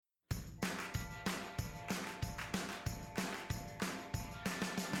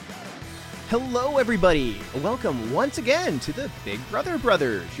Hello, everybody. Welcome once again to the Big Brother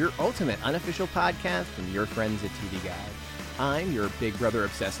Brothers, your ultimate unofficial podcast from your friends at TV Guide. I'm your Big Brother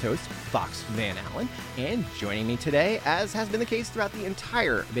obsessed host, Fox Van Allen, and joining me today, as has been the case throughout the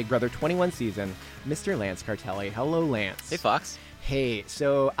entire Big Brother 21 season, Mr. Lance Cartelli. Hello, Lance. Hey, Fox. Hey,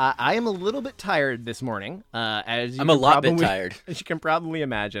 so I am a little bit tired this morning. As you I'm a lot bit tired. As you can probably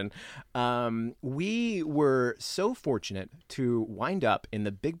imagine. We were so fortunate to wind up in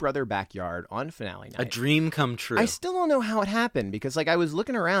the Big Brother backyard on finale night. A dream come true. I still don't know how it happened because, I was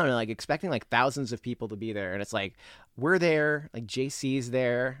looking around and, expecting, thousands of people to be there. And it's we're there, JC's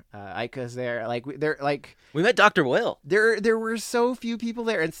there, Ika's there. We met Dr. Will. There were so few people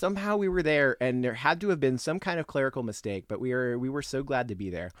there, and somehow we were there, and there had to have been some kind of clerical mistake, but we were so glad to be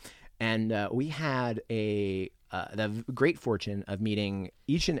there. And we had the great fortune of meeting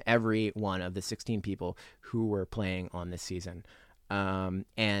each and every one of the 16 people who were playing on this season.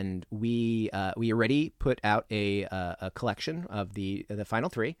 And we already put out a collection of the final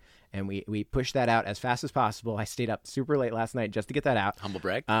three, and we pushed that out as fast as possible. I stayed up super late last night just to get that out. Humble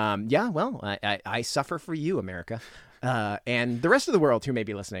brag. Yeah, well, I suffer for you, America. And the rest of the world who may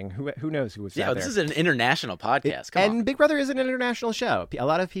be listening, who knows who was out there. This is an international podcast. Come on. Big Brother is an international show. A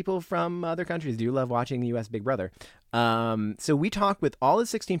lot of people from other countries do love watching the U.S. Big Brother. So we talked with all the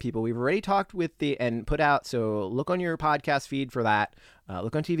 16 people. We've already talked with and put out, so look on your podcast feed for that.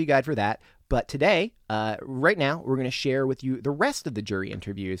 Look on TV Guide for that. But today, right now, we're going to share with you the rest of the jury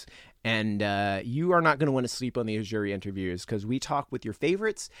interviews. And you are not going to want to sleep on these jury interviews because we talk with your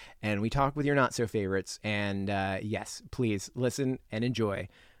favorites and we talk with your not so favorites. And yes, please listen and enjoy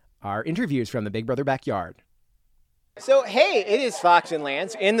our interviews from the Big Brother backyard. So, hey, it is Fox and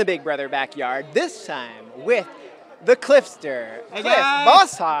Lance in the Big Brother backyard, this time with the Cliffster, hey Cliff, guys.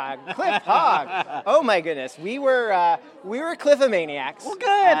 Boss Hog, Cliff Hog. Oh my goodness, we were Cliffomaniacs. Well, good.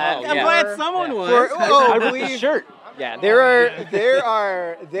 I'm glad someone was. I ripped believe the shirt. Yeah, there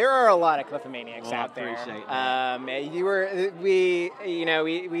are a lot of Cliffomaniacs out there. Appreciate that.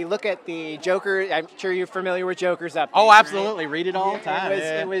 We look at the Joker. I'm sure you're familiar with Joker's updates. Oh, absolutely. Right? Read it all the time.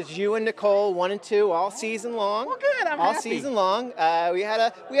 It was you and Nicole 1 and 2 all season long. Well, good. I'm all happy. season long. We had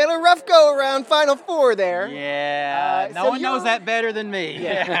a rough go around Final Four there. Yeah. So No one knows that better than me.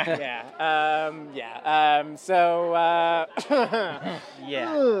 Yeah. Yeah. It's The all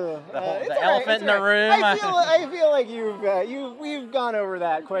elephant right, in the it's all right. room. I feel like we've gone over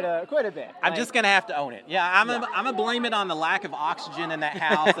that quite a bit. I'm just gonna have to own it. Yeah, I'm gonna blame it on the lack of oxygen in that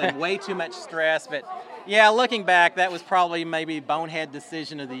house and way too much stress. But yeah, looking back, that was probably maybe bonehead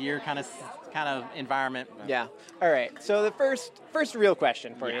decision of the year kind of environment. Yeah. All right. So the first real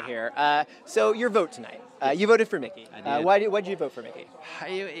question for you here. So your vote tonight. You voted for Mickey. I did. Why did you vote for Mickey?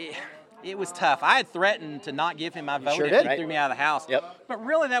 It was tough. I had threatened to not give him my vote sure if did. he threw me out of the house. Yep. But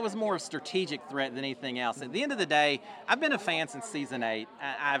really, that was more a strategic threat than anything else. At the end of the day, I've been a fan since season 8.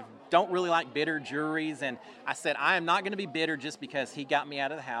 I don't really like bitter juries, and I said I am not going to be bitter just because he got me out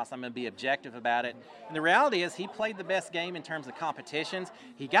of the house. I'm going to be objective about it. And the reality is, he played the best game in terms of competitions.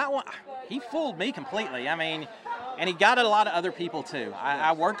 He got one. He fooled me completely. I mean, and he got a lot of other people too.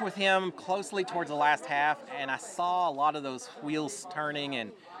 I worked with him closely towards the last half, and I saw a lot of those wheels turning,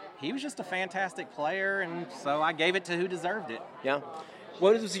 and he was just a fantastic player, and so I gave it to who deserved it. Yeah.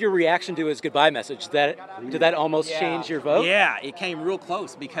 What was your reaction to his goodbye message? Did that almost change your vote? Yeah, it came real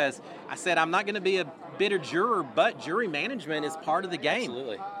close because I said I'm not going to be a bitter juror, but jury management is part of the game.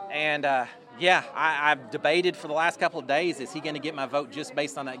 Absolutely. And I've debated for the last couple of days, is he going to get my vote just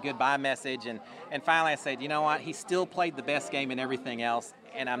based on that goodbye message? And finally I said, you know what, he still played the best game in everything else,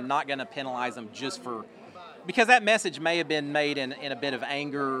 and I'm not going to penalize him just because that message may have been made in a bit of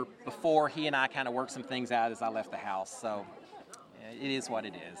anger before he and I kind of worked some things out as I left the house. So it is what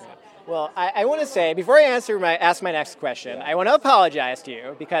it is. Well, I want to say, before I ask my next question, I want to apologize to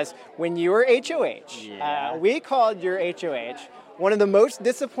you because when you were HOH, we called your HOH one of the most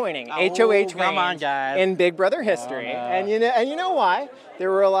disappointing HOH reigns in Big Brother history. And you know why? There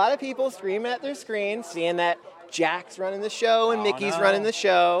were a lot of people screaming at their screens, seeing that Jack's running the show and Mickey's running the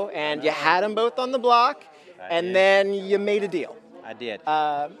show, and you had them both on the block, and then you made a deal. I did.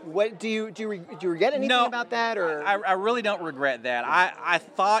 What do you regret anything about that, or? I really don't regret that. I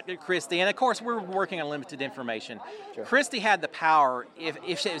thought that Christy, and of course we're working on limited information. Sure. Christy had the power. If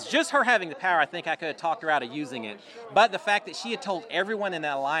it was just her having the power, I think I could have talked her out of using it. But the fact that she had told everyone in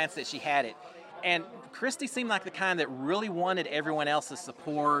the alliance that she had it, and Christy seemed like the kind that really wanted everyone else's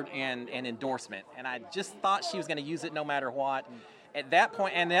support and endorsement. And I just thought she was going to use it no matter what. At that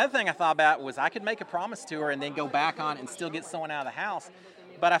point, and the other thing I thought about was I could make a promise to her and then go back on it and still get someone out of the house.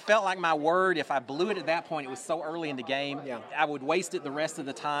 But I felt like my word, if I blew it at that point, it was so early in the game, I would waste it the rest of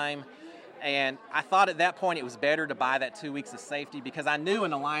the time. And I thought at that point it was better to buy that 2 weeks of safety because I knew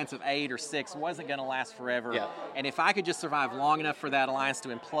an alliance of 8 or 6 wasn't going to last forever. Yeah. And if I could just survive long enough for that alliance to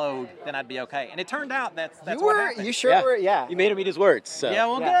implode, then I'd be okay. And it turned out that's You what were, happened. you sure were, yeah. You made him eat his words. So. Yeah,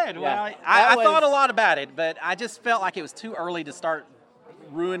 well, Yeah, good. yeah. Well, I That thought a was- lot about it, but I just felt like it was too early to start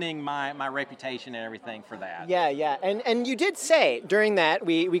ruining my reputation and everything for that. Yeah, yeah. And you did say during that,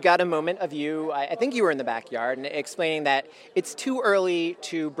 we got a moment of you, I think you were in the backyard, and explaining that it's too early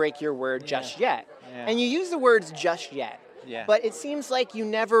to break your word just yet. Yeah. And you use the words just yet. Yeah. But it seems like you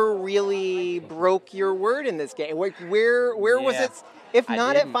never really broke your word in this game. Where was Yeah. it, if I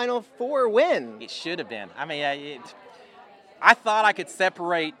not at didn't. Final Four, when? It should have been. I mean, I thought I could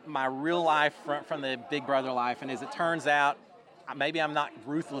separate my real life from the Big Brother life, and as it turns out, maybe I'm not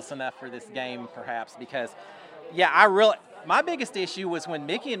ruthless enough for this game, perhaps, because, my biggest issue was when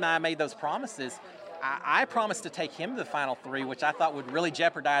Mickey and I made those promises. I promised to take him to the Final 3, which I thought would really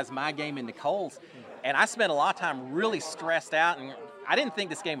jeopardize my game and Nicole's, and I spent a lot of time really stressed out, and I didn't think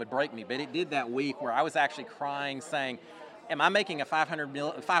this game would break me, but it did that week where I was actually crying, saying, am I making a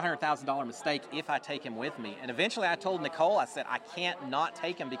 $500,000 mistake if I take him with me? And eventually I told Nicole, I said, I can't not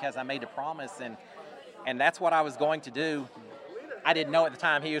take him because I made a promise, and that's what I was going to do. I didn't know at the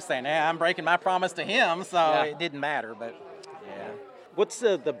time he was saying, I'm breaking my promise to him, so it didn't matter, but yeah. What's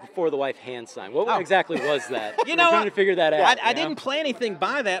the before the wife hand sign? What exactly was that? You We're know, trying to figure that out. I didn't play anything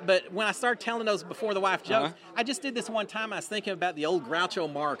by that, but when I started telling those before the wife jokes, I just did this one time. I was thinking about the old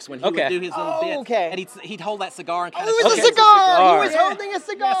Groucho Marx when he would do his little bits, okay. and he'd hold that cigar and kind Oh, of. it was Okay. a cigar! cigar. He was holding a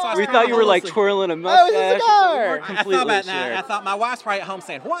cigar! so I We started thought you were like holding- twirling a Oh, it mustache. was a cigar! We're I thought completely about sure. that. I thought my wife's probably at home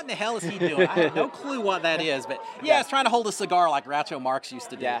saying, "What in the hell is he doing?" I have no clue what that is, but I was trying to hold a cigar like Groucho Marx used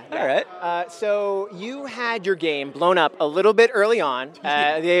to do. Yeah. All right. So you had your game blown up a little bit early on.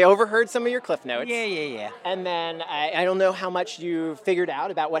 They overheard some of your cliff notes. Yeah. And then I don't know how much you figured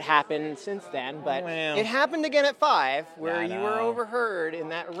out about what happened since then, but Well. it happened again at 5 where I you were know. overheard in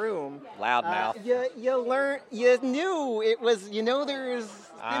that room. Loudmouth. You learned, you knew it was, there's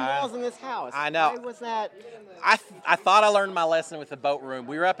thin walls in this house. I know. Why was that? I thought I learned my lesson with the boat room.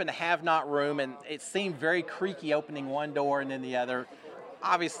 We were up in the have-not room, and it seemed very creaky opening one door and then the other.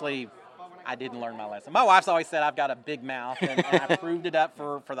 Obviously, I didn't learn my lesson. My wife's always said I've got a big mouth, and I proved it up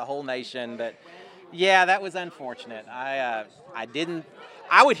for the whole nation. But, yeah, that was unfortunate. I didn't –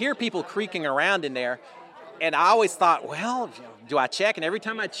 I would hear people creaking around in there, and I always thought, well, do I check? And every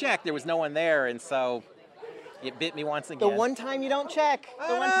time I checked, there was no one there, and so it bit me once again. The one time you don't check.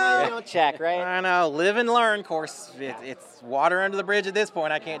 The one time you don't check, right? I know. Live and learn, of course. It's water under the bridge at this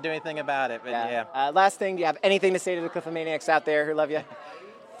point. I can't do anything about it, but yeah. Last thing, do you have anything to say to the Cliffomaniacs out there who love you?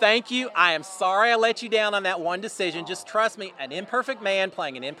 Thank you. I am sorry I let you down on that one decision. Just trust me, an imperfect man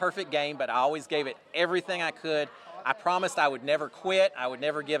playing an imperfect game, but I always gave it everything I could. I promised I would never quit. I would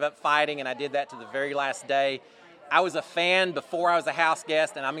never give up fighting, and I did that to the very last day. I was a fan before I was a house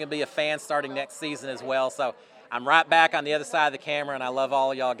guest, and I'm going to be a fan starting next season as well. So I'm right back on the other side of the camera, and I love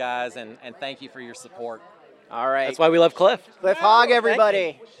all y'all guys, and thank you for your support. All right. That's why we love Cliff. Cliff Hogg,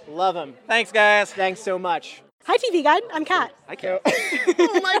 everybody. Love him. Thanks, guys. Thanks so much. Hi, TV Guide. I'm Kat. I can't.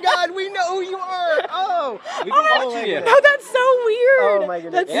 Oh my God, we know who you are. Oh, We've been watching you. Oh, that's so weird. Oh my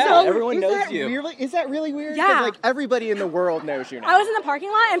goodness. That's Yeah, so everyone is knows that you. Really, is that really weird? 'Cause, Yeah. like everybody in the world knows you now. I was in the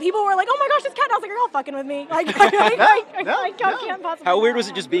parking lot and people were like, "Oh my gosh, it's Kat." And I was like, "You're all fucking with me." Like, I can't possibly. How weird was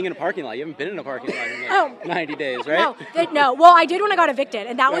it just being in a parking lot? You haven't been in a parking lot in like 90 days, right? No. Well, I did when I got evicted,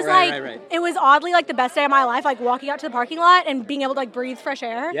 and that was right. it was oddly like the best day of my life. Like walking out to the parking lot and being able to like breathe fresh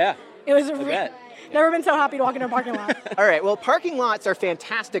air. Yeah. It was bet. never been so happy to walk into a parking lot. All right. Well, parking lots are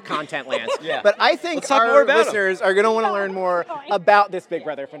fantastic content lands. Yeah. But I think Let's talk our more about 'em. listeners are going to want to learn more about this Big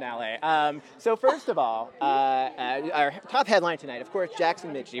Brother finale. So first of all, our top headline tonight, of course,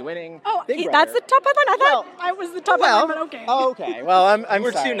 Jackson Mitchie winning Big Brother. That's the top headline. I thought Well- I was the top well, headline, but okay. Okay. Well, I'm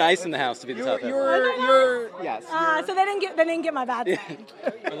We're sorry. too nice in the house to be the top headline. You're yes. So they didn't get my bad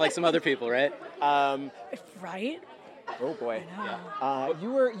side. Like some other people, right? Right? Oh boy. No.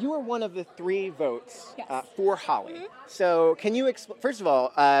 You were one of the 3 votes Yes. for Holly. So can you first of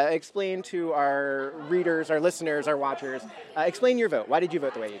all explain to our readers, our listeners, our watchers, explain your vote. Why did you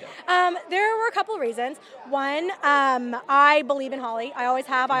vote the way you did? There were a couple of reasons. One, I believe in Holly. I always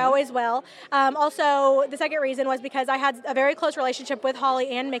have. I always will. Also, the second reason was because I had a very close relationship with Holly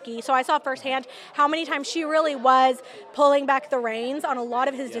and Mickey, so I saw firsthand how many times she really was pulling back the reins on a lot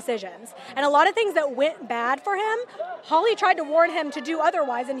of his decisions. And a lot of things that went bad for him, Holly tried to warn him to do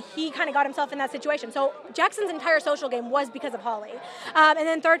otherwise, and he kind of got himself in that situation. So Jackson's entire social game was because of Holly. And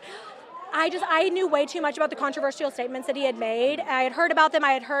then third, I knew way too much about the controversial statements that he had made. I had heard about them.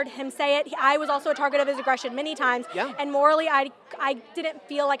 I had heard him say it. I was also a target of his aggression many times. Yeah. And morally, I didn't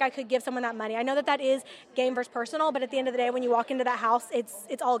feel like I could give someone that money. I know that is game versus personal, but at the end of the day, when you walk into that house,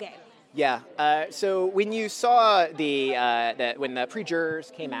 it's all game. Yeah. So when you saw when the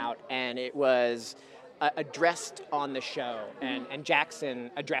pre-jurors came out and it was addressed on the show, and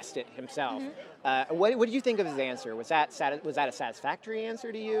Jackson addressed it himself. What did you think of his answer? Was that a satisfactory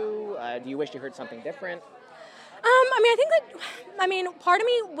answer to you? Do you wish you heard something different? Part of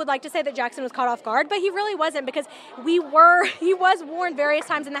me would like to say that Jackson was caught off guard, but he really wasn't, because he was warned various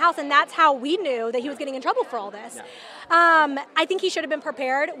times in the house, and that's how we knew that he was getting in trouble for all this. Yeah. I think he should have been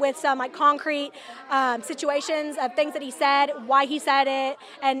prepared with some concrete situations of things that he said, why he said it,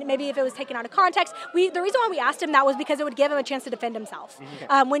 and maybe if it was taken out of context. The reason why we asked him that was because it would give him a chance to defend himself.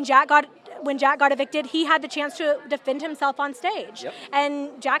 Mm-hmm. When Jack got evicted, he had the chance to defend himself on stage. Yep.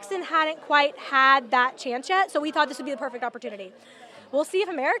 And Jackson hadn't quite had that chance yet, so we thought this would be the perfect opportunity. We'll see if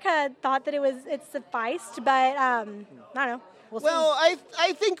America thought that it sufficed, but I don't know. We'll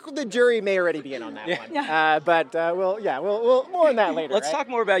I think the jury may already be in on that one. Yeah. We'll more on that later. Let's talk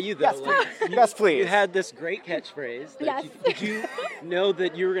more about you, though. Yes, please. Yes, please. You had this great catchphrase. Did you know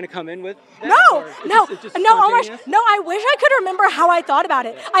that you were going to come in with that? No. Oh my gosh. No, I wish I could remember how I thought about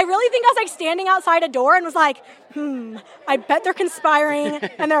it. I really think I was standing outside a door and was like, I bet they're conspiring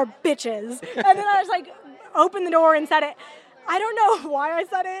and they're bitches. And then I just opened the door and said it. I don't know why I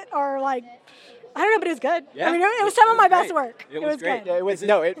said it, or I don't know, but it was good. Yeah, it was some of my best work. It was great. Good.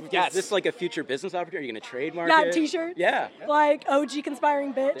 Is this a future business opportunity? Are you going to trademark it? Yeah, T-shirts. Yeah. OG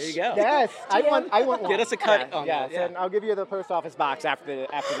conspiring bitch. There you go. Yes, I want one. Get us a cut on that. Yeah. I'll give you the post office box after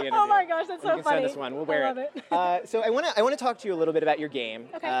the interview. Oh my gosh, that's so funny. Send us one. We'll wear it. So I want to talk to you a little bit about your game.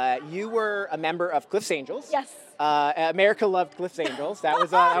 Okay. You were a member of Cliff's Angels. Yes. America loved Cliff's Angels. That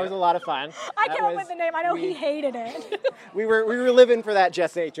was a lot of fun. I came up with the name. I know he hated it. we were living for that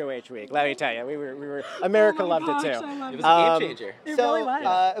Just HOH week. Let me tell you, we were America loved it too. It was a game changer. It really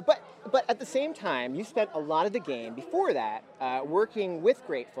was. But at the same time, you spent a lot of the game before that working with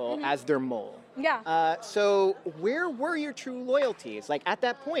Grateful as their mole. Yeah. So where were your true loyalties? At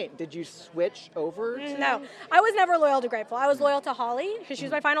that point, did you switch over? No, I was never loyal to Grateful. I was loyal to Holly because she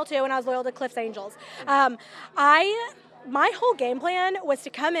was my final two, and I was loyal to Cliff's Angels. My whole game plan was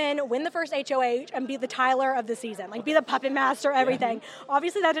to come in, win the first HOH, and be the Tyler of the season, be the puppet master, everything. Yeah.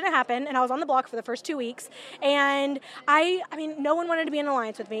 Obviously, that didn't happen, and I was on the block for the first 2 weeks. And no one wanted to be in an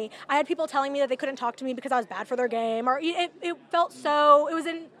alliance with me. I had people telling me that they couldn't talk to me because I was bad for their game, or it felt so.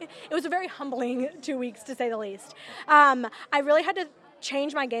 It was a very humbling 2 weeks, to say the least. I really had to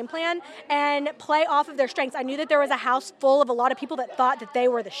change my game plan and play off of their strengths. I knew that there was a house full of a lot of people that thought that they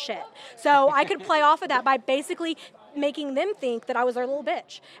were the shit. So I could play off of that by basically making them think that I was their little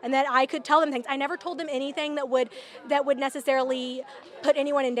bitch and that I could tell them things. I never told them anything that would necessarily put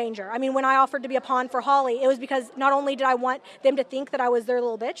anyone in danger. When I offered to be a pawn for Holly, it was because not only did I want them to think that I was their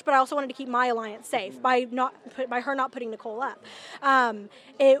little bitch, but I also wanted to keep my alliance safe by her not putting Nicole up. I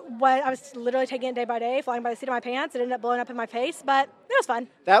was literally taking it day by day, flying by the seat of my pants. It ended up blowing up in my face, but it was fun.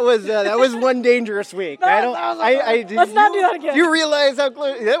 That was one dangerous week. Let's not do that again. You realize how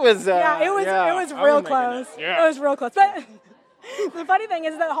close it was? It was real close. Yeah. It was real close. But the funny thing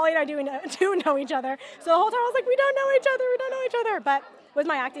is that Holly and I do know each other. So the whole time I was like, we don't know each other. But was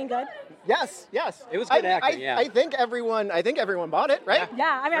my acting good? Yes. It was good acting, I think everyone bought it, right?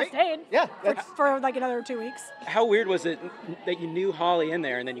 Yeah, I stayed. Yeah. For another 2 weeks. How weird was it that you knew Holly in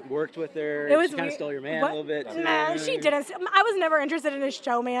there and then you worked with her? It was she kind of stole your man a little bit. No, she didn't. I was never interested in his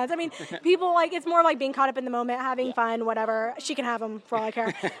showmans. People it's more like being caught up in the moment, having fun, whatever. She can have them for all I care.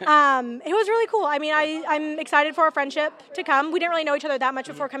 It was really cool. I'm excited for our friendship to come. We didn't really know each other that much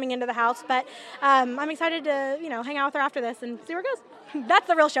before coming into the house, but I'm excited to hang out with her after this and see where it goes. That's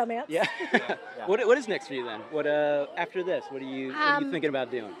the real showman. Yeah. What is next for you then? What after this? What are you thinking about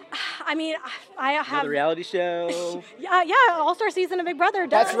doing? I have another reality show. Yeah, All-Star season of Big Brother.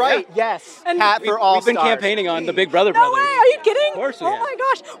 That's right. Yes. And Hat for All-Stars. We've been campaigning on the Big Brother. No way. Are you kidding? Of course we have. My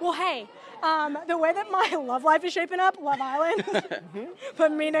gosh. Well, hey. The way that my love life is shaping up, Love Island,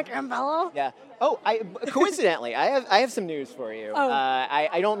 put me, Nick, and Bella. Yeah. Oh, coincidentally, I have some news for you. Oh.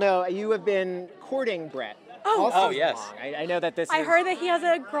 I don't know. You have been courting Brett. Oh, yes. I know that I heard that he has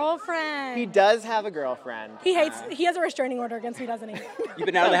a girlfriend. He does have a girlfriend. He has a restraining order against me, doesn't he? You've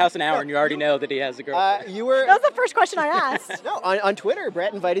been out of the house an hour and you already know that he has a girlfriend. That was the first question I asked. No, on Twitter,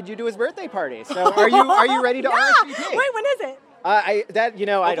 Brett invited you to his birthday party. So are you ready to RSVP? Wait, when is it?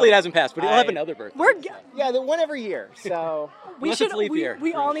 Hopefully it hasn't passed, but he'll have another birthday. The one every year. So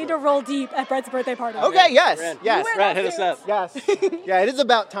we all need to roll deep at Brett's birthday party. okay, yes. Brett, hit us up. Yes. Yeah, it is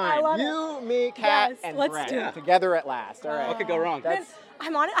about time. I love You, me, Kat, Yes, and let's Brett do it. together at last. All right. What could go wrong? Man,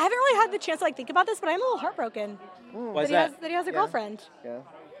 I'm on it. I haven't really had the chance to think about this, but I'm a little heartbroken Why's that that? he has a girlfriend. Yeah.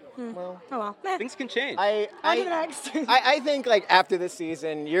 Oh well. Meh. Things can change. On to the next. I think like after this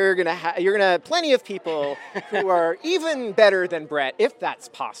season, you're gonna have plenty of people who are even better than Brett, if that's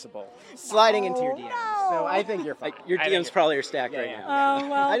possible, sliding into your DMs. no. So I think you're fine. Like, your I think DMs you're probably are stacked right now. Oh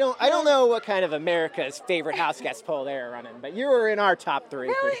well. I don't know what kind of America's favorite house guest poll they're running, but you were in our top 3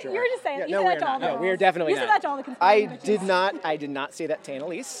 Really? for sure. You were just saying. Yeah, You no, said we that are to all not. the No, we are girls. definitely You not. said that to all the I conspiracy did not say that to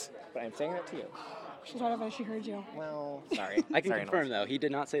Annalise, but I'm saying that to you. She's right over there. She heard you. Well, sorry. I can Sorry, confirm, though, he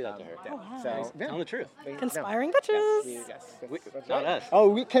did not say that to her. Oh, wow. So, Telling the truth. Conspiring bitches. Yes. Not us.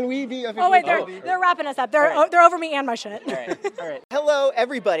 Oh, can we be officially? Oh wait, they're wrapping us up. They're over me and my shit. All right. Hello,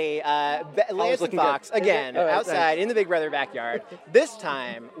 everybody. Lance and looking Fox good. again All right, outside in the Big Brother backyard. This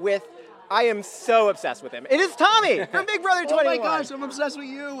time with. I am so obsessed with him. It is Tommy from Big Brother 21. Oh my gosh, I'm obsessed with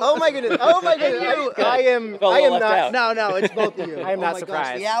you. Oh my goodness. I am Felt a little not. left out. No, it's both of you. I am Oh not my surprised.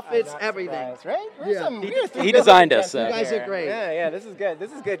 Gosh, the outfits, I'm not everything. surprised, right? Yeah. He designed us, so. You guys are great. Yeah, this is good.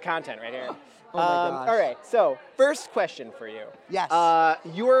 This is good content right here. Oh my gosh. All right, so first question for you. Yes.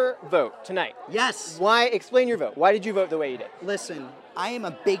 Your vote tonight. Yes. Why? Explain your vote. Why did you vote the way you did? Listen, I am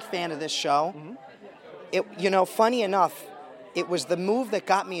a big fan of this show. Mm-hmm. Funny enough, it was the move that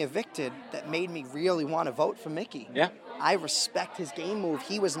got me evicted that made me really want to vote for Mickey. Yeah. I respect his game move.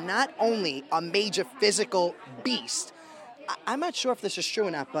 He was not only a major physical beast. I'm not sure if this is true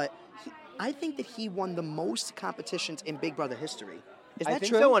or not, but I think that he won the most competitions in Big Brother history. Is that I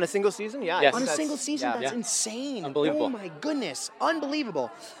think true? so on a single season. Yeah. I Yes. think On a that's- single season, yeah. that's insane. Unbelievable. Oh my goodness, unbelievable.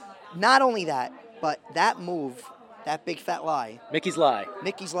 Not only that, but that move, that big fat lie, Mickey's lie.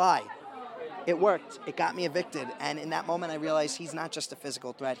 Mickey's lie, it worked. It got me evicted. And in that moment, I realized he's not just a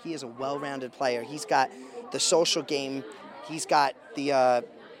physical threat. He is a well-rounded player. He's got the social game. He's got the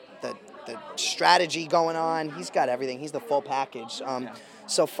strategy going on. He's got everything. He's the full package.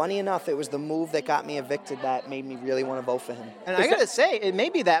 So funny enough, it was the move that got me evicted that made me really want to vote for him. And I gotta say, it may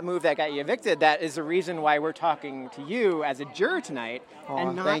be that move that got you evicted that is the reason why we're talking to you as a juror tonight,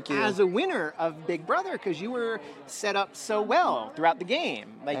 and not thank you. as a winner of Big Brother, because you were set up so well throughout the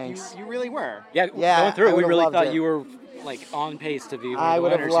game. Like Thanks. you really were. Yeah, Yeah, going through I it, we would've really loved thought it. you were like on pace to be one I of the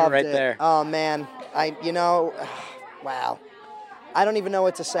would have winners. You were loved right it. there. Oh man, wow. I don't even know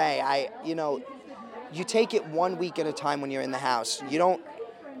what to say. You take it 1 week at a time when you're in the house. You don't.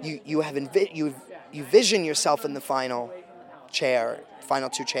 You vision yourself in the final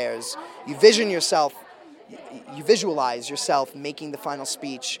two chairs. You visualize yourself making the final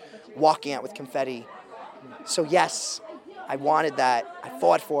speech, walking out with confetti. So yes, I wanted that. I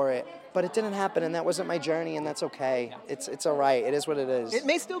fought for it. But it didn't happen, and that wasn't my journey, and that's okay. It's all right. It is what it is. It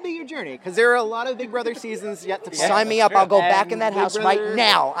may still be your journey, because there are a lot of Big Brother seasons yet to Sign me up. I'll go back in that Big house Brother- right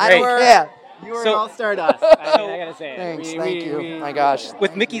now. I Great. don't care. You were So- an all-star to us. I gotta say it. Thanks. Thank you. My gosh.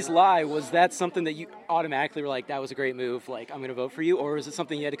 With Mickey's lie, was that something that you automatically were like, that was a great move, like, I'm going to vote for you? Or was it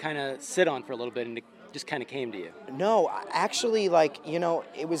something you had to kind of sit on for a little bit and it just kind of came to you? No, actually,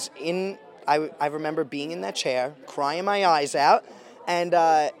 it was in. I remember being in that chair, crying my eyes out, and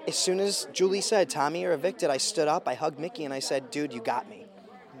as soon as Julie said, "Tommy, you're evicted," I stood up, I hugged Mickey, and I said, "Dude, you got me."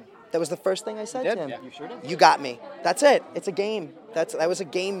 That was the first thing I said to him. Yeah, you sure did. You got me. That's it. It's a game. That was a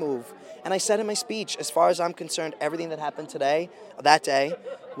game move. And I said in my speech, as far as I'm concerned, everything that happened that day,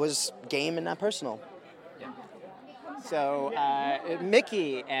 was game and not personal. So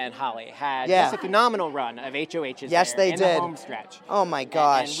Mickey and Holly had Yeah. just a phenomenal run of HOHs. Yes, there they in did. the home stretch. Oh my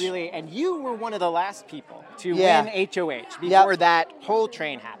gosh. And you were one of the last people to Yeah. win HOH before that whole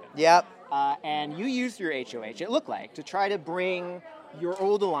train happened. Yep. And you used your HOH, it looked like, to try to bring your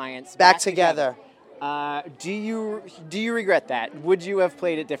old alliance Back together. Do you regret that? Would you have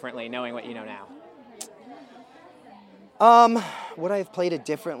played it differently, knowing what you know now? Would I have played it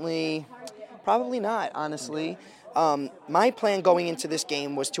differently? Probably not, honestly. My plan going into this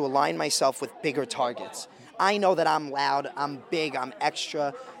game was to align myself with bigger targets. I know that I'm loud, I'm big, I'm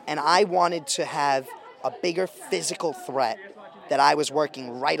extra, and I wanted to have a bigger physical threat that I was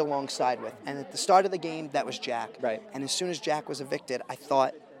working right alongside with. And at the start of the game, that was Jack. Right. And as soon as Jack was evicted, I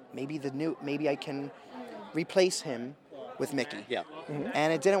thought maybe I can replace him with Mickey. Yeah.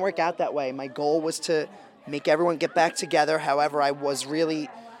 And it didn't work out that way. My goal was to make everyone get back together. However, I was really,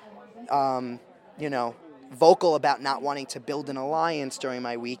 vocal about not wanting to build an alliance during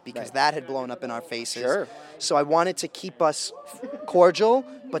my week because that had blown up in our faces. Sure. So I wanted to keep us cordial,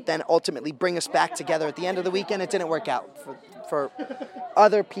 but then ultimately bring us back together at the end of the weekend. It didn't work out for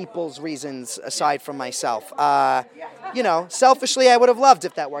other people's reasons aside from myself. Selfishly, I would have loved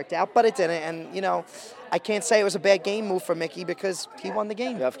if that worked out, but it didn't. And, I can't say it was a bad game move for Mickey because he won the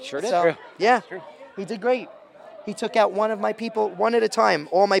game. Yeah, sure did. So, yeah, he did great. He took out one of my people, one at a time,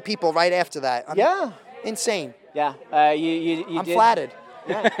 all my people right after that. Insane. Yeah. I'm flattered.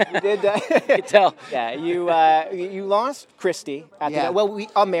 Yeah, you did. You can tell. Yeah, you lost Christy at Yeah.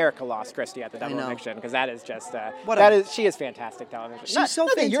 America lost Christy at the Double know. Eviction because that is just she is fantastic television. She's so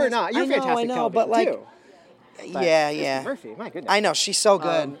not that you're fantastic. not. You're I know, fantastic I know, television but, like, too. But Yeah. Murphy, my goodness. I know, she's so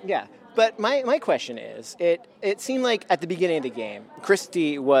good. Yeah. But my question is, it seemed like at the beginning of the game,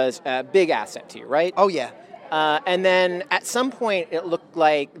 Christy was a big asset to you, right? Oh, yeah. And then at some point, it looked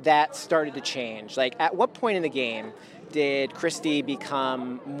like that started to change. Like, at what point in the game did Christy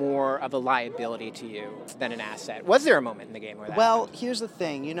become more of a liability to you than an asset? Was there a moment in the game where that happened? Here's the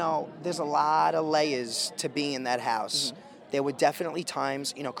thing. There's a lot of layers to be in that house. Mm-hmm. There were definitely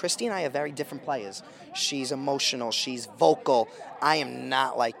times, Christy and I are very different players. She's emotional. She's vocal. I am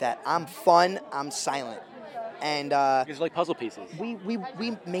not like that. I'm fun. I'm silent. And It's like puzzle pieces. we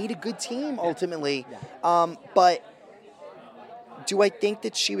made a good team ultimately. But do I think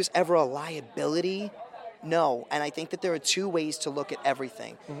that she was ever a liability? No. And I think that there are two ways to look at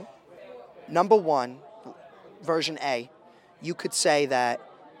everything. Mm-hmm. Number one, version A, you could say that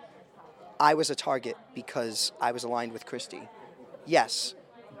I was a target because I was aligned with Christy. Yes.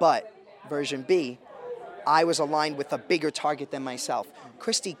 But version B, I was aligned with a bigger target than myself.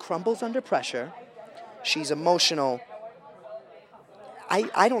 Christy crumbles under pressure. She's emotional.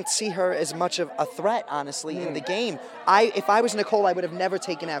 I don't see her as much of a threat, honestly, in the game. If I was Nicole, I would have never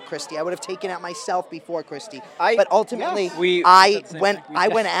taken out Christy. I would have taken out myself before Christy. But ultimately, I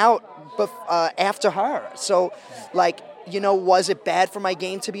went out after her. So, was it bad for my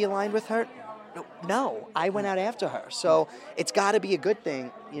game to be aligned with her? No, I went out after her. So it's got to be a good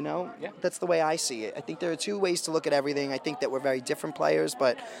thing, Yeah. That's the way I see it. I think there are two ways to look at everything. I think that we're very different players,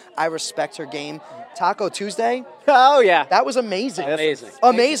 but I respect her game. Taco Tuesday. Oh, yeah. That was amazing. Amazing.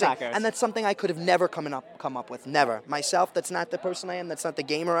 Amazing. Tacos. And that's something I could have never come up with. Never. Myself, that's not the person I am. That's not the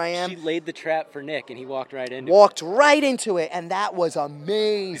gamer I am. She laid the trap for Nick, and he walked right into Walked right into it, and that was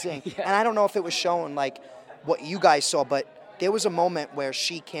amazing. And I don't know if it was showing what you guys saw, but there was a moment where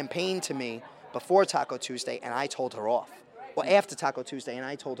she campaigned to me before Taco Tuesday, and I told her off. Well, after Taco Tuesday, and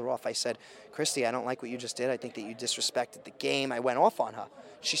I told her off. I said, Christy, I don't like what you just did. I think that you disrespected the game. I went off on her.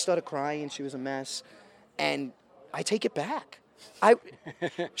 She started crying. She was a mess. And I take it back.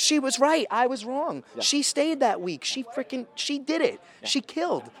 She was right. I was wrong. Yeah. She stayed that week. She did it. Yeah. She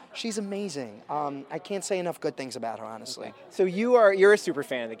killed. She's amazing. I can't say enough good things about her, honestly. Okay. So you're a super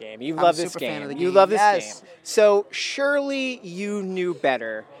fan of the game. You love this game. Fan of the you game. love this Yes. game. So surely you knew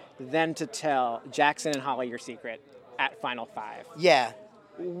better than to tell Jackson and Holly your secret at Final Five. Yeah.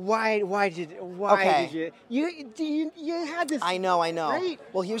 Why did you had this? I know. Right?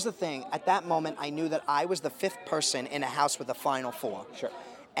 Well, here's the thing. At that moment, I knew that I was the fifth person in a house with a Final Four. Sure.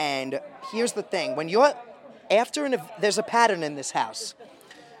 And here's the thing. When there's a pattern in this house.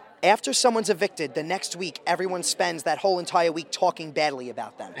 After someone's evicted, the next week, everyone spends that whole entire week talking badly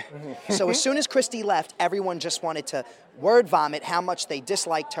about them. So as soon as Christy left, everyone just wanted to word vomit how much they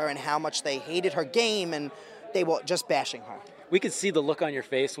disliked her and how much they hated her game, and they were just bashing her. We could see the look on your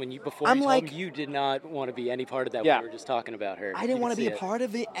face when you told him you did not want to be any part of that. Yeah. We were just talking about her. I didn't want to be a part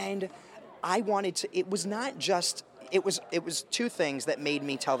of it, and I wanted to. It was not just. It was two things that made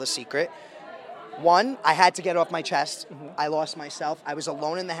me tell the secret. One, I had to get off my chest. Mm-hmm. I lost myself. I was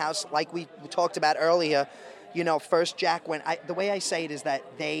alone in the house, like we talked about earlier. First Jack went. The way I say it is that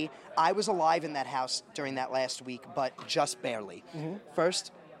I was alive in that house during that last week, but just barely. Mm-hmm.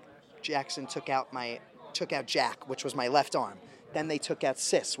 First, Jackson took out Jack, which was my left arm. Then they took out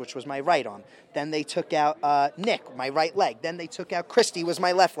Sis, which was my right arm. Then they took out Nick, my right leg. Then they took out Christy, was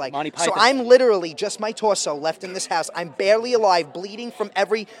my left leg. Monty Python. So I'm literally just my torso left in this house. I'm barely alive, bleeding from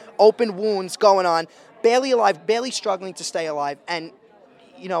every open wounds going on. Barely alive, barely struggling to stay alive. And,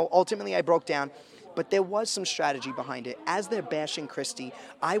 ultimately I broke down. But there was some strategy behind it. As they're bashing Christy,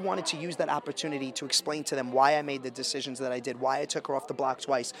 I wanted to use that opportunity to explain to them why I made the decisions that I did, why I took her off the block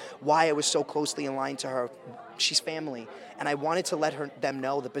twice, why I was so closely aligned to her. She's family. And I wanted to let them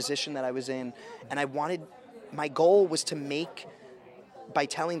know the position that I was in. And my goal was by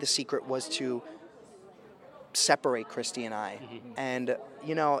telling the secret, was to separate Christy and I. Mm-hmm. And,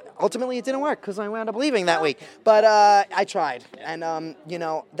 ultimately it didn't work because I wound up leaving that week. But I tried. And,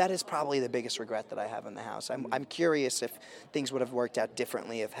 that is probably the biggest regret that I have in the house. I'm curious if things would have worked out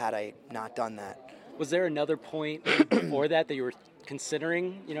differently had I not done that. Was there another point before that you were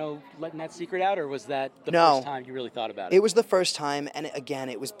considering, letting that secret out, or was that the No. first time you really thought about it? It was the first time, and again,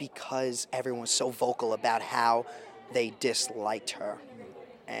 it was because everyone was so vocal about how they disliked her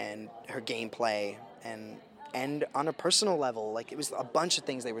and her gameplay and on a personal level. Like, it was a bunch of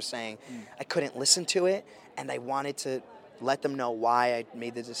things they were saying. I couldn't listen to it, and I wanted to let them know why I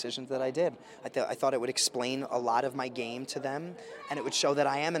made the decisions that I did. I thought it would explain a lot of my game to them, and it would show that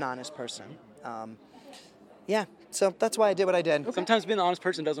I am an honest person. Yeah, so that's why I did what I did. Sometimes being an honest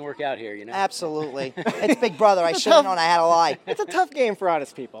person doesn't work out here, Absolutely. It's Big Brother. I should have known I had to lie. It's a tough game for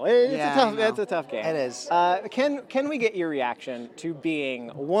honest people. It's a tough game. It is. Can we get your reaction to being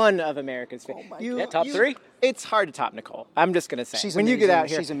one of America's favorite? Top 3? It's hard to top Nicole. I'm just gonna say. She's when you get amazing. out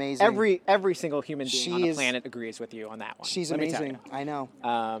here, She's amazing. Every single human being She on the is- planet agrees with you on that one. She's Let me tell amazing. I know.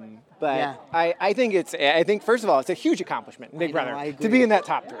 you. But Yeah. I think first of all, it's a huge accomplishment, Big I know, Brother, I to agree. be in that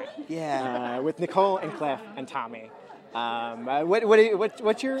top 3. Yeah. With Nicole and Cliff and Tommy.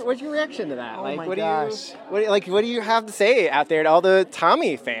 What's your reaction to that? Oh like, my what gosh. what do you have to say out there to all the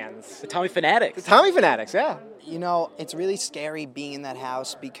Tommy fans? The Tommy fanatics. Tommy fanatics, yeah. It's really scary being in that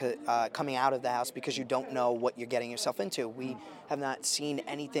house, because coming out of the house, because you don't know what you're getting yourself into. We have not seen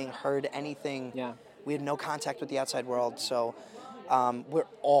anything, heard anything. Yeah. We had no contact with the outside world, so we're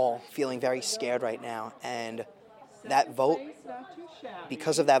all feeling very scared right now. And that vote,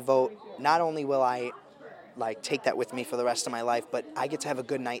 because of that vote, not only will I take that with me for the rest of my life, but I get to have a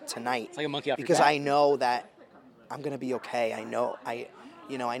good night tonight. It's like a monkey off your because back. I know that I'm gonna be okay. I know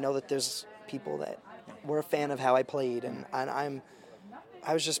that there's people that were a fan of how I played, and I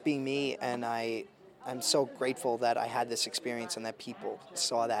was just being me, and I'm so grateful that I had this experience and that people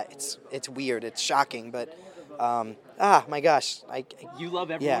saw that. It's weird, it's shocking, but my gosh, You love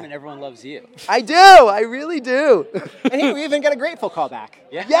everyone and everyone loves you. I do, I really do. And we even got a grateful callback.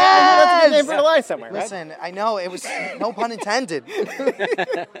 Yeah. That's a good name Yes. for the line somewhere, right? Listen, I know it was no pun intended.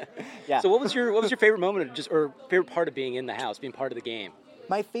 Yeah. So what was your favorite moment, or favorite part of being in the house, being part of the game?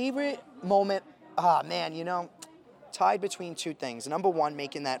 My favorite moment, tied between two things. Number one,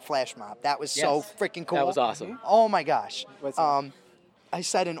 making that flash mob. That was so Yes. freaking cool. That was awesome. Oh my gosh. What's that? I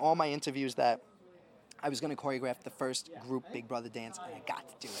said in all my interviews that I was going to choreograph the first group Big Brother dance, and I got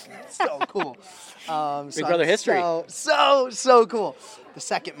to do it. It's so cool. Big Brother history. So cool. The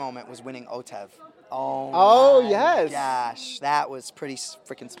second moment was winning OTEV. Oh, my yes. Gosh, that was pretty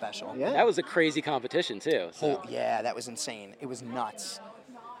freaking special. Yeah. That was a crazy competition too. So. Oh, yeah, that was insane. It was nuts.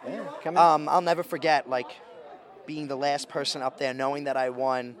 Yeah, come in. I'll never forget, being the last person up there, knowing that I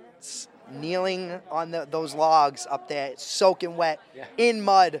won, kneeling on those logs up there, soaking wet, in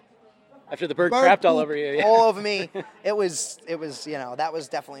mud. After the bird Bird crapped all poop over you. Yeah. all over me. It was, that was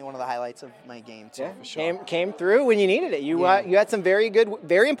definitely one of the highlights of my game, too, for sure. Came through when you needed it. You Yeah. you had some very good,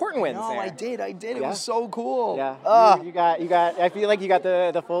 very important wins No, there. I did. It Yeah. was so cool. Yeah, you got. I feel like you got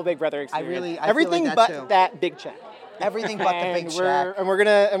the full Big Brother experience. I feel like everything that but too. that big check. Everything but the big shack. We're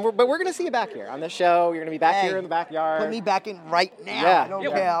gonna see you back here on the show. You're gonna be back here in the backyard. Put me back in right now. Yeah. I don't Yeah.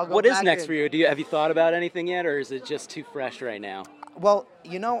 care. I'll go What is back next in. for you? Have you thought about anything yet, or is it just too fresh right now? Well,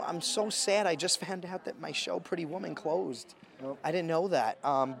 I'm so sad. I just found out that my show, Pretty Woman, closed. I didn't know that,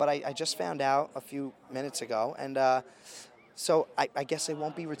 but I just found out a few minutes ago, and so I guess I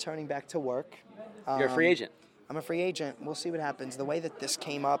won't be returning back to work. You're a free agent. I'm a free agent. We'll see what happens. The way that this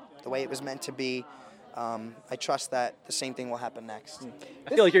came up, the way it was meant to be, I trust that the same thing will happen next.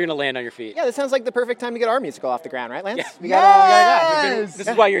 I feel like you're going to land on your feet. Yeah, this sounds like the perfect time to get our musical off the ground, right, Lance? Yeah. We got a guy. Yes! This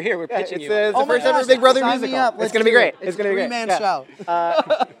is why you're here. We're Yeah, pitching it's you. the Oh my first ever gosh, Big Brother sign me musical. up. It's Let's gonna be do great. it. It's gonna be great. Three-man Yeah. show.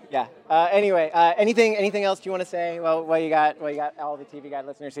 Yeah. Anyway, anything else you want to say? Well, you got all the TV Guide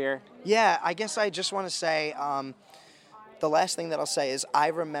listeners here. Yeah, I guess I just want to say, the last thing that I'll say is I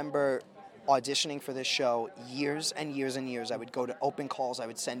remember auditioning for this show years and years and years. I would go to open calls. I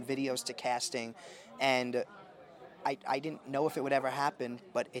would send videos to casting, and I didn't know if it would ever happen,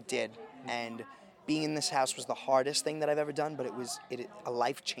 but it did. And being in this house was the hardest thing that I've ever done, but it was a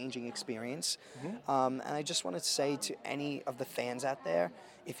life-changing experience. And I just wanted to say to any of the fans out there,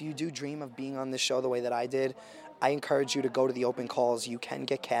 if you do dream of being on this show the way that I did, I encourage you to go to the open calls. You can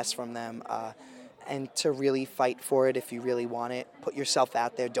get cast from them, and to really fight for it if you really want it. Put yourself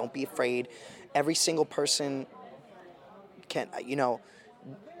out there. Don't be afraid. Every single person can,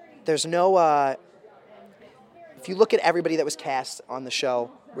 there's no... if you look at everybody that was cast on the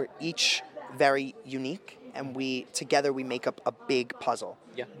show, we're each very unique, and together we make up a big puzzle.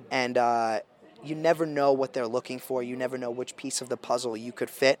 Yeah. And you never know what they're looking for. You never know which piece of the puzzle you could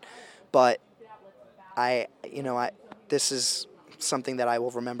fit. But this is something that I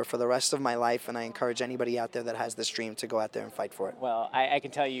will remember for the rest of my life, and I encourage anybody out there that has this dream to go out there and fight for it. Well, I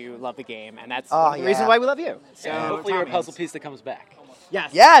can tell you love the game, and that's the reason why we love you. So hopefully you're a puzzle piece that comes back.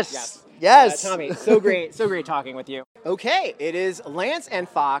 Yes. Tommy, so great talking with you. Okay, it is Lance and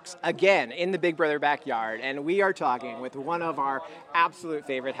Fox again in the Big Brother backyard, and we are talking with one of our absolute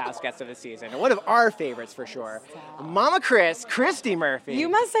favorite house guests of the season, and one of our favorites for sure, Mama Christy Murphy. You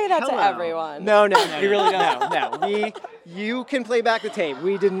must say that to everyone. No. You really don't. No. You can play back the tape.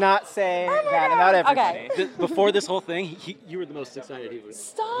 We did not say that about everybody. Okay. Before this whole thing, you were the most excited he was.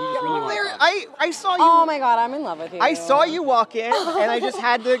 Stop. He just really wanted to talk. I saw you. Oh my God, I'm in love with you. I saw you walk in, and I just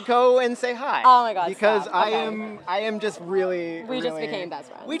had to go and say hi. Oh my God, because stop. I am just really. We just became best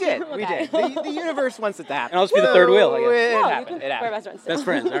friends. We did. Okay. The universe wants it to happen. And I'll just be the third wheel, I guess. It happened. We're best friends. Best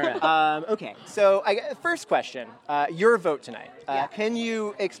friends, all right. Okay, so first question, your vote tonight. Can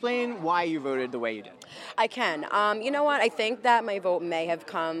you explain why you voted the way you did? I can. You know what? I think that my vote may have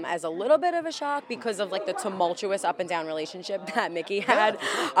come as a little bit of a shock because of like the tumultuous up and down relationship that Mickey had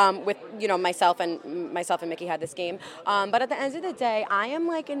with myself and Mickey had this game. But at the end of the day, I am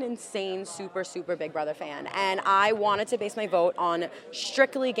like an insane, super Big Brother fan, and I wanted to base my vote on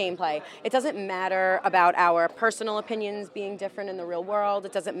strictly gameplay. It doesn't matter about our personal opinions being different in the real world.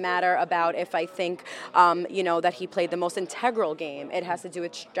 It doesn't matter about if I think that he played the most integral game. It has to do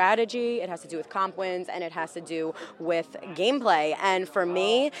with strategy. It has to do with comp wins. And it has to do with gameplay. And for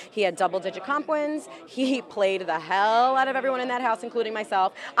me, he had double-digit comp wins. He played the hell out of everyone in that house, including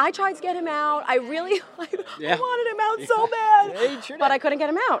myself. I tried to get him out. I really I wanted him out so bad, but I couldn't get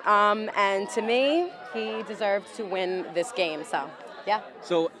him out. And to me, he deserved to win this game. So, yeah.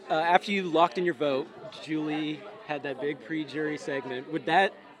 So after you locked in your vote, Julie had that big pre-jury segment.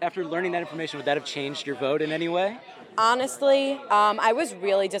 After learning that information, would that have changed your vote in any way? Honestly, I was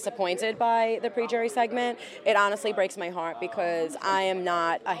really disappointed by the pre-jury segment. It honestly breaks my heart because I am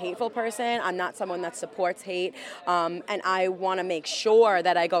not a hateful person. I'm not someone that supports hate, and I want to make sure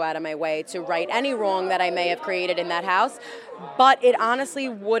that I go out of my way to right any wrong that I may have created in that house. But it honestly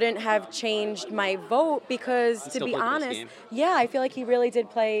wouldn't have changed my vote because, to be honest, I feel like he really did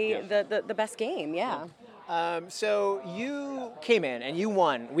play the best game, So you came in and you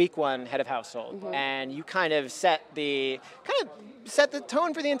won week one head of household, and you kind of set the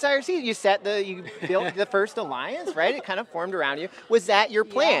tone for the entire season. You built the first alliance, right? It kind of formed around you. Was that your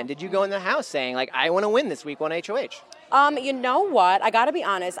plan? Yeah. Did you go in the house saying like, I want to win this week one HOH? You know what? I got to be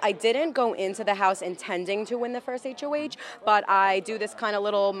honest. I didn't go into the house intending to win the first HOH, but I do this kind of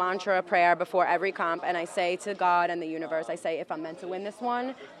little mantra prayer before every comp, and I say to God and the universe, I say, if I'm meant to win this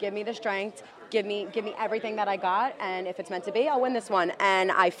one, give me the strength. Give me everything that I got, and if it's meant to be, I'll win this one.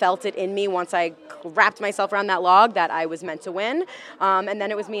 And I felt it in me once I wrapped myself around that log that I was meant to win. And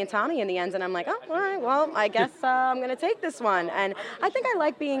then it was me and Tommy in the end, and I'm like, oh, all right, well, I guess I'm going to take this one. And I think I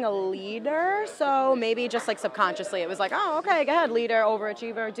like being a leader, so maybe just like subconsciously it was like, oh, okay, go ahead, leader,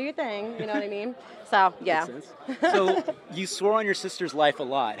 overachiever, do your thing, you know what I mean? So, yeah. So you swore on your sister's life a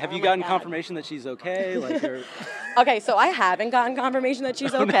lot. Have you gotten confirmation that she's okay? Okay, so I haven't gotten confirmation that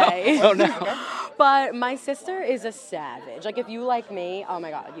she's okay. Oh, no. But my sister is a savage. Like, if you like me, oh my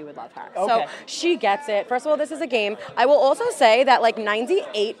God, you would love her. Okay. So she gets it. First of all, this is a game. I will also say that like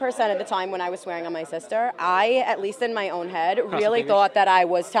 98% of the time when I was swearing on my sister, I, at least in my own head, really thought that I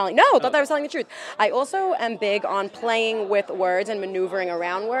was telling the truth. I also am big on playing with words and maneuvering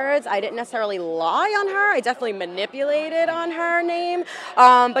around words. I didn't necessarily lie on her. I definitely manipulated on her name.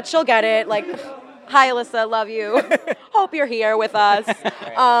 But she'll get it. Like, hi, Alyssa, love you. Hope you're here with us.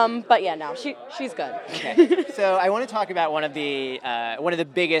 But yeah, no, she's good. Okay. So I want to talk about one of the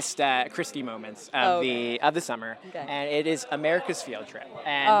biggest Christy moments of the summer, and it is America's field trip.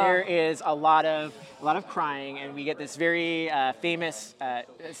 And there is a lot of crying, and we get this very famous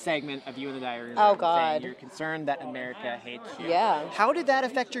segment of you in the diary room. Oh God! Saying you're concerned that America hates you. Yeah. How did that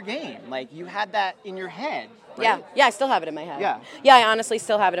affect your game? Like you had that in your head. Right? Yeah, I still have it in my head. Yeah, I honestly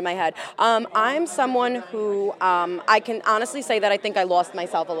still have it in my head. I'm someone who I can honestly say that I think I lost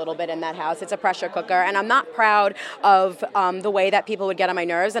myself a little bit in that house. It's a pressure cooker, and I'm not proud of the way that people would get on my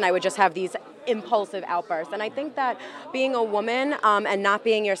nerves, and I would just have these impulsive outbursts. And I think that being a woman and not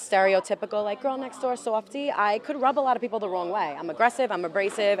being your stereotypical like girl next door softie, I could rub a lot of people the wrong way. I'm aggressive, I'm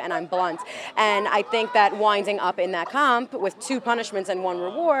abrasive, and I'm blunt. And I think that winding up in that comp with 2 punishments and 1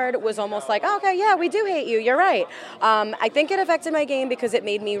 reward was almost like, oh, okay, yeah, we do hate you, you're right. I think it affected my game because it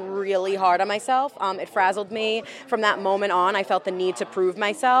made me really hard on myself. It frazzled me. From that moment on, I felt the need to prove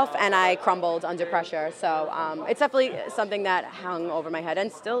myself, and I crumbled under pressure. So it's definitely something that hung over my head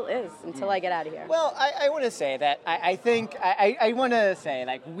and still is until I get get out of here. Well, I want to say that I think I want to say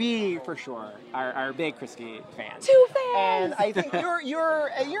like we for sure are big Christy fans. Two fans. And I think you're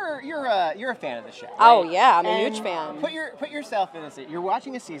a fan of the show. Right? Oh yeah, I'm a And huge fan. Put yourself in this. You're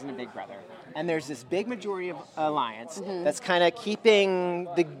watching a season of Big Brother, and there's this big majority of alliance that's kind of keeping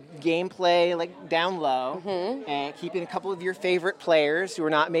the gameplay like down low and keeping a couple of your favorite players who are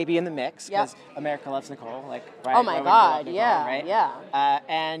not maybe in the mix because America loves Nicole. Like, right? Oh my God, yeah, right? yeah.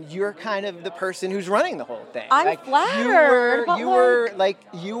 And you're kind of the person who's running the whole thing. I'm like, flattered, but You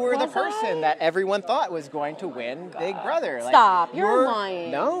were the was person I? that everyone thought was going to win Big Brother. Like, Stop, you're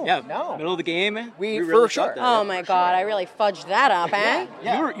lying. No, Yeah, no. middle of the game. We really for sure. thought that. Oh my God, I really fudged that up, eh?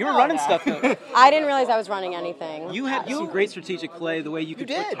 Yeah. You were running stuff though. I didn't realize I was running anything. You had some great strategic play. The way you could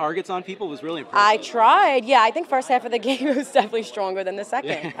put did. targets on people was really impressive. I tried. Yeah, I think first half of the game was definitely stronger than the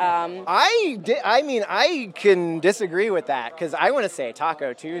second. I did. I mean, I can disagree with that because I want to say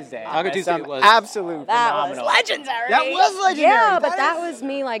Taco Tuesday. Taco has Tuesday some was- absolute That phenomenal. was legendary. That was legendary. Yeah, but That that is- was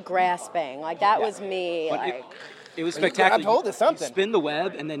me like grasping. Like that was me. But Like, it was Well, you spectacular. grabbed hold of something. You spin the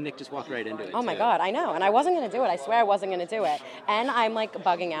web, and then Nick just walked right into it. oh my too. God, I know. And I wasn't gonna do it. I swear I wasn't gonna do it. And I'm like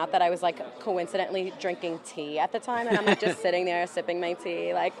bugging out that I was like coincidentally drinking tea at the time, and I'm like just sitting there sipping my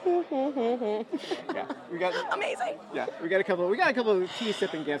tea, like. Yeah, we got. Amazing. Yeah, we got a couple of tea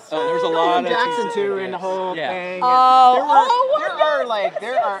sipping gifts. Oh, there's a lot of Jackson tea too sipping in the gifts. whole Yeah. thing. Oh,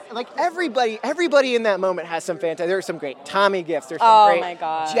 There are everybody in that moment has some fantastic. There are some great Tommy gifts. There's some Oh great my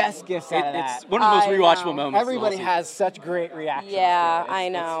God. Jess gifts out of that. It's one of the most I rewatchable know. moments. Everybody of the has such great reactions. Yeah, to it. I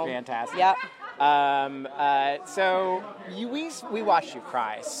know. It's fantastic. Yep. So we watched you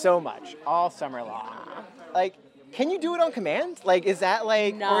cry so much all summer long. Like, can you do it on command? Like, is that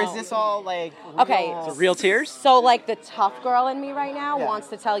like, No. or is this all like? Okay. real- season. Real tears? So like the tough girl in me right now Yeah. wants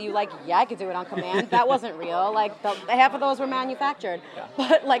to tell you like, yeah, I could do it on command. That wasn't real. Like the half of those were manufactured.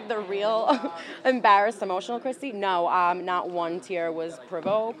 But like the real embarrassed emotional Christy, no, not one tear was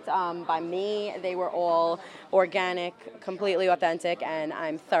provoked by me. They were all organic, completely authentic, and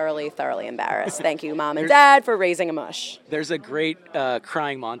I'm thoroughly, thoroughly embarrassed. Thank you, Mom and Dad, for raising a mush. There's a great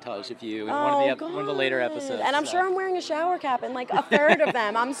crying montage of you in one of the later episodes. And I'm sure I'm wearing a shower cap in like a third of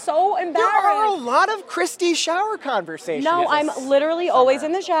them. I'm so There embarrassed. are a lot of Christy shower conversations. No, I'm this literally always summer.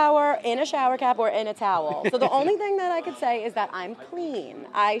 in the shower, in a shower cap, or in a towel. So the only thing that I could say is that I'm clean.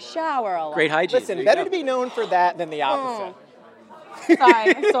 I shower a lot. Great hygiene. Listen, There you better go. to be known for that than the opposite.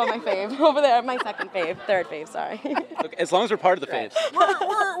 Sorry, I saw my fave over there. My second fave, third fave. Sorry. Look, as long as we're part of the faves.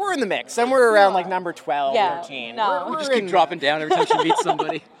 We're in the mix. Somewhere around like number 12, Yeah, 13. no. We We're just keep in- dropping down every time she meets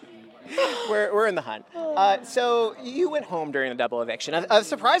somebody. We're in the hunt. So you went home during the double eviction, a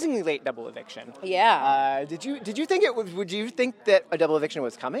surprisingly late double eviction. Yeah. Did you think it was? Would you think that a double eviction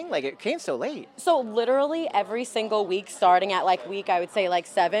was coming? Like it came so late. So literally every single week, starting at like week, I would say like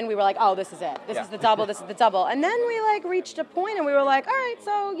 7, we were like, oh, this is it. This Yeah. is the double. This is the double. And then we like reached a point and we were like, all right,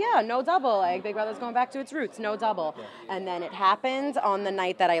 so yeah, no double. Like Big Brother's going back to its roots, no double. And then it happened on the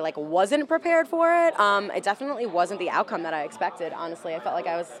night that I like wasn't prepared for it. It definitely wasn't the outcome that I expected. Honestly, I felt like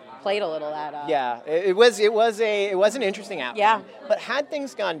I was played a little at. Yeah, it was an interesting outcome. Yeah. But had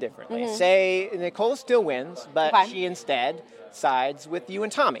things gone differently, say Nicole still wins, but Okay. she instead sides with you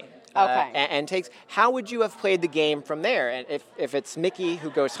and Tommy. Okay. And takes. How would you have played the game from there? And if it's Mickey who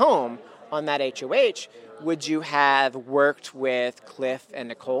goes home on that HOH, would you have worked with Cliff and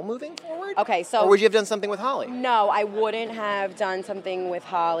Nicole moving forward? Okay, so or would you have done something with Holly? No, I wouldn't have done something with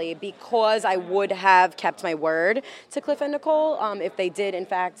Holly because I would have kept my word to Cliff and Nicole if they did, in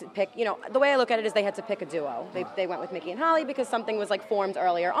fact, pick, the way I look at it is they had to pick a duo. They went with Mickey and Holly because something was like formed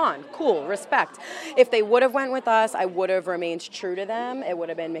earlier on. Cool, respect. If they would have went with us, I would have remained true to them. It would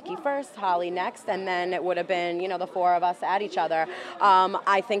have been Mickey first, Holly next, and then it would have been, the 4 of us at each other.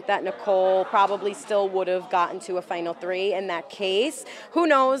 I think that Nicole probably still would have gotten to a final 3 in that case. Who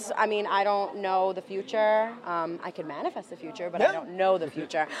knows? I mean, I don't know the future. I could manifest the future, but I don't know the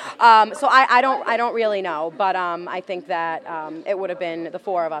future. So I don't really know. But I think that it would have been the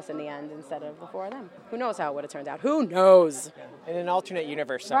 4 of us in the end instead of the 4 of them. Who knows how it would have turned out? Who knows? In an alternate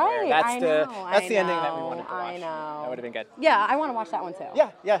universe somewhere. Right, That's I the know, that's I the ending that we know, wanted to watch. I know. That would have been good. Yeah, I want to watch that one too.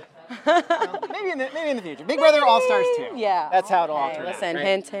 Yeah. Maybe in the future. Big Brother All Stars 2. Yeah. That's how it'll all Okay, turn listen, out. Right?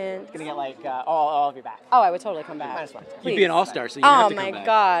 hint, hint. Gonna get like all of you back. Oh, I would totally come back. Might as well. You'd be an all-star, so you have Oh to come my back.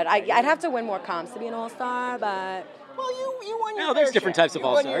 God, I'd have to win more comps to be an all-star, but Well, you won your No, there's fair different share. types of You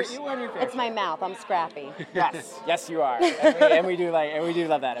won your- all-stars. You won your fair it's my mouth. I'm scrappy. Yes, you are, and we do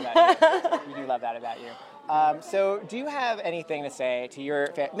love that about you. We do love that about you. So, do you have anything to say to your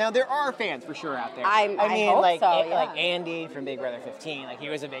fans? Now, there are fans for sure out there. I mean, hope like, so, yeah. like Andy from Big Brother 15, like he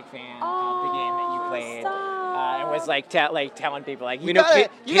was a big fan of the game that you played, and was like telling people like, you gotta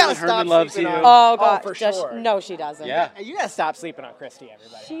Caitlin stop Herman loves sleeping you. on- Oh God, for just, sure. no, she doesn't. Yeah. You gotta stop sleeping on Christy,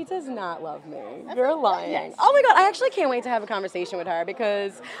 everybody. She does not love me. You're lying. Oh my God, I actually can't wait to have a conversation with her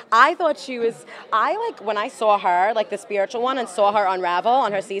because I thought she was, when I saw her, like the spiritual one, and saw her unravel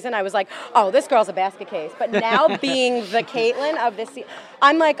on her season, I was like, oh, this girl's a basket case. But now being the Caitlin of this season,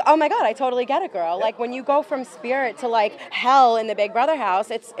 I'm like, oh my God, I totally get it, girl. Like when you go from spirit to like hell in the Big Brother house,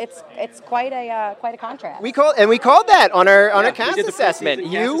 it's quite a contrast. We called that on our we cast did the assessment. preseason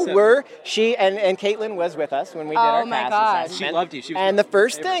cast You assessment. were and Caitlin was with us when we did our Oh my cast God. assessment. She loved you. She was And your the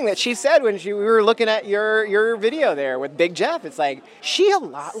first favorite. thing that she said when we were looking at your video there with Big Jeff, it's like, she a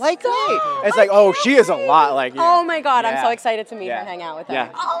lot like me. It's like, oh, she is a lot like you. Oh my God, I'm Yeah. so excited to meet her Yeah. and hang out with her. Yeah.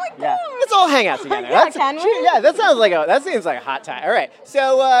 Oh my God. Yeah, let's all hang out together. Yeah, can we? Yeah, that seems like a hot time. All right,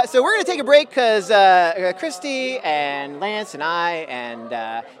 so we're gonna take a break because Christy and Lance and I and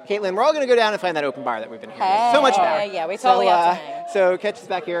Caitlin, we're all gonna go down and find that open bar that we've been hearing so much about. Yeah, we totally have to hang. So catch us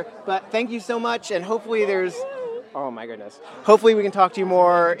back here. But thank you so much, and hopefully there's. Oh my goodness. Hopefully we can talk to you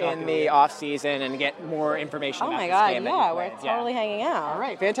more in the off season and get more information. Oh about my this God, game that you yeah, we're played. totally hanging out. All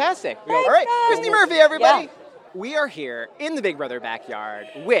right, fantastic. Thanks, All right, guys. Christy Murphy, everybody. Yeah. We are here in the Big Brother backyard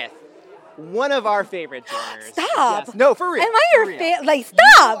with one of our favorite dinners. Stop. Yes. No, for real. Am I for your real. fan? Like,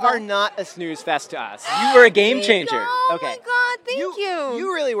 stop. You are not a snooze fest to us. You were a game changer. Oh Okay. my God, thank you.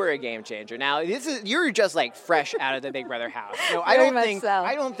 You really were a game changer. Now, you're just like fresh out of the Big Brother house. No, I Very don't much think. so.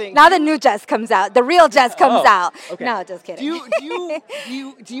 I don't think. Now the new Jess comes out. The real Jess comes Oh, out. okay. No, just kidding.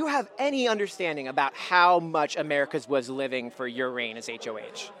 Do you have any understanding about how much America's was living for your reign as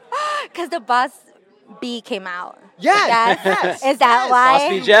HOH? Because the Boss B came out. Yes, Yes. yes, Is that yes. why? Boss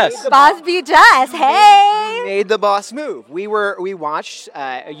B Jess. Boss B Jess. Hey. Made the boss move. We watched.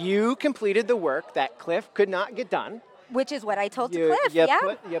 You completed the work that Cliff could not get done. Which is what I told to You, Cliff. you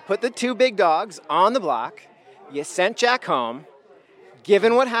Yeah. you put the two big dogs on the block. You sent Jack home.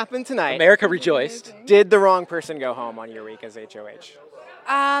 Given what happened tonight, America rejoiced. did the wrong person go home on your week as HOH?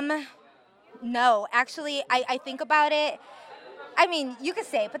 No, actually, I think about it. I mean, you could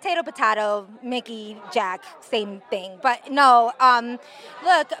say potato, Mickey, Jack, same thing. But no,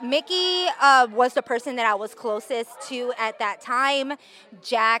 look, Mickey was the person that I was closest to at that time.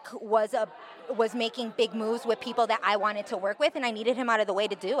 Jack was making big moves with people that I wanted to work with, and I needed him out of the way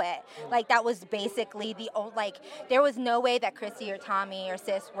to do it. Like, that was basically there was no way that Chrissy or Tommy or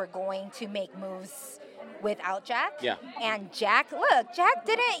Sis were going to make moves without Jack. Yeah. And Jack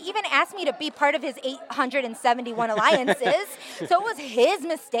didn't even ask me to be part of his 871 alliances. So it was his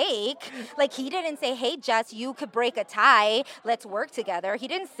mistake. Like, he didn't say, hey, Jess, you could break a tie. Let's work together. He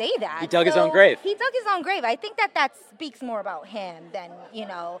didn't say that. He dug his own grave. He dug his own grave. I think that speaks more about him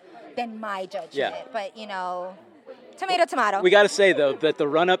than my judgment. Yeah. But, tomato. We got to say, though, that the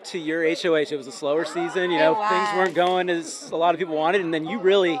run-up to your HOH, it was a slower season. Things was. weren't going as a lot of people wanted, and then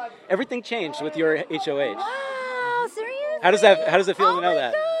everything changed with your HOH. Wow, seriously? How does that feel to know my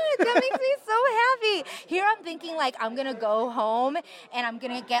that? God, that makes me so happy. Here I'm thinking, like, I'm going to go home and I'm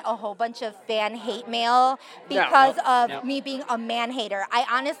going to get a whole bunch of fan hate mail because of me being a man hater. I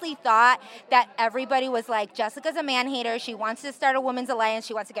honestly thought that everybody was like, Jessica's a man hater. She wants to start a women's alliance.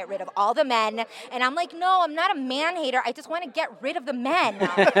 She wants to get rid of all the men. And I'm like, no, I'm not a man hater. I just want to get rid of the men.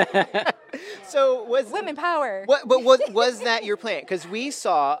 So Women power. Was that your plan? Because we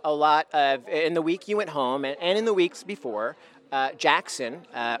saw a lot of in the week you went home and in the weeks before. Jackson,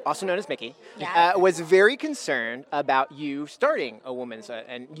 also known as Mickey, Yes. was very concerned about you starting a women's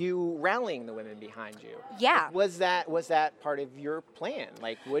and you rallying the women behind you. Yeah. Was that part of your plan?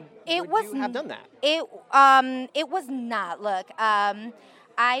 Like, would you have done that? It was not. Look,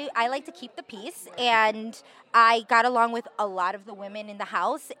 I like to keep the peace, and I got along with a lot of the women in the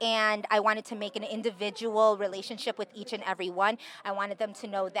house, and I wanted to make an individual relationship with each and every one. I wanted them to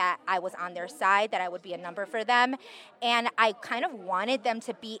know that I was on their side, that I would be a number for them, and I kind of wanted them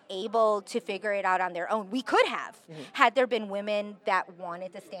to be able to figure it out on their own. We could have, had there been women that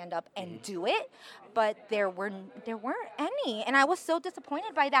wanted to stand up and do it, but there weren't any, and I was so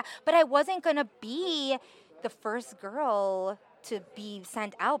disappointed by that. But I wasn't gonna be the first girl to be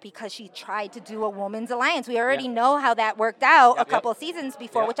sent out because she tried to do a woman's alliance. We already know how that worked out a couple seasons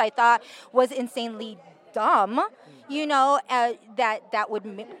before, which I thought was insanely dumb. That would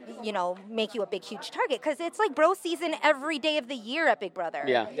make you a big, huge target, because it's like bro season every day of the year at Big Brother.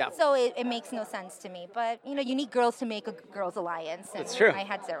 Yeah. So it makes no sense to me. But you need girls to make a girls alliance. And That's true. I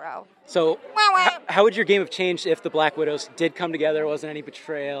had zero. So how would your game have changed if the Black Widows did come together? Wasn't any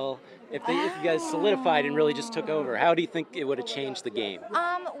betrayal? If you guys solidified and really just took over, how do you think it would have changed the game?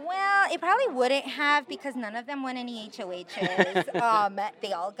 Well, it probably wouldn't have because none of them won any HOHs.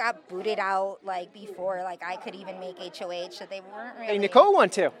 They all got booted out like before like I could even make HOH, so they weren't really. Hey, Nicole won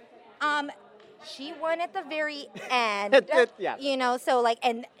too. She won at the very end. Yeah. You know, so like,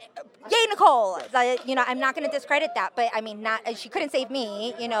 and yay, Nicole. You know, I'm not going to discredit that, but I mean, she couldn't save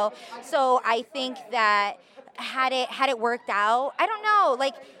me. You know, so I think that had it worked out, I don't know,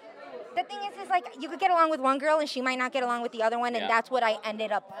 like. The thing is like you could get along with one girl and she might not get along with the other one, and that's what I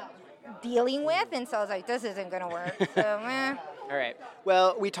ended up dealing with. And so I was like, this isn't going to work. So, All right.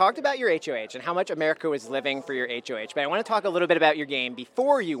 Well, we talked about your HOH and how much America was living for your HOH, but I want to talk a little bit about your game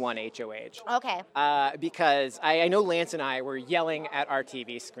before you won HOH. Okay. Because I know Lance and I were yelling at our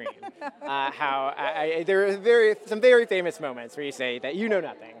TV screen how there are some very famous moments where you say that you know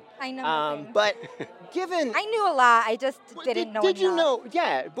nothing. I know nothing. But given... I knew a lot, I just didn't know Did you enough. know?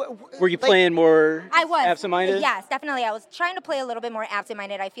 Yeah. But, Were you playing more I was. absent-minded? Yes, definitely. I was trying to play a little bit more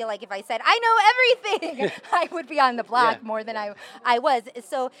absent-minded. I feel like if I said, I know everything, I would be on the block more than I was.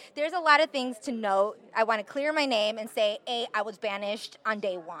 So there's a lot of things to note. I want to clear my name and say, A, I was banished on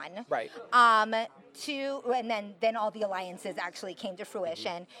day one. Right. Two, and then all the alliances actually came to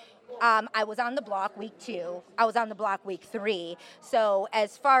fruition. I was on the block week 2. I was on the block week 3. So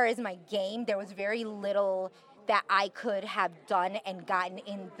as far as my game, there was very little that I could have done and gotten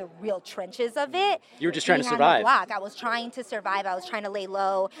in the real trenches of it. You were just trying to Being on survive. the block. I was trying to survive. I was trying to lay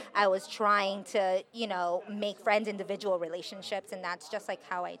low. I was trying to, make friends, individual relationships, and that's just like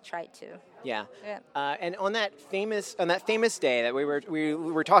how I tried to. Yeah. And on that famous day that we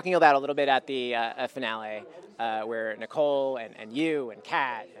were talking about a little bit at the finale, where Nicole and you and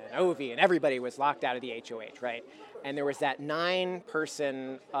Kat and Ovi and everybody was locked out of the HOH, right? And there was that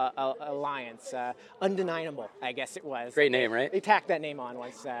 9-person alliance, Undeniable, I guess it was. Great name, right? They tacked that name on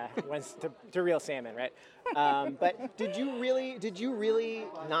once to Real Salmon, right? But did you really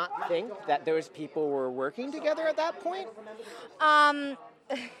not think that those people were working together at that point?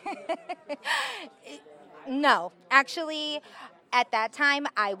 No, actually, at that time,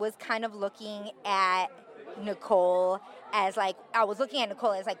 I was kind of looking at Nicole as like,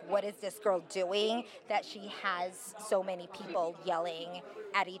 what is this girl doing that she has so many people yelling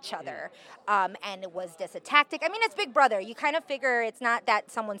at each other? And was this a tactic? I mean, it's Big Brother. You kind of figure it's not that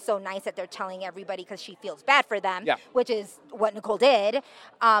someone's so nice that they're telling everybody because she feels bad for them, which is what Nicole did.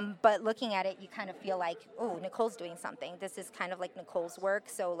 But looking at it, you kind of feel like, oh, Nicole's doing something. This is kind of like Nicole's work.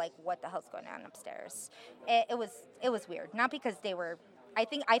 So like, what the hell's going on upstairs? It was weird. Not because they were,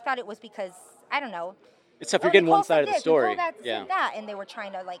 I thought it was because, I don't know. Except you're getting one side of the story. That, and they were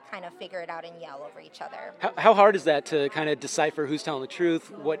trying to like kind of figure it out and yell over each other. How hard is that to kind of decipher who's telling the truth,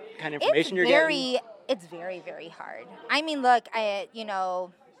 what kind of information you're getting? It's very, very hard. I mean, look,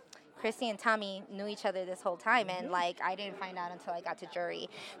 Christy and Tommy knew each other this whole time, and like I didn't find out until I got to jury.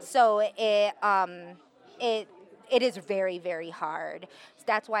 So it is very, very hard. So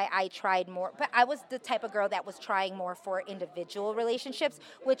that's why I tried more. But I was the type of girl that was trying more for individual relationships,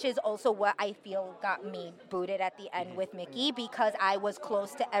 which is also what I feel got me booted at the end with Mickey, because I was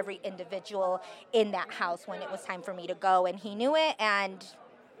close to every individual in that house when it was time for me to go, and he knew it, and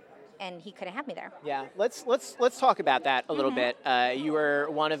he couldn't have me there. Yeah, let's talk about that a little bit. You were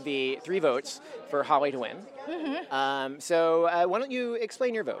one of the 3 votes for Holly to win. So why don't you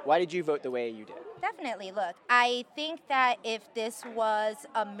explain your vote? Why did you vote the way you did? Definitely. Look, I think that if this was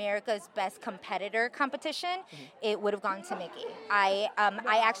America's Best Competitor competition, it would have gone to Mickey. I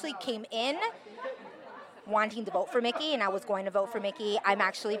actually came in wanting to vote for Mickey, and I was going to vote for Mickey. I'm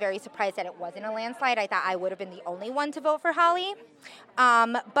actually very surprised that it wasn't a landslide. I thought I would have been the only one to vote for Holly.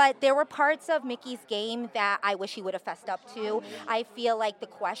 But there were parts of Mickey's game that I wish he would have fessed up to. I feel like the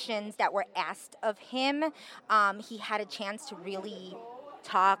questions that were asked of him, he had a chance to really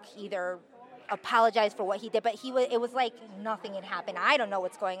talk, either apologize for what he did, but it was like nothing had happened. I don't know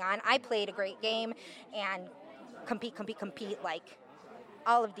what's going on. I played a great game and compete, like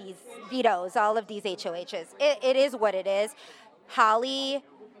all of these vetoes, all of these HOHs. It is what it is. Holly,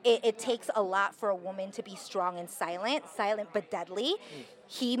 it takes a lot for a woman to be strong and silent but deadly.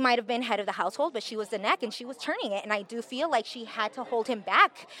 He might have been head of the household, but she was the neck and she was turning it. And I do feel like she had to hold him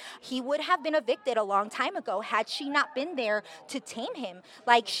back. He would have been evicted a long time ago had she not been there to tame him.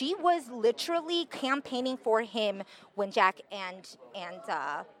 Like, she was literally campaigning for him when Jack and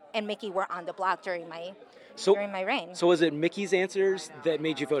Mickey were on the block during my reign. So was it Mickey's answers that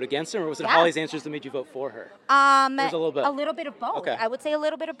made you vote against him, or was it Holly's answers that made you vote for her? There's a little bit. A little bit of both. Okay. I would say a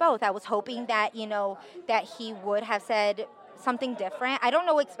little bit of both. I was hoping that, that he would have said something different. I don't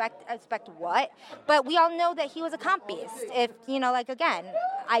know expect what, but we all know that he was a comp beast. If, like, again,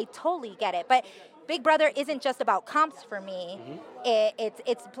 I totally get it. But Big Brother isn't just about comps for me.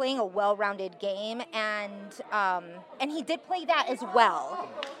 It's playing a well-rounded game, and he did play that as well.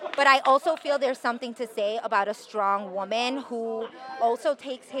 But I also feel there's something to say about a strong woman who also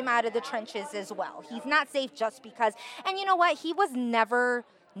takes him out of the trenches as well. He's not safe just because, and you know what? He was never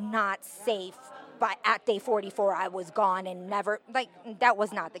not safe. But at day 44, I was gone and never, that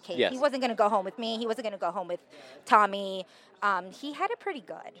was not the case. Yes. He wasn't going to go home with me. He wasn't going to go home with Tommy. He had it pretty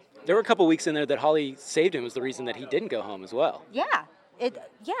good. There were a couple weeks in there that Holly saved him was the reason that he didn't go home as well. Yeah.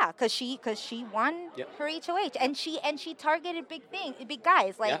 Because she won her HOH, and she targeted big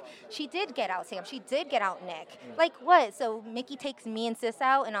guys. She did get out Sam. She did get out Nick. Like what? So Mickey takes me and Sis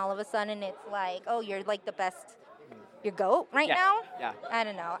out, and all of a sudden it's like, oh, you're like the best. Your GOAT right now? Yeah. I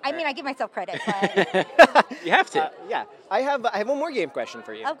don't know. I mean, I give myself credit, but You have to. Yeah. I have one more game question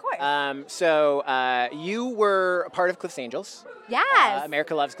for you. Of course. So you were a part of Cliff's Angels. yes.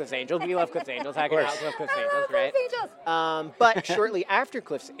 America loves Cliff's Angels. We love Cliff's Angels. How can I love Cliff's Angels, I right? love Cliff's Angels. But shortly after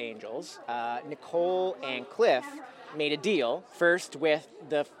Cliff's Angels, Nicole and Cliff made a deal, first with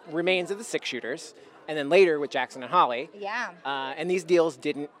the remains of the 6 shooters, and then later with Jackson and Holly. Yeah. And these deals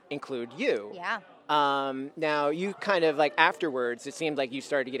didn't include you. Yeah. Now, you kind of, afterwards, it seemed like you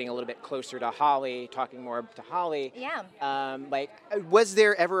started getting a little bit closer to Holly, talking more to Holly. Yeah. Was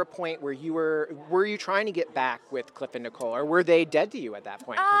there ever a point where were you trying to get back with Cliff and Nicole, or were they dead to you at that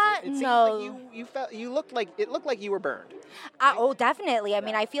point? 'Cause it seemed no. like it looked like you were burned. Oh, definitely. I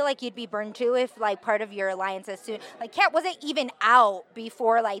mean, I feel like you'd be burned too if, part of your alliance as soon, Kat wasn't even out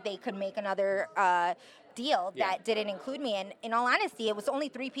before, they could make another, deal that didn't include me, and in all honesty it was only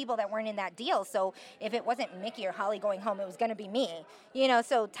 3 people that weren't in that deal, so if it wasn't Mickey or Holly going home, it was going to be me,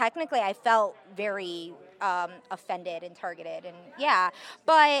 so technically I felt very offended and targeted, and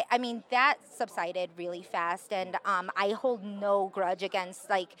but I mean that subsided really fast, and I hold no grudge against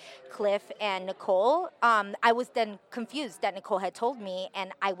Cliff and Nicole. I was then confused that Nicole had told me,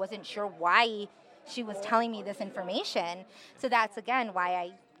 and I wasn't sure why she was telling me this information, so that's again why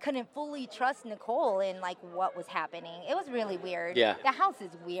I couldn't fully trust Nicole in what was happening. It was really weird. Yeah. The house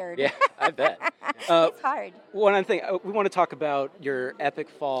is weird. Yeah, I bet. It's hard. One other thing, we want to talk about your epic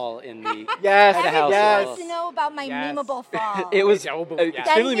fall in the Yes, at the Everybody house. wants to know about my memeable fall. It was Send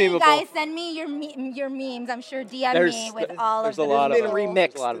extremely me, memeable. guys, send me your memes. I'm sure DM me with all of there's a them. lot of It's them. been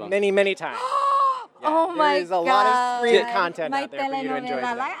There's a lot of remixed them. many, many times. Oh my god. There's a lot of free content my out there for you to enjoy.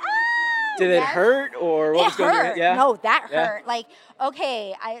 telenovela, today. Did it yes. hurt, or what It was going on? hurt. Yeah. No, that Yeah. hurt.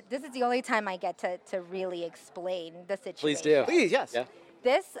 Okay, this is the only time I get to really explain the situation. Please do. Please, yes. Yeah.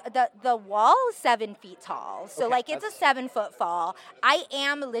 The wall is 7 feet tall, so Okay, it's a 7-foot fall. I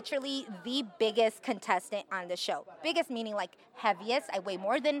am literally the biggest contestant on the show. Biggest meaning heaviest. I weigh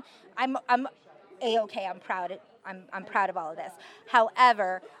more than I'm A-okay. I'm proud. I'm proud of all of this.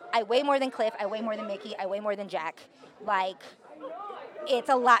 However, I weigh more than Cliff. I weigh more than Mickey. I weigh more than Jack. It's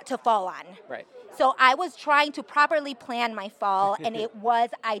a lot to fall on. Right. So I was trying to properly plan my fall, and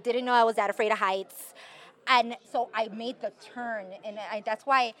I didn't know I was that afraid of heights. And so I made the turn, and that's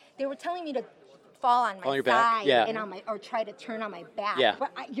why they were telling me to fall on my your back, side yeah. and or try to turn on my back. Yeah,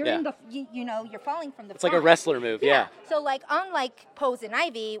 But you're yeah. in the, you're falling from the It's like a front. wrestler move, yeah. So unlike Pose and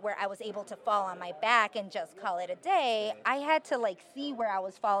Ivy, where I was able to fall on my back and just call it a day, I had to see where I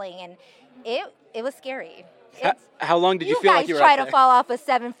was falling, and it was scary. How long did you feel like you were guys up try to there? fall off a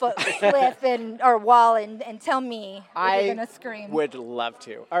 7-foot cliff or wall and tell me if you're gonna scream. Would love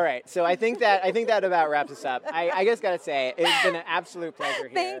to. All right, so I think that about wraps us up. I just gotta say it's been an absolute pleasure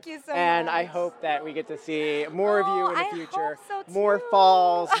here. Thank you so And much. I hope that we get to see more of you in the I future. hope so More too.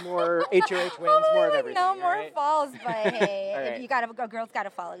 falls, more HOH wins, more of everything. No all more right? falls, but hey, All right. if you a girl's gotta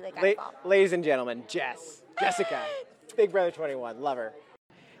follow, they gotta fall. Ladies and gentlemen, Jessica, Big Brother 21, love her.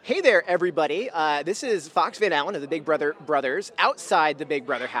 Hey there, everybody. This is Fox Van Allen of the Big Brother Brothers outside the Big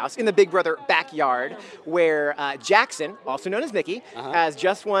Brother house in the Big Brother backyard, where Jackson, also known as Mickey, has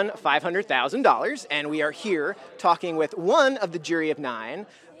just won $500,000, and we are here talking with one of the jury of 9.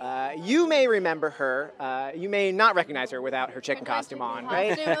 You may remember her. You may not recognize her without her chicken costume on,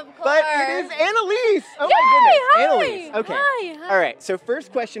 right? But it is Annalise. Oh my goodness, Annalise. Okay. Hi. All right. So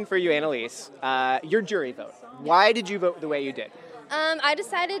first question for you, Annalise. Your jury vote. Why did you vote the way you did? I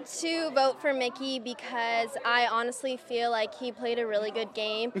decided to vote for Mickey because I honestly feel like he played a really good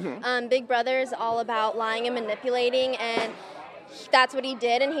game. Big Brother is all about lying and manipulating, and that's what he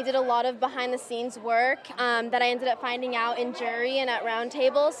did, and he did a lot of behind-the-scenes work that I ended up finding out in jury and at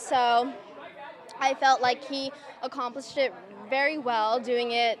roundtables, so I felt like he accomplished it very well,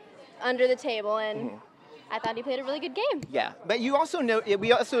 doing it under the table, and I thought he played a really good game. Yeah, but you also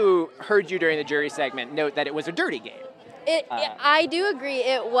we also heard you during the jury segment note that it was a dirty game. I do agree.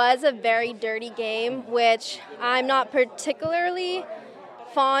 It was a very dirty game, which I'm not particularly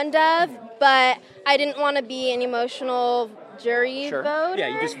fond of, but I didn't want to be an emotional jury voter. Yeah,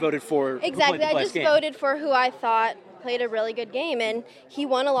 you just voted for exactly. I just voted for who I thought played a really good game, and he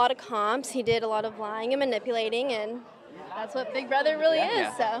won a lot of comps. He did a lot of lying and manipulating, and that's what Big Brother really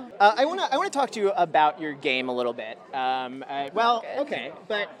is. So I want to talk to you about your game a little bit.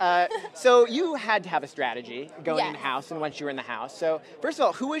 So you had to have a strategy going in the house, and once you were in the house. So first of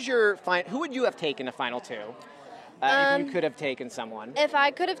all, who would you have taken to final two? If you could have taken someone. If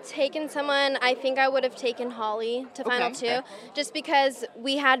I could have taken someone, I think I would have taken Holly to final two, just because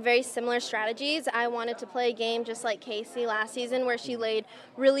we had very similar strategies. I wanted to play a game just like Casey last season, where she laid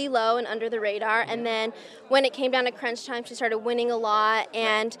really low and under the radar, and then when it came down to crunch time, she started winning a lot,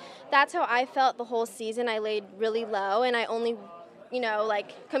 and that's how I felt the whole season. I laid really low, and I only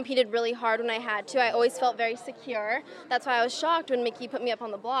competed really hard when I had to. I always felt very secure. That's why I was shocked when Mickey put me up on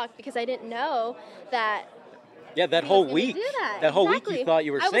the block, because I didn't know that. Yeah, that whole week. That whole week you thought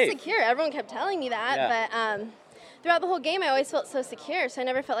you were safe. I was secure. Everyone kept telling me that, but throughout the whole game I always felt so secure, so I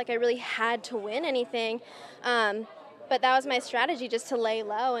never felt like I really had to win anything. But that was my strategy, just to lay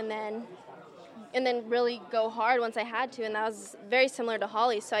low and then really go hard once I had to, and that was very similar to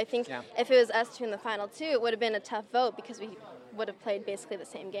Holly. So I think if it was us two in the final two, it would have been a tough vote, because we would have played basically the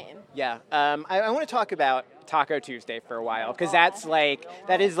same game. Yeah, I want to talk about Taco Tuesday for a while, because that is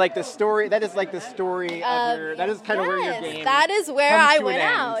the story of your, that is kind of where your game that is where I went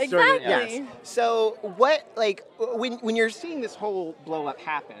out. Exactly. Yes. So what, when you're seeing this whole blow up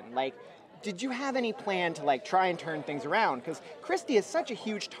happen, did you have any plan to try and turn things around? Because Christy is such a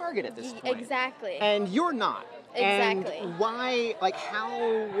huge target at this point. Exactly. And you're not. Exactly. And why, how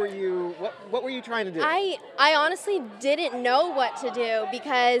were you, what were you trying to do? I honestly didn't know what to do,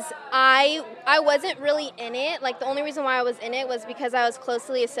 because I wasn't really in it. The only reason why I was in it was because I was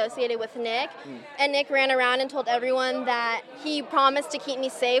closely associated with Nick. And Nick ran around and told everyone that he promised to keep me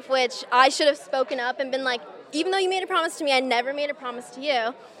safe, which I should have spoken up and been like, even though you made a promise to me, I never made a promise to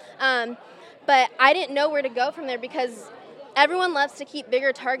you. But I didn't know where to go from there, because everyone loves to keep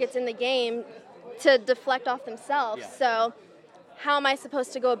bigger targets in the game to deflect off themselves. So how am I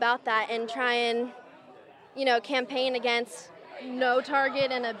supposed to go about that and try and, campaign against no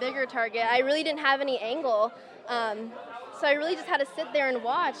target and a bigger target? I really didn't have any angle. So I really just had to sit there and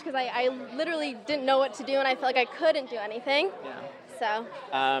watch, because I literally didn't know what to do, and I felt like I couldn't do anything. So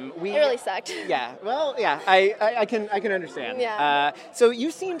it really sucked. Yeah, well, yeah, I can understand. Yeah. So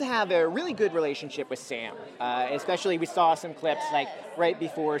you seem to have a really good relationship with Sam, especially we saw some clips right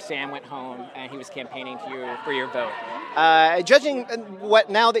before Sam went home and he was campaigning for your vote. Judging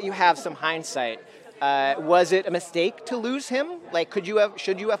now that you have some hindsight, was it a mistake to lose him?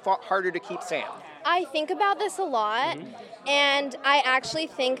 Should you have fought harder to keep Sam? I think about this a lot, and I actually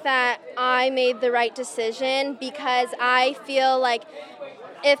think that I made the right decision, because I feel like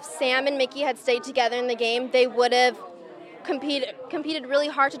if Sam and Mickey had stayed together in the game, they would have competed really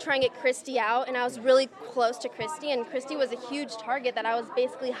hard to try and get Christy out, and I was really close to Christy, and Christy was a huge target that I was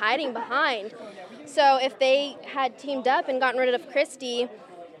basically hiding behind. So if they had teamed up and gotten rid of Christy,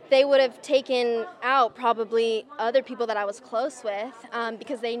 they would have taken out probably other people that I was close with,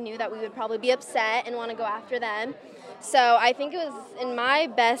 because they knew that we would probably be upset and want to go after them. So I think it was in my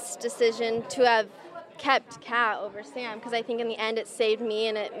best decision to have kept Kat over Sam, because I think in the end it saved me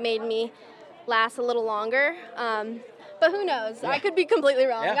and it made me last a little longer. But who knows? Yeah. I could be completely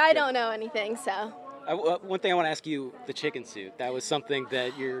wrong. Yeah. I don't know anything. So one thing I want to ask you, the chicken suit. That was something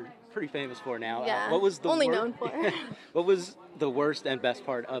that you're pretty famous for now. Yeah, what was the only known for. What was the worst and best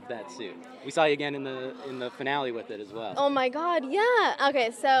part of that suit? We saw you again in the finale with it as well. Oh my God, yeah.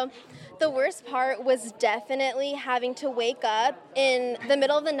 Okay, so the worst part was definitely having to wake up in the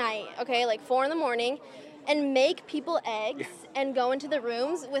middle of the night, 4 a.m, and make people eggs and go into the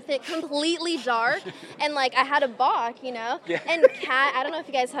rooms with it completely dark. And I had a balk, Yeah. And Kat, I don't know if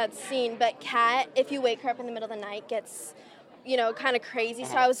you guys had seen, but Kat, if you wake her up in the middle of the night, gets kind of crazy.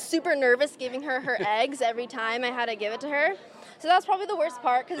 So I was super nervous giving her eggs every time I had to give it to her. So that was probably the worst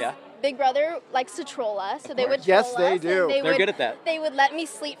part, because Big Brother likes to troll us. So they would troll us. Yes, they do. They're good at that. They would let me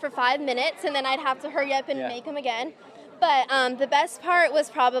sleep for 5 minutes, and then I'd have to hurry up and make them again. But the best part was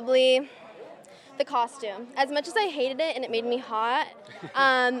probably the costume. As much as I hated it and it made me hot,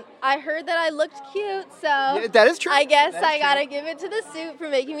 I heard that I looked cute, so Yeah, that is true. I guess That is I gotta true. give it to the suit for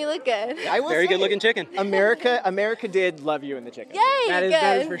making me look good. I will Very say, good looking chicken. America did love you in the chicken. Yay, That is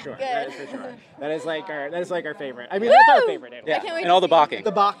good, for sure. good. That is for sure. That is like our favorite. I mean, that's our Woo! favorite. Anyway. Yeah, can't wait and to all the see. balking.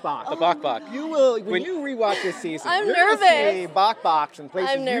 The Bok Bok. The Bok Bok. You will when When- you rewatch this season. I'm you're gonna nervous. see Bok Boks in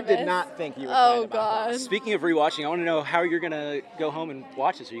places I'm you did nervous. not think you would Oh, find a Bok Bok. God. Speaking of rewatching, I want to know how you're gonna go home and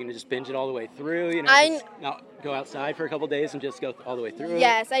watch this. Are you gonna just binge it all the way through? You know, I- just not go outside for a couple days and just go all the way through.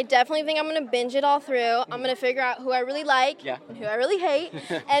 Yes, I definitely think I'm gonna binge it all through. I'm gonna figure out who I really like Yeah. and who I really hate,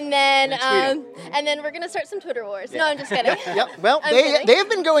 and then And and then we're gonna start some Twitter wars. No, I'm just kidding. Yep. Well, I'm they kidding. have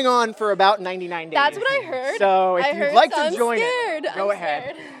been going on for about 99 days. That's what I heard. So if I you'd heard, like so to I'm join scared. it, go I'm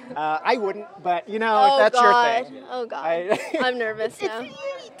ahead. scared. I wouldn't, but if Oh that's God. your thing. Oh God. I'm nervous now.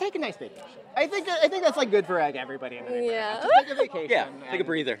 Take a nice vacation. I think that's like good for everybody in the neighborhood. Yeah. Just take a vacation. Yeah, take a and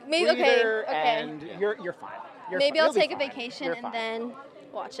breather. Maybe okay. breather, Okay. And you're fine. Maybe I'll You'll be take a fine. vacation You're and fine. then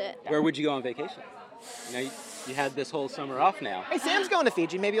watch it. Where would you go on vacation? You know, you had this whole summer off now. Hey, Sam's going to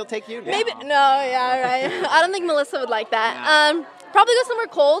Fiji. Maybe he'll take you. Maybe no, yeah, right. I don't think Melissa would like that. Probably go somewhere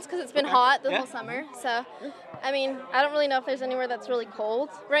cold because it's been hot the Yeah. whole summer. So, I mean, I don't really know if there's anywhere that's really cold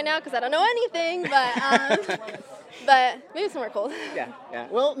right now because I don't know anything. But maybe somewhere cold. Yeah.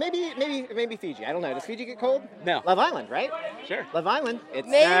 Well, maybe Fiji. I don't know. Does Fiji get cold? No. Love Island, right? Sure. Love Island. It's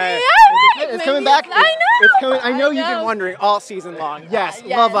Maybe, it's, all right, it's maybe coming back. it's- I know. It's coming. I know I you've been know. wondering all season long. Yes,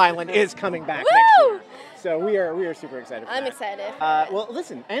 Yes. Love Island is coming back next Woo! year. So we are super excited. For I'm that. excited. Well,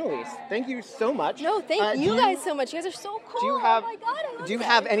 listen, Annalise, thank you so much. No, thank do you guys so much. You guys are so cool. Do you have? Oh my God, I love Do you guys.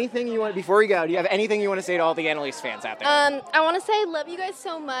 have anything you want before we go? Do you have anything you want to say to all the Annalise fans out there? I want to say I love you guys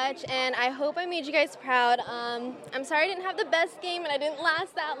so much, and I hope I made you guys proud. I'm sorry I didn't have the best game and I didn't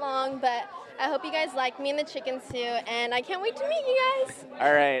last that long, but I hope you guys like me in the chicken suit, and I can't wait to meet you guys.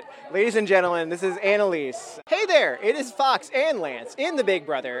 All right, ladies and gentlemen, this is Annalise. Hey there, it is Fox and Lance in the Big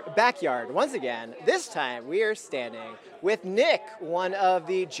Brother backyard once again. This time we are standing with Nick, one of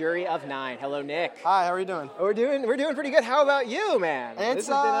the jury of 9. Hello, Nick. Hi, how are you doing? We're doing pretty good. How about you, man? This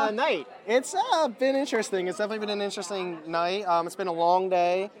has been a night. It's been interesting. It's definitely been an interesting night. It's been a long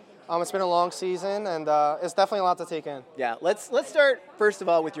day. It's been a long season, and it's definitely a lot to take in. Yeah, let's start first of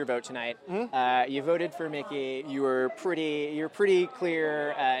all with your vote tonight. Mm-hmm. You voted for Mickey. You're pretty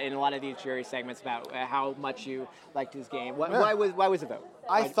clear in a lot of these jury segments about how much you liked his game. Why was the vote?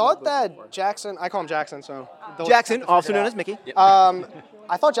 I thought that Jackson, I call him Jackson, so. Jackson, also known as Mickey.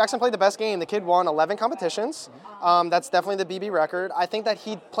 I thought Jackson played the best game. The kid won 11 competitions. That's definitely the BB record. I think that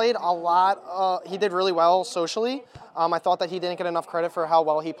he played a lot. He did really well socially. I thought that he didn't get enough credit for how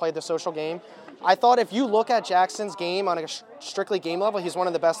well he played the social game. I thought if you look at Jackson's game on a strictly game level, he's one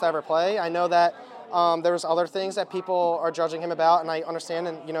of the best to ever play. I know that there was other things that people are judging him about, and I understand,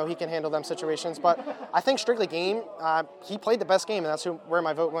 and he can handle them situations. But I think strictly game, he played the best game, and that's where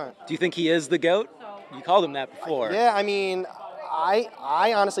my vote went. Do you think he is the GOAT? You called him that before. Yeah, I mean,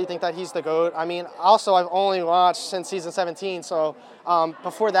 I honestly think that he's the GOAT. I mean, also, I've only watched since season 17, so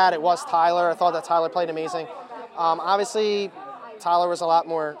before that it was Tyler. I thought that Tyler played amazing. Obviously, Tyler was a lot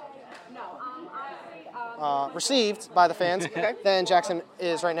more received by the fans than Jackson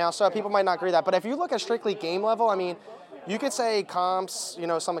is right now, so people might not agree with that. But if you look at strictly game level, I mean, you could say comps,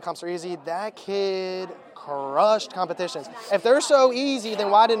 some of the comps are easy. That kid crushed competitions. If they're so easy,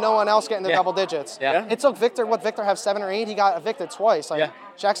 then why did no one else get in the double digits? Yeah. It took Victor have 7 or 8? He got evicted twice.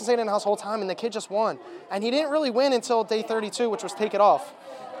 Jackson stayed in the house the whole time, and the kid just won. And he didn't really win until day 32, which was Take It Off.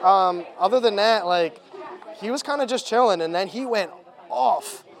 Other than that, he was kind of just chilling, and then he went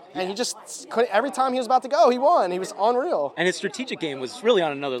off. And he just couldn't, every time he was about to go, he won. He was unreal. And his strategic game was really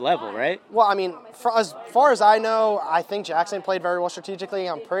on another level, right? Well, I mean, as far as I know, I think Jackson played very well strategically.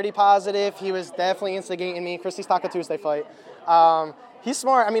 I'm pretty positive. He was definitely instigating me. Christy's Taco Tuesday fight. He's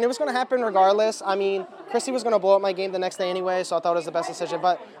smart. I mean, it was going to happen regardless. I mean, Christy was going to blow up my game the next day anyway, so I thought it was the best decision.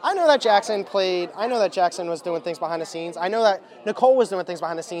 But I know that Jackson played. I know that Jackson was doing things behind the scenes. I know that Nicole was doing things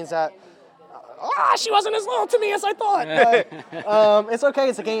behind the scenes that she wasn't as loyal to me as I thought. But it's okay.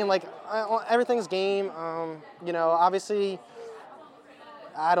 It's a game. Everything's game. Obviously,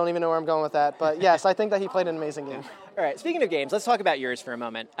 I don't even know where I'm going with that. But yes, I think that he played an amazing game. All right, speaking of games, let's talk about yours for a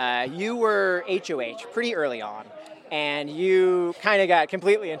moment. You were HOH pretty early on, and you kind of got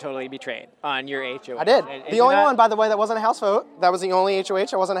completely and totally betrayed on your HOH. I did. And The only one, by the way, that wasn't a house vote. That was the only HOH.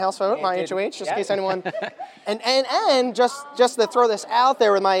 I wasn't a house vote. My HOH, just in case anyone. And just to throw this out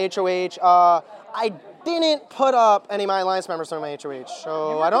there with my HOH, I didn't put up any of my alliance members during my HOH,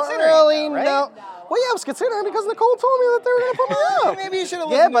 so I don't really know. Well, yeah, I was considering because Nicole told me that they were going to put me up. Maybe you should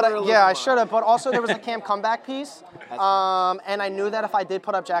have Yeah, listened to her a but little I more. should have. But also there was a Cam comeback piece, and I knew that if I did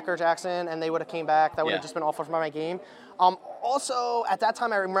put up Jack or Jackson and they would have came back, that would have just been awful for my game. Also, at that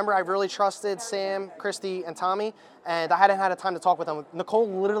time, I remember I really trusted Sam, Christy, and Tommy, and I hadn't had a time to talk with them. Nicole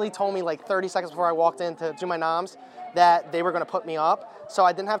literally told me like 30 seconds before I walked in to do my noms that they were going to put me up, so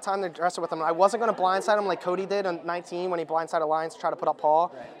I didn't have time to address it with them. I wasn't going to blindside them like Cody did on 19 when he blindsided Lions to try to put up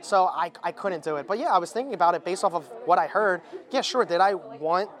Paul, so I couldn't do it. But yeah, I was thinking about it based off of what I heard. Yeah, sure, did I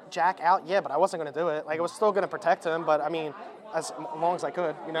want Jack out? Yeah, but I wasn't going to do it. Like, I was still going to protect him, but I mean, as long as I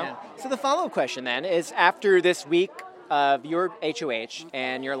could, you know? Yeah. So the follow-up question then is, after this week of your HOH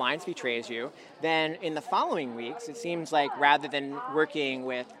and your alliance betrays you, then in the following weeks, it seems like rather than working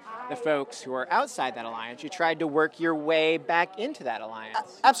with the folks who are outside that alliance, you tried to work your way back into that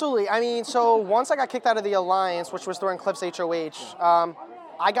alliance. Absolutely. I mean, so once I got kicked out of the alliance, which was during Cliff's HOH,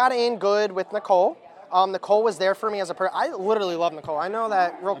 I got in good with Nicole. Nicole was there for me as a person. I literally love Nicole. I know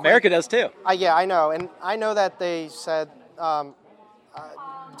that real quick. America does too. Yeah, I know. And I know that they said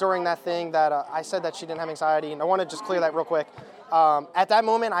during that thing that I said that she didn't have anxiety, and I want to just clear that real quick. At that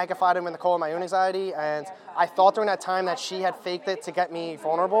moment, I confided in Nicole in my own anxiety, and I thought during that time that she had faked it to get me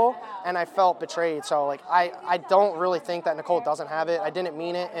vulnerable, and I felt betrayed. So, like, I don't really think that Nicole doesn't have it. I didn't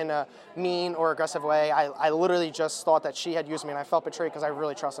mean it in a mean or aggressive way. I literally just thought that she had used me, and I felt betrayed because I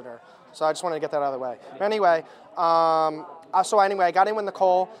really trusted her. So I just wanted to get that out of the way. But anyway, I got in with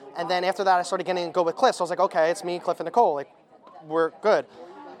Nicole, and then after that, I started getting good with Cliff. So I was like, okay, it's me, Cliff, and Nicole. Like, we're good.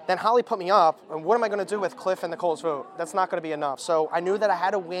 Then Holly put me up, and what am I going to do with Cliff and Nicole's vote? That's not going to be enough. So I knew that I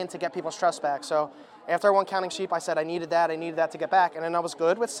had to win to get people's trust back. So after I won Counting Sheep, I said I needed that to get back. And then I was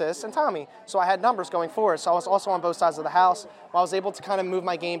good with Sis and Tommy. So I had numbers going forward. So I was also on both sides of the house. I was able to kind of move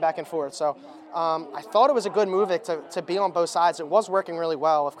my game back and forth. So I thought it was a good move to be on both sides. It was working really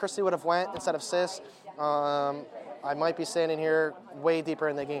well. If Christy would have went instead of Sis, I might be standing here way deeper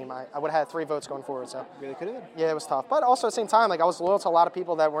in the game. I would have had 3 votes going forward. So Really could have been. yeah, it was tough. But also at the same time, like, I was loyal to a lot of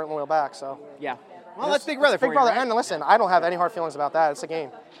people that weren't loyal back. So Yeah. Well, that's Big Brother Big for Brother. you, right? And listen, I don't have any hard feelings about that. It's a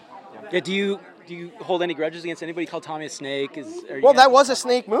game. Yeah. Do you hold any grudges against anybody? Call Tommy a snake? Well, that was a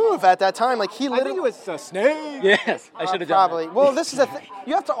snake move at that time. Like, he I literally. think it was a snake. Yes, I should have done Probably. Well, this is a thing.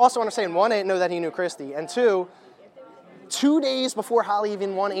 You have to also understand, one, I didn't know that he knew Christy, and two, 2 days before Holly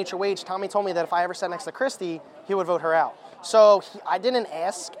even won HOH, Tommy told me that if I ever sat next to Christy, he would vote her out. So I didn't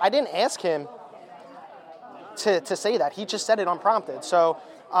ask him to say that. He just said it unprompted. So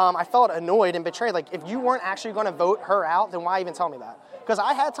I felt annoyed and betrayed. Like, if you weren't actually going to vote her out, then why even tell me that? Because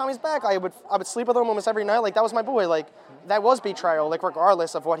I had Tommy's back. I would sleep with him almost every night. Like, that was my boy. Like, that was betrayal. Like,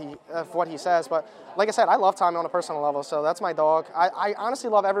 regardless of what he says. But like I said, I love Tommy on a personal level. So that's my dog. I honestly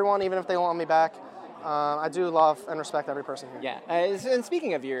love everyone, even if they don't want me back. I do love and respect every person here. Yeah, and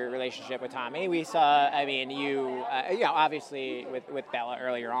speaking of your relationship with Tommy, we saw, I mean, you obviously with Bella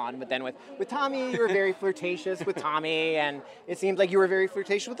earlier on, but then with Tommy, you were very flirtatious with Tommy, and it seems like you were very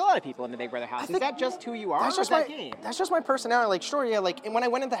flirtatious with a lot of people in the Big Brother house. Is that just who you are, That's or just is that my game? That's just my personality. Like, sure, yeah. Like, when I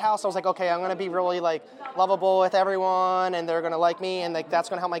went into the house, I was like, okay, I'm gonna be really like lovable with everyone, and they're gonna like me, and like that's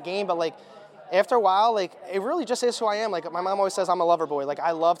gonna help my game. But like, after a while, like, it really just is who I am. Like, my mom always says I'm a lover boy. Like,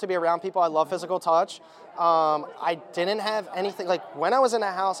 I love to be around people. I love physical touch. I didn't have anything, like, when I was in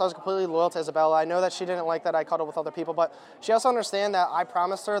that house, I was completely loyal to Isabella. I know that she didn't like that I cuddled with other people, but she also understand that I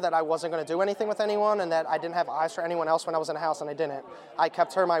promised her that I wasn't going to do anything with anyone and that I didn't have eyes for anyone else when I was in the house, and I didn't. I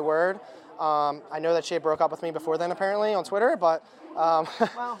kept her my word. I know that she had broke up with me before then, apparently, on Twitter, but... So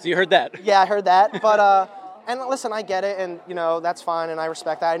you heard that? Yeah, I heard that, but... And listen, I get it, and, you know, that's fine, and I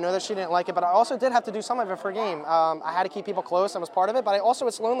respect that. I know that she didn't like it, but I also did have to do some of it for game. I had to keep people close, and was part of it, but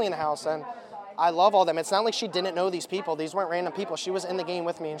it's lonely in the house, and I love all of them. It's not like she didn't know these people. These weren't random people. She was in the game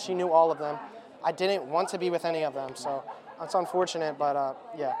with me, and she knew all of them. I didn't want to be with any of them, so it's unfortunate, but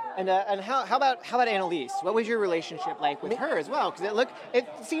yeah. And how about Annalise? What was your relationship like with her as well? Because it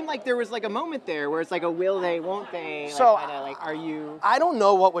seemed like there was like a moment there where it's like a will they, won't they? Like, So, kinda like, are you? I don't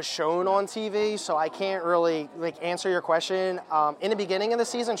know what was shown on TV, so I can't really like answer your question. In the beginning of the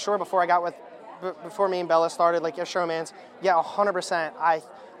season, sure, before me and Bella started, like, your showmans, yeah, 100%.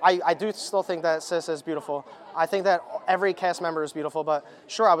 I do still think that Sis is beautiful. I think that every cast member is beautiful, but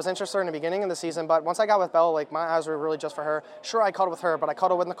sure, I was interested in the beginning of the season, but once I got with Bella, like, my eyes were really just for her. Sure, I cuddled with her, but I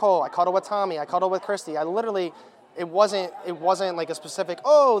cuddled with Nicole, I cuddled with Tommy, I cuddled with Christy. I literally, it wasn't like a specific,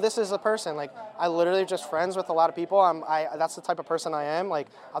 oh, this is a person. Like, I literally just friends with a lot of people. That's the type of person I am. Like,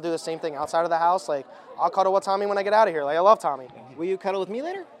 I'll do the same thing outside of the house. Like, I'll cuddle with Tommy when I get out of here. Like, I love Tommy. Will you cuddle with me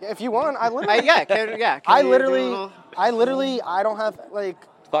later? If you want, I literally. Yeah. I don't have, like,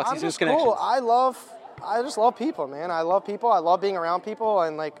 Foxy I'm Zeus just cool. connections. I just love people, man. I love people. I love being around people,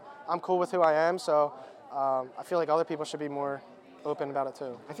 and like, I'm cool with who I am. So I feel like other people should be more open about it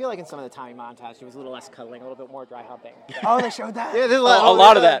too. I feel like in some of the Tommy montage, it was a little less cuddling, a little bit more dry humping. Oh, they showed that? Yeah, there's a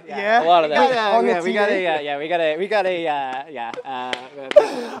lot of that. Yeah. A lot of that.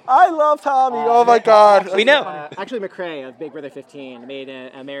 I love Tommy. Oh my God. We know. Actually, McRae of Big Brother 15 made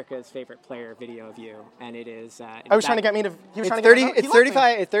America's favorite player video of you, and it is. I was trying to get me to. He was It's trying to get me. It's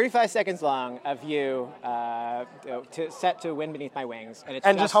 35. It's 35 seconds long of you set to Wind Beneath My Wings, and it's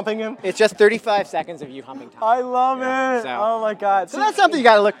just humping him. It's just 35 seconds of you humping Tommy. I love it. So- Oh my God. So that's something you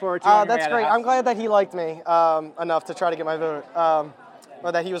got to look forward to. on your That's way out of great. the I'm house. glad that he liked me enough to try to get my vote,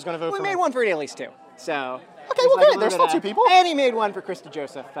 or that he was going to vote We for made me. one for at least two. So. Okay, there's well, like a good. There's little still bit two people. And he made one for Krista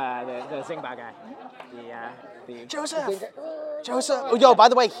Joseph, the Zingba guy. Joseph. Oh, yo, by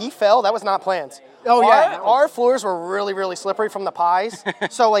the way, he fell. That was not planned. Oh, yeah. Our floors were really, really slippery from the pies.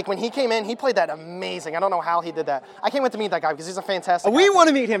 So, like, when he came in, he played that amazing. I don't know how he did that. I can't wait to meet that guy because he's a fantastic We athlete. want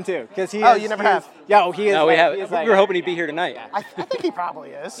to meet him too, because he. Oh, is- you never he is- have? Yeah, he is. No, we like- have. he is We like- were hoping he'd be here tonight. I think he probably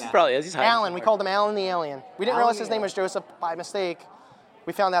is. He probably is. He's hiding Alan. We somewhere. called him Alan the Alien. We didn't Alan realize the his name was Joseph by mistake.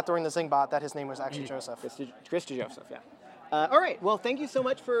 We found out during the Zingbot that his name was actually Joseph. Krista Joseph, yeah. All right. Well, thank you so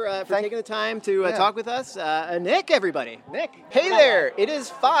much for taking the time to Yeah. talk with us. Nick, everybody. Nick. Hey there. It is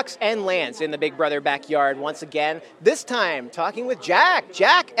Fox and Lance in the Big Brother backyard once again. This time talking with Jack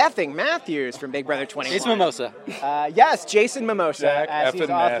effing Matthews from Big Brother 21. Jason Mimosa. Yes, Jason Mimosa. Jack as he's effing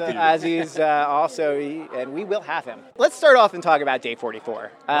also, Matthews. as he's and we will have him. Let's start off and talk about day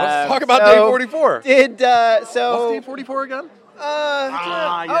 44. Let's talk about day 44. Did What's day 44 again?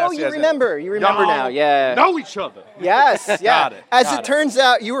 You remember. You remember now. Yeah. Know each other. Yes, yeah. Got it. As Got it turns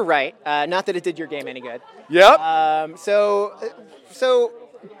out, you were right. Not that it did your game any good. Yep. So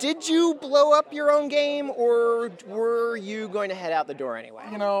did you blow up your own game, or were you going to head out the door anyway?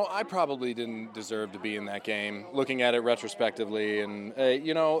 You know, I probably didn't deserve to be in that game, looking at it retrospectively. And,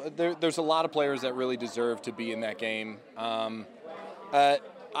 there's a lot of players that really deserve to be in that game.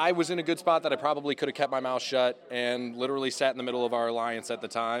 I was in a good spot that I probably could have kept my mouth shut and literally sat in the middle of our alliance at the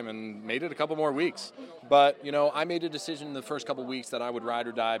time and made it a couple more weeks. But, I made a decision in the first couple weeks that I would ride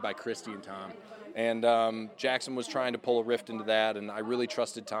or die by Christy and Tom. And Jackson was trying to pull a rift into that, and I really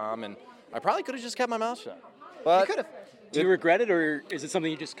trusted Tom, and I probably could have just kept my mouth shut. But You could have. Do you regret it, or is it something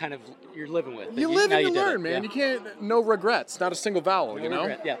you just kind of you're living with? You that live now and you did it? learn, man. Yeah. You can't, no regrets, not a single vowel, No you know?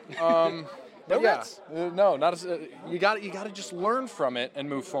 regret, yeah. But No yeah, regrets? no, not a, you got to just learn from it and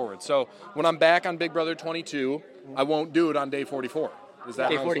move forward. So when I'm back on Big Brother 22, I won't do it on day 44. Is that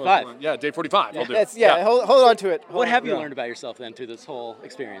Day how it's 45? supposed to- Yeah, day 45. I'll do it. That's, hold on to it. What have you learned about yourself then through this whole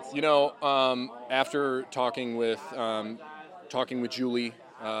experience? After talking with Julie,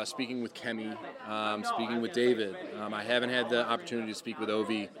 speaking with Kemi, speaking with David, I haven't had the opportunity to speak with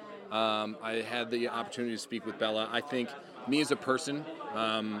Ovi. I had the opportunity to speak with Bella. I think me as a person,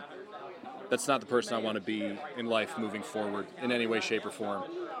 that's not the person I want to be in life moving forward in any way, shape, or form.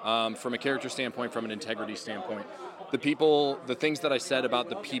 From a character standpoint, from an integrity standpoint, the things that I said about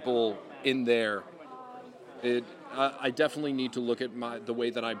the people in there, I definitely need to look at the way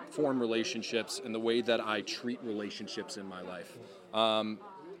that I form relationships and the way that I treat relationships in my life.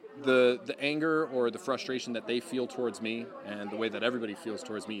 The anger or the frustration that they feel towards me and the way that everybody feels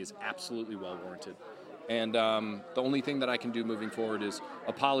towards me is absolutely well warranted. And the only thing that I can do moving forward is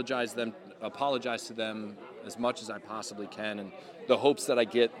apologize to them as much as I possibly can, and the hopes that I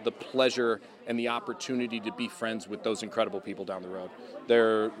get the pleasure and the opportunity to be friends with those incredible people down the road.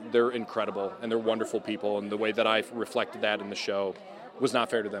 They're incredible, and they're wonderful people, and the way that I reflected that in the show was not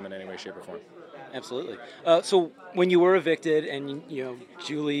fair to them in any way, shape, or form. Absolutely. So when you were evicted and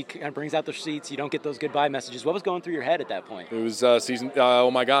Julie kind of brings out the receipts, you don't get those goodbye messages. What was going through your head at that point? It was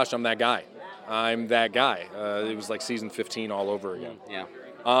oh my gosh, I'm that guy. I'm that guy. It was like season 15 all over again.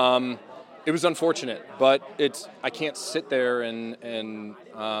 Yeah. It was unfortunate, but I can't sit there and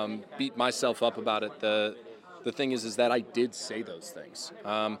beat myself up about it. The thing is that I did say those things.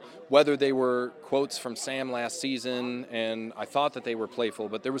 Whether they were quotes from Sam last season, and I thought that they were playful,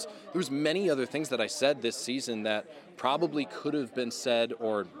 but there was many other things that I said this season that probably could have been said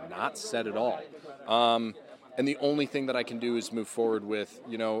or not said at all. And the only thing that I can do is move forward with,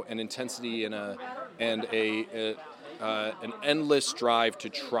 an intensity and an endless drive to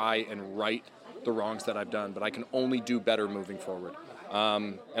try and right the wrongs that I've done. But I can only do better moving forward.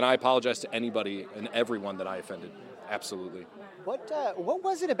 And I apologize to anybody and everyone that I offended. Absolutely. What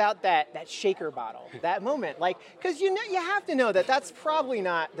was it about that shaker bottle, that moment? Because you have to know that that's probably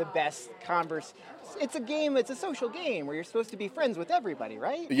not the best converse. It's a game. It's a social game where you're supposed to be friends with everybody,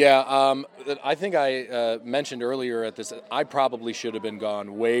 right? Yeah. I think I mentioned earlier at this. I probably should have been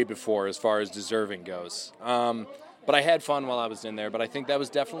gone way before, as far as deserving goes. But I had fun while I was in there. But I think that was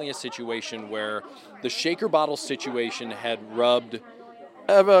definitely a situation where the shaker bottle situation had rubbed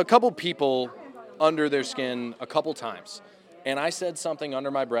a couple people under their skin a couple times. And I said something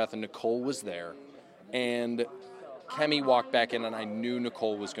under my breath, and Nicole was there. And Kemi walked back in, and I knew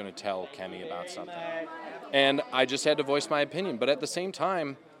Nicole was going to tell Kemi about something. And I just had to voice my opinion. But at the same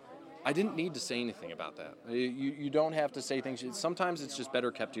time, I didn't need to say anything about that. You don't have to say things. Sometimes it's just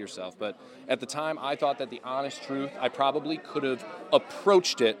better kept to yourself. But at the time, I thought that the honest truth, I probably could have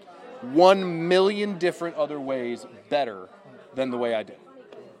approached it 1 million different other ways better than the way I did.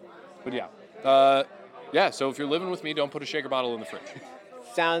 But so if you're living with me, don't put a shaker bottle in the fridge.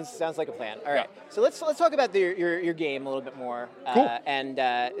 Sounds like a plan. All right. So let's talk about your game a little bit more. Cool.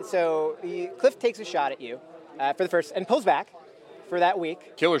 So Cliff takes a shot at you for the first and pulls back for that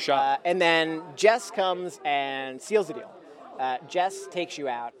week. Killer shot. And then Jess comes and seals the deal. Jess takes you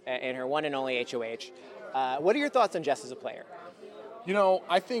out in her one and only HOH. What are your thoughts on Jess as a player?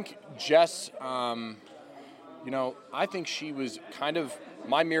 I think Jess, I think she was kind of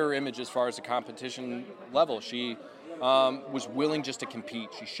my mirror image as far as the competition level. She was willing just to compete.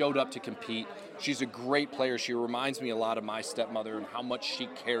 She showed up to compete. She's a great player. She reminds me a lot of my stepmother and how much she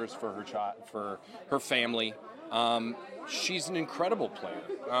cares for her child, for her family. She's an incredible player.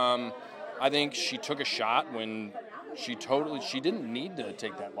 I think she took a shot when she didn't need to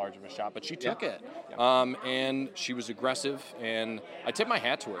take that large of a shot, but she took it. And she was aggressive, and I tip my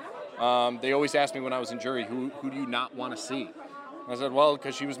hat to her. They always ask me when I was in jury, who do you not want to see? I said, well,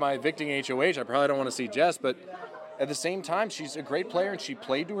 because she was my evicting HOH, I probably don't want to see Jess, but at the same time, she's a great player, and she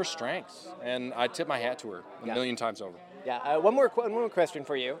played to her strengths, and I tip my hat to her a million times over. Yeah. One more question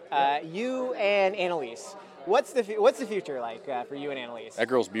for you. You and Annalise. What's the future like for you and Annalise? That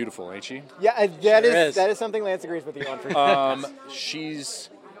girl's beautiful, ain't she? Yeah, that is something Lance agrees with you on for sure. She's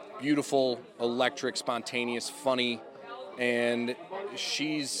beautiful, electric, spontaneous, funny, and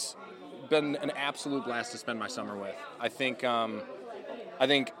she's been an absolute blast to spend my summer with. I think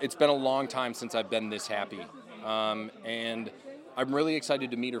it's been a long time since I've been this happy, and I'm really excited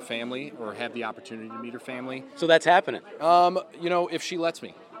to meet her family, or have the opportunity to meet her family. So that's happening. If she lets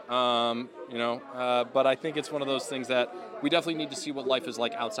me. But I think it's one of those things that we definitely need to see what life is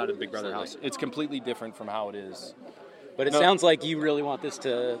like outside of the Big Brother house. It's completely different from how it is. But it sounds like you really want this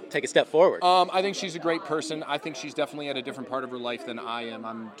to take a step forward. I think she's a great person. I think she's definitely at a different part of her life than I am.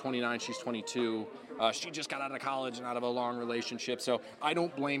 I'm 29, she's 22. She just got out of college and out of a long relationship, so I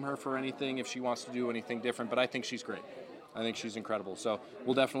don't blame her for anything if she wants to do anything different, but I think she's great. I think she's incredible. So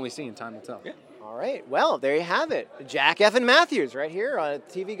we'll definitely see, and time will tell. Yeah. All right. Well, there you have it. Jack Effin Matthews right here on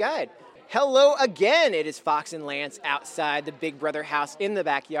TV Guide. Hello again. It is Fox and Lance outside the Big Brother house in the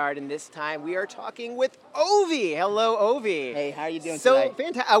backyard, and this time we are talking with Ovi. Hello, Ovi. Hey, how are you doing today?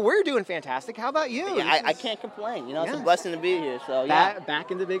 So we're doing fantastic. How about you? Yeah, I can't complain. It's a blessing to be here. So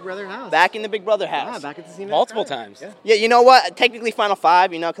back in the Big Brother house. Back in the Big Brother house. Yeah, back at the scene multiple times. Yeah, you know what? Technically Final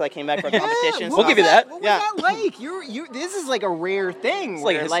Five, because I came back for a competition. We'll give you that. What was that like? You. This is like a rare thing.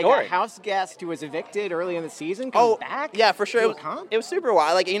 It's like a house guest who was evicted early in the season comes back. Yeah, for sure. It was super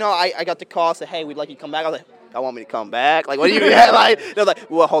wild. I got the call, said, hey, we'd like you to come back. I was like, I want me to come back. Like, what do you mean? They're like,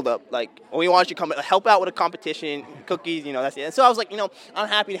 well, hold up. Like, we want you to come help out with a competition, cookies, that's it. And so I was like, I'm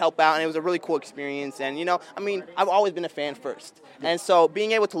happy to help out, and it was a really cool experience. And, I've always been a fan first. And so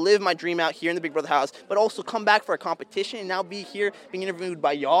being able to live my dream out here in the Big Brother house, but also come back for a competition and now be here being interviewed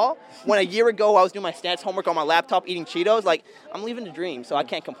by y'all, when a year ago I was doing my stats homework on my laptop eating Cheetos, I'm living the dream, so I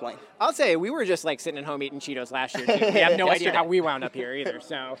can't complain. I'll say, we were just sitting at home eating Cheetos last year, too. We have no idea how we wound up here either,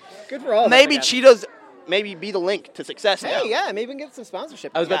 so good for all of us. Maybe Cheetos be the link to success. Hey, yeah, maybe we can get some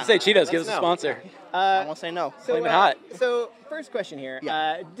sponsorship. I was about to say, Cheetos, give us a sponsor. I won't say no. Flame it hot. So, first question here: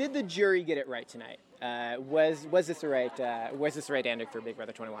 did the jury get it right tonight? Was this the right ending for Big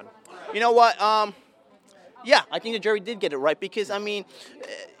Brother 21? You know what? Yeah, I think the jury did get it right because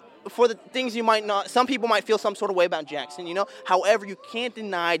for the things you might not, some people might feel some sort of way about Jackson. However, you can't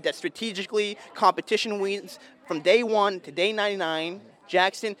deny that strategically, competition wins from day 1 to day 99.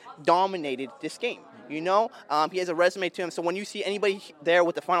 Jackson dominated this game. He has a resume to him. So when you see anybody there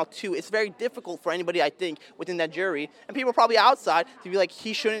with the final 2, it's very difficult for anybody, I think, within that jury, and people probably outside, to be like,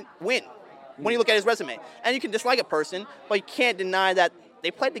 he shouldn't win when you look at his resume. And you can dislike a person, but you can't deny that they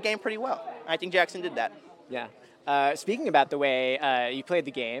played the game pretty well. I think Jackson did that. Yeah. Speaking about the way you played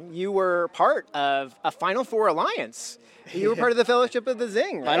the game, you were part of a Final Four alliance. You were part of the Fellowship of the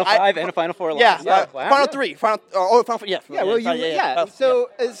Zing, right? Final 5 and a Final 4 alliance. Yeah, wow. Final 3. Final 4, yeah. Yeah, So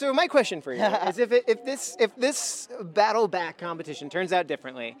my question for you is if this battle back competition turns out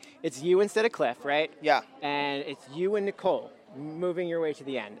differently, it's you instead of Cliff, right? Yeah. And it's you and Nicole moving your way to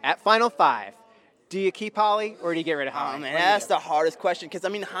the end. At Final 5, Do you keep Holly or do you get rid of Holly? Oh, man, that's the hardest question because, I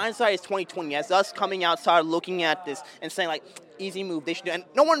mean, hindsight is 2020. As us coming outside looking at this and saying, like, easy move, they should do. And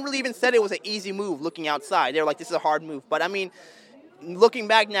no one really even said it was an easy move looking outside. They were like, this is a hard move. But, I mean, looking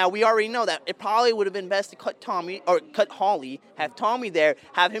back now, we already know that it probably would have been best to cut Holly, have Tommy there,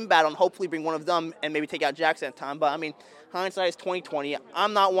 have him battle, and hopefully bring one of them and maybe take out Jackson at the time. But, I mean, hindsight is 2020.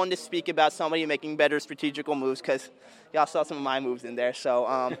 I'm not one to speak about somebody making better strategical moves because y'all saw some of my moves in there. So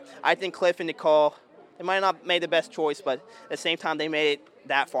I think Cliff and Nicole, they might not have made the best choice, but at the same time, they made it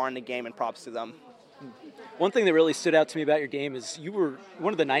that far in the game, and props to them. One thing that really stood out to me about your game is you were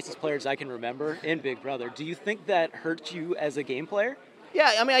one of the nicest players I can remember in Big Brother. Do you think that hurt you as a game player?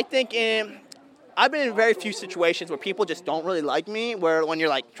 Yeah, I mean, I think I've been in very few situations where people just don't really like me, where when you're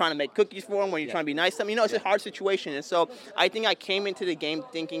like trying to make cookies for them, when you're trying to be nice to them, you know, it's a hard situation. And so I think I came into the game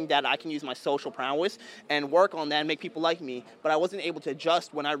thinking that I can use my social prowess and work on that and make people like me, but I wasn't able to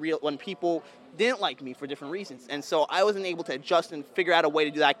adjust when people didn't like me for different reasons. And so I wasn't able to adjust and figure out a way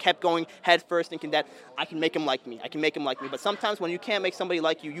to do that. I kept going head first thinking that I can make them like me. But sometimes when you can't make somebody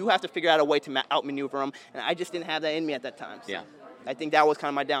like you, you have to figure out a way to outmaneuver them. And I just didn't have that in me at that time. So I think that was kind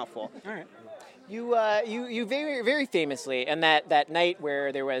of my downfall. All right. You very, very famously, and that night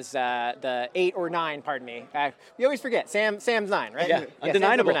where there was the 8 or 9, pardon me, we always forget, Sam's 9, right? Yeah,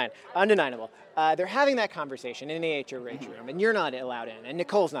 undeniable. Sam's 9, undeniable. They're having that conversation in the HOH room, and you're not allowed in, and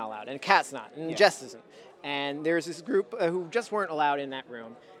Nicole's not allowed, and Kat's not, and Jess isn't. And there's this group who just weren't allowed in that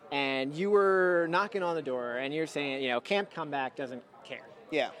room, and you were knocking on the door, and you're saying, Camp Comeback doesn't care.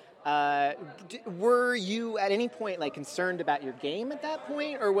 Yeah. Were you at any point concerned about your game at that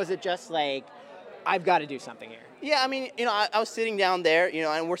point, or was it just like, I've got to do something here? Yeah, I mean, I was sitting down there,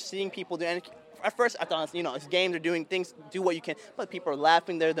 and we're seeing people doing. At first, I thought, it's game. They're doing things. Do what you can. But people are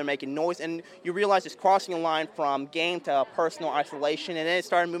laughing there. They're making noise, and you realize it's crossing a line from game to personal isolation, and then it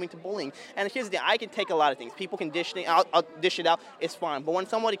started moving to bullying. And here's the thing: I can take a lot of things. People can dish it out. I'll dish it out. It's fine. But when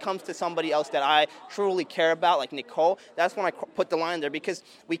somebody comes to somebody else that I truly care about, like Nicole, that's when I put the line there, because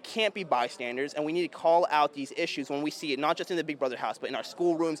we can't be bystanders, and we need to call out these issues when we see it, not just in the Big Brother house, but in our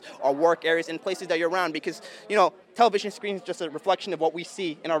schoolrooms, our work areas, and places that you're around. Because television screen is just a reflection of what we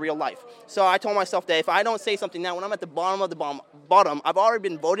see in our real life. So I told myself that if I don't say something now, when I'm at the bottom of the bottom, I've already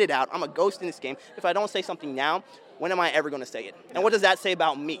been voted out. I'm a ghost in this game. If I don't say something now, when am I ever going to say it? And what does that say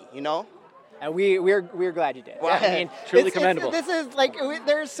about me, And we're glad you did. Well, I mean, truly commendable. This is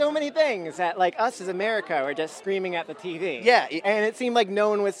there's so many things that us as America are just screaming at the TV. Yeah. And it seemed like no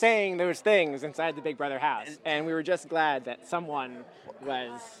one was saying those things inside the Big Brother house. And we were just glad that someone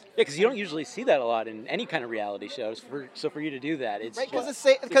was. Yeah, because you don't usually see that a lot in any kind of reality shows. So for you to do that, it's because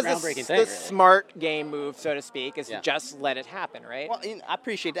groundbreaking thing. The smart game move, so to speak, is to just let it happen, right? Well, I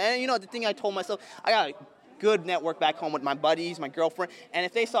appreciate that. And the thing I told myself, I got a good network back home with my buddies, my girlfriend, and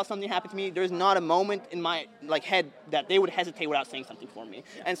if they saw something happen to me, there's not a moment in my head that they would hesitate without saying something for me.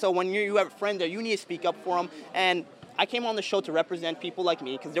 And so when you have a friend there, you need to speak up for them. And I came on the show to represent people like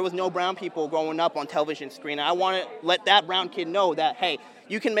me, because there was no brown people growing up on television screen. And I want to let that brown kid know that, hey,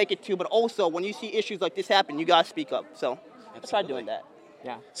 you can make it too, but also when you see issues like this happen, you got to speak up. So I tried doing that.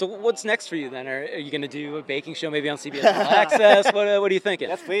 Yeah. So what's next for you then? Are you going to do a baking show maybe on CBS All Access? What are you thinking?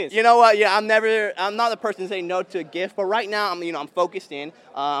 Yes, please. You know what? Yeah, I'm not the person to say no to a gift, but right now I'm focused in.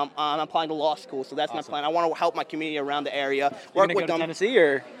 I'm applying to law school, so that's my plan. I want to help my community around the area. Work with them. Tennessee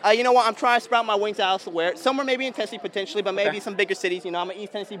or? You know what? I'm trying to sprout my wings out elsewhere. Somewhere maybe in Tennessee potentially, but maybe some bigger cities. I'm an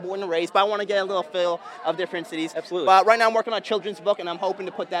East Tennessee born and raised, but I want to get a little feel of different cities. Absolutely. But right now I'm working on a children's book, and I'm hoping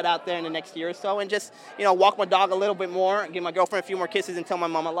to put that out there in the next year or so, and just walk my dog a little bit more, give my girlfriend a few more kisses, and tell my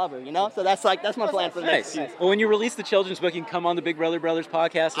mom I love her. So that's my plan for the next year. Well, when you release the children's book, you can come on the Big Brother Brothers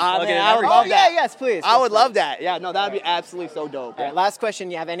podcast and plug it in. I would love that. Yeah, yes, please. I would love that. Yeah, no, that would be absolutely so dope. All right, last question.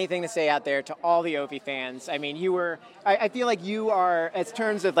 You have anything to say out there to all the Ovi fans? I mean, I feel like you are, as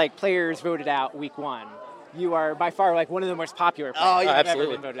terms of players voted out week 1, you are by far one of the most popular players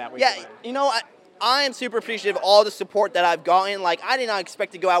absolutely. ever voted out week 1. I am super appreciative of all the support that I've gotten. I did not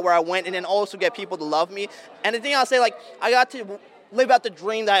expect to go out where I went and then also get people to love me. And the thing I'll say, I got to live out the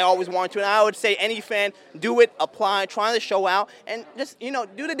dream that I always wanted to. And I would say any fan, do it, apply, try the show out, and just,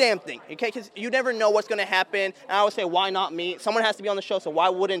 do the damn thing, okay? Because you never know what's going to happen. And I would say, why not me? Someone has to be on the show, so why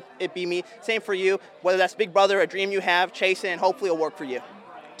wouldn't it be me? Same for you. Whether that's Big Brother, a dream you have, chase it, and hopefully it'll work for you.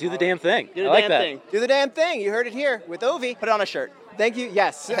 Do the damn thing. Do the damn thing. Do the damn thing. You heard it here with Ovi. Put it on a shirt. Thank you.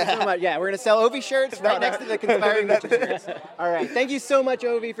 Yes, so much. Yeah, we're going to sell Ovi shirts next to the Conspiring Witches shirts. All right. Thank you so much,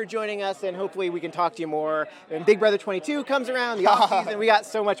 Ovi, for joining us, and hopefully we can talk to you more. When Big Brother 22 comes around, the offseason, we got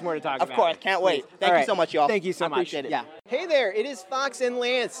so much more to talk about. Of course. Can't wait. Thank you so much, y'all. Thank you so much. Appreciate it. Yeah. Hey there. It is Fox and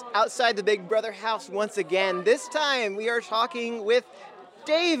Lance outside the Big Brother house once again. This time we are talking with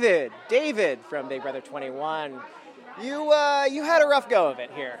David from Big Brother 21. You had a rough go of it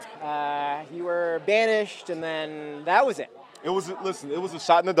here. You were banished, and then that was it. It was a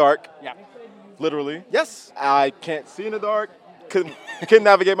shot in the dark. Yeah. Literally. Yes. I can't see in the dark. Couldn't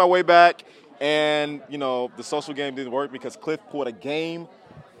navigate my way back, and the social game didn't work because Cliff pulled a Game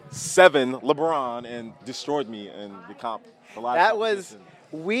 7 LeBron and destroyed me in the comp.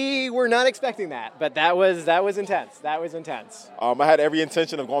 We were not expecting that, but that was intense. That was intense. I had every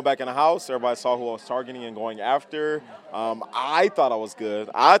intention of going back in the house. Everybody saw who I was targeting and going after. I thought I was good.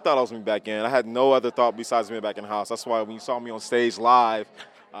 I thought I was going to be back in. I had no other thought besides being back in the house. That's why when you saw me on stage live,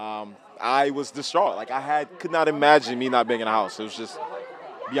 I was distraught. Like could not imagine me not being in the house. It was just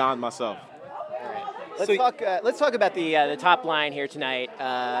beyond myself. Let's talk about the top line here tonight.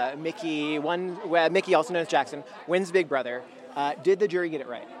 Mickey, also known as Jackson, wins Big Brother. Did the jury get it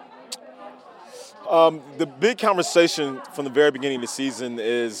right? The big conversation from the very beginning of the season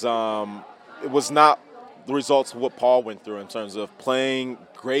is it was not the results of what Paul went through in terms of playing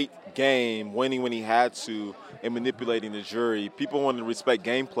great game, winning when he had to, and manipulating the jury. People wanted to respect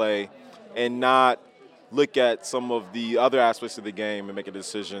gameplay and not look at some of the other aspects of the game and make a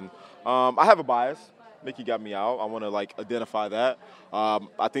decision. I have a bias. Mickey got me out. I want to identify that.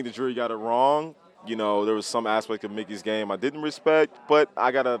 I think the jury got it wrong. There was some aspect of Mickey's game I didn't respect, but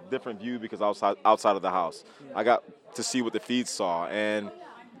I got a different view because I was outside of the house. I got to see what the feeds saw, and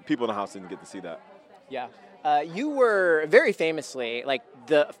people in the house didn't get to see that. Yeah. You were very famously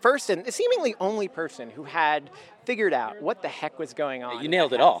the first and seemingly only person who had figured out what the heck was going on. You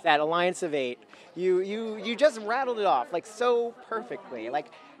nailed it all. That Alliance of 8. You just rattled it off so perfectly.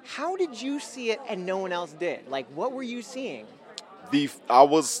 How did you see it and no one else did? What were you seeing?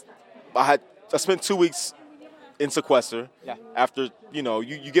 I spent 2 weeks in sequester. Yeah. After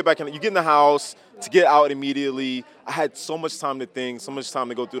you get back you get in the house to get out immediately. I had so much time to think, so much time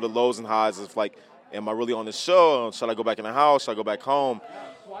to go through the lows and highs of am I really on the show? Should I go back in the house? Should I go back home?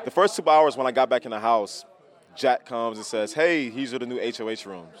 The first 2 hours when I got back in the house, Jack comes and says, "Hey, these are the new HOH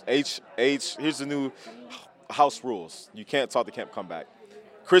rooms. Here's the new house rules. You can't talk to camp, come back."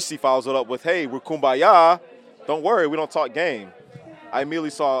 Chrissy follows it up with, "Hey, we're kumbaya. Don't worry, we don't talk game." I immediately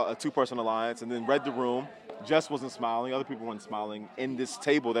saw a 2-person alliance and then read the room. Jess wasn't smiling. Other people weren't smiling in this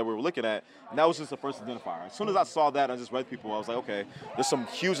table that we were looking at. And that was just the first identifier. As soon as I saw that, I just read people. I was like, okay, there's some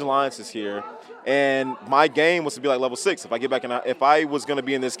huge alliances here. And my game was to be like level 6. If I was going to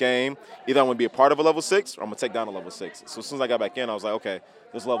be in this game, either I'm going to be a part of a level 6 or I'm going to take down a level 6. So as soon as I got back in, I was like, okay,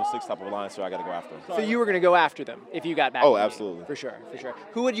 there's a level 6 type of alliance, so I got to go after them. So you were going to go after them if you got back Oh, in absolutely. For sure.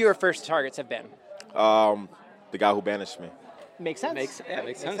 Who would your first targets have been? The guy who banished me. Makes sense. Makes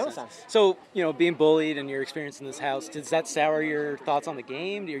total sense. So, being bullied and your experience in this house, does that sour your thoughts on the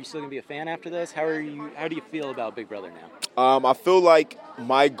game? Are you still going to be a fan after this? How do you feel about Big Brother now? I feel like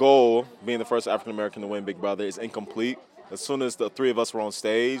my goal, being the first African American to win Big Brother, is incomplete. As soon as the 3 of us were on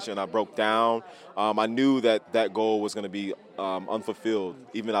stage and I broke down, I knew that goal was going to be unfulfilled,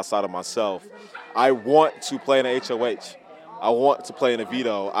 even outside of myself. I want to play in a HOH. I want to play in a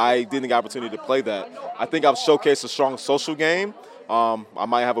veto. I didn't get the opportunity to play that. I think I've showcased a strong social game. I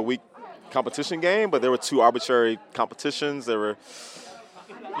might have a weak competition game, but there were 2 arbitrary competitions. There were,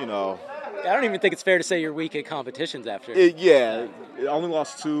 I don't even think it's fair to say you're weak at competitions after. I only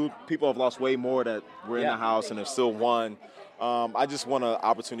lost 2. People have lost way more that were in the house and have still won. I just want an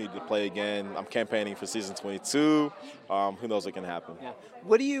opportunity to play again. I'm campaigning for season 22. Who knows what can happen? Yeah.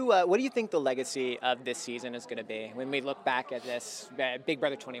 What do you think the legacy of this season is going to be when we look back at this Big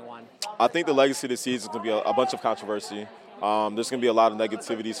Brother 21? I think the legacy of this season is going to be a bunch of controversy. There's going to be a lot of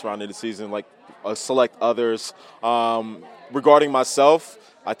negativity surrounding the season, like select others. Regarding myself,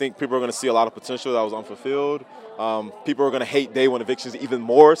 I think people are going to see a lot of potential that was unfulfilled. People are going to hate day 1 evictions even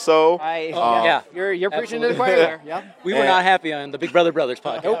more so. You're preaching to the choir there. Yeah. We were not happy on the Big Brother Brothers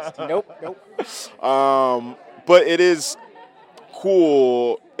podcast. Nope. But it is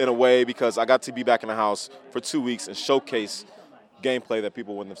cool in a way because I got to be back in the house for 2 weeks and showcase gameplay that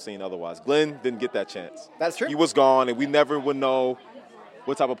people wouldn't have seen otherwise. Glenn didn't get that chance. That's true. He was gone, and we never would know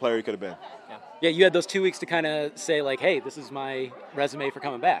what type of player he could have been. Yeah, you had those 2 weeks to kind of say, hey, this is my resume for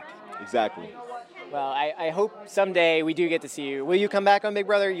coming back. Exactly. Well, I hope someday we do get to see you. Will you come back on Big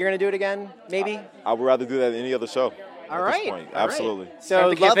Brother? You're going to do it again, maybe? I would rather do that than any other show. All right. Absolutely. Right. So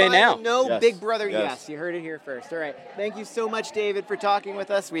the campaign now. No, yes. Big Brother, yes. You heard it here first. All right. Thank you so much, David, for talking with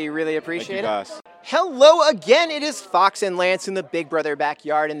us. We really appreciate it. Thank you, guys. Hello again. It is Fox and Lance in the Big Brother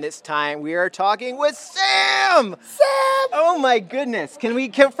backyard, and this time we are talking with Sam. Oh my goodness.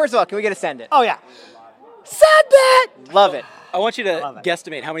 First of all, can we get a send it? Oh yeah. Send it. Love it. I want you to love it.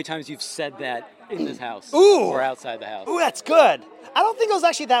 guesstimate how many times you've said that in this house Ooh. or outside the house. Ooh, that's good. I don't think it was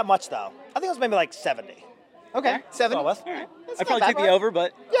actually that much, though. I think it was maybe like 70. Okay, 70. All right. I probably took the over,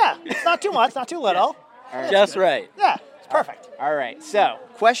 but yeah, it's not too much, not too little. Just right. Yeah, it's perfect. All right. So,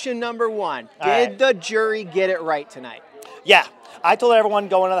 question number 1: All Did right. the jury get it right tonight? Yeah, I told everyone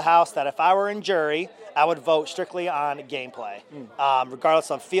going into the house that if I were in jury, I would vote strictly on gameplay. Regardless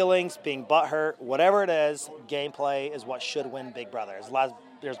of feelings, being butthurt, whatever it is, gameplay is what should win Big Brother.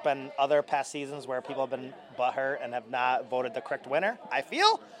 There's been other past seasons where people have been butthurt and have not voted the correct winner, I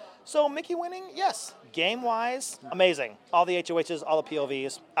feel. So Mickey winning, yes. Game-wise, amazing. All the HOHs, all the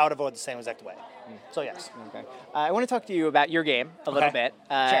POVs, I would have voted the same exact way. So yes. Okay. I want to talk to you about your game a little Okay. bit.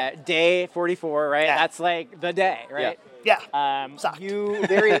 Sure. Day 44, right? Yeah. That's like the day, right? Yeah. You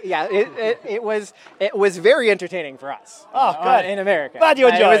very it was very entertaining for us. Oh, good. In America. Glad you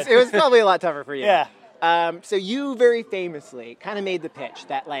enjoyed It was probably a lot tougher for you. Yeah. So you very famously kind of made the pitch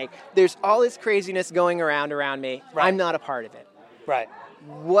that like there's all this craziness going around me. Right. I'm not a part of it. Right.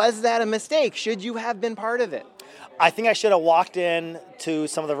 Was that a mistake? Should you have been part of it? I think I should have walked in to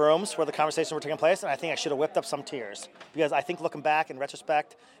some of the rooms where the conversations were taking place, and I think I should have whipped up some tears. Because I think looking back in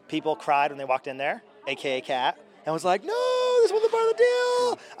retrospect, people cried when they walked in there, a.k.a. Kat, and was like, no, this wasn't part of the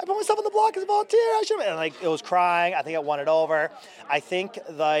deal. I put myself on the block as a volunteer. I should have. And like, it was crying. I think it won it over. I think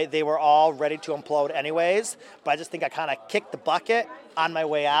they were all ready to implode anyways, but I just think I kind of kicked the bucket on my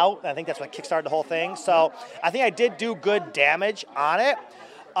way out. And I think that's what kickstarted the whole thing. So I think I did do good damage on it.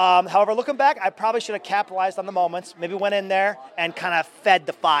 However, looking back, I probably should have capitalized on the moments, maybe went in there and kind of fed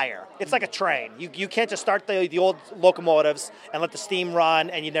the fire. It's like a train. You can't just start the old locomotives and let the steam run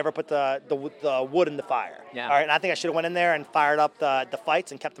and you never put the wood in the fire. Yeah. All right, and I think I should have went in there and fired up the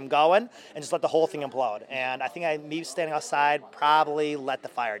fights and kept them going and just let the whole thing implode. And I think me standing outside probably let the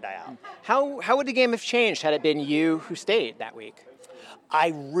fire die out. How would the game have changed had it been you who stayed that week?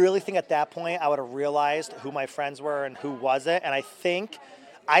 I really think at that point I would have realized who my friends were and who wasn't. And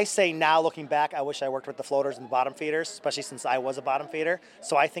I say now, looking back, I wish I worked with the floaters and the bottom feeders, especially since I was a bottom feeder.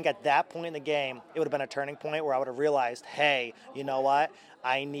 So I think at that point in the game, it would have been a turning point where I would have realized, hey, you know what?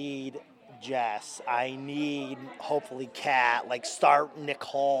 I need Jess. I need, hopefully, Kat. Like, start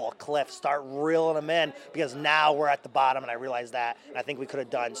Nicole, Cliff, start reeling them in because now we're at the bottom, and I realize that. And I think we could have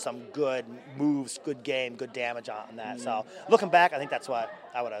done some good moves, good game, good damage on that. So looking back, I think that's what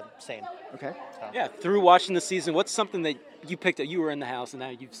I would have seen. Okay. So. Yeah, through watching the season, what's something that you picked up? You were in the house and now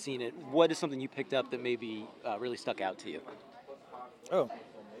you've seen it. What is something you picked up that maybe really stuck out to you? Oh,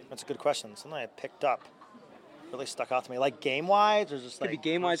 that's a good question. Something I picked up really stuck out to me. Like game-wise or just Could like... be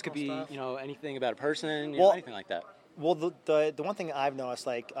game-wise, could be, anything about a person, anything like that. Well, the one thing I've noticed,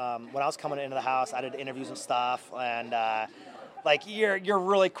 like when I was coming into the house, I did interviews and stuff, and like you're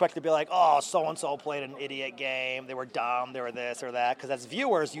really quick to be like, oh, so and so played an idiot game. They were dumb. They were this or that. Because as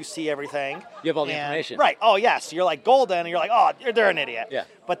viewers, you see everything. You have all the information. Right. Oh, yes. You're like golden, and you're like, oh, they're an idiot. Yeah.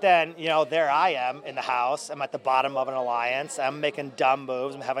 But then there I am in the house. I'm at the bottom of an alliance. I'm making dumb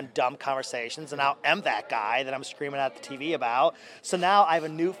moves. I'm having dumb conversations, and now I'm that guy that I'm screaming at the TV about. So now I have a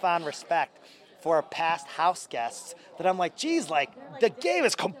newfound respect for past house guests that I'm like, geez, like the game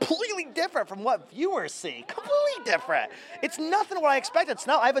is completely different from what viewers see. Completely different. It's nothing what I expected.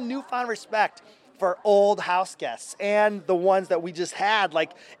 So now I have a newfound respect for old house guests and the ones that we just had.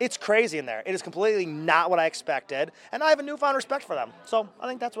 Like, it's crazy in there. It is completely not what I expected, and I have a newfound respect for them. So I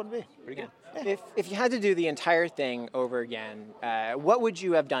think that's what it'd be. Pretty good. If you had to do the entire thing over again, what would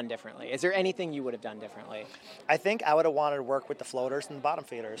you have done differently? Is there anything you would have done differently? I think I would have wanted to work with the floaters and the bottom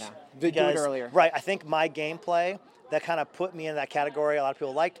feeders. Do it earlier. Right. I think my gameplay, that kind of put me in that category. A lot of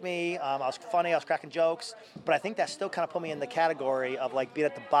people liked me. I was funny. I was cracking jokes. But I think that still kind of put me in the category of like being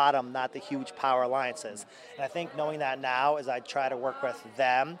at the bottom, not the huge power alliances. And I think knowing that now is I try to work with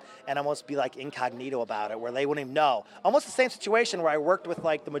them and almost be like incognito about it, where they wouldn't even know. Almost the same situation where I worked with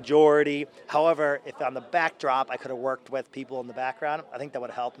like the majority. However, if on the backdrop I could have worked with people in the background, I think that would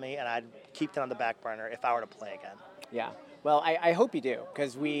have helped me, and I'd keep that on the back burner if I were to play again. Yeah. Well, I hope you do,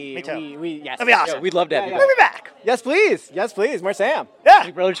 because Me too. we yes. That'd be awesome. Yeah, we'd love to have you. Bring me back. Yes, please. Yes, please. More Sam. Yeah.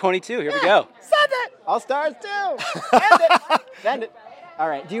 Big Brother 22, here we go. Send it. All Stars 2. Send it. Send it. All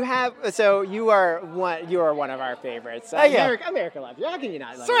right. Do you have? So you are one of our favorites. Yeah. America loves you. How can you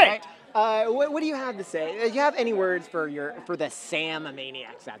not love Sweet. you, right? What do you have to say? Do you have any words for the Sam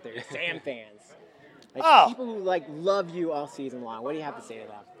maniacs out there, Sam fans? Like people who like love you all season long. What do you have to say to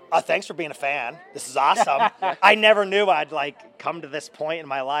them? Thanks for being a fan. This is awesome. I never knew I'd like come to this point in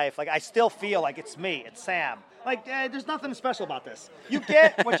my life. Like I still feel like it's me. It's Sam. Like, there's nothing special about this. You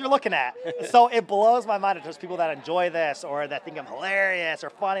get what you're looking at. So it blows my mind that there's people that enjoy this or that think I'm hilarious or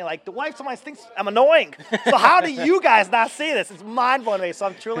funny. Like, the wife sometimes thinks I'm annoying. So how do you guys not see this? It's mind-blowing to me. So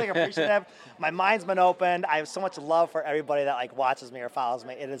I'm truly appreciative. My mind's been opened. I have so much love for everybody that, like, watches me or follows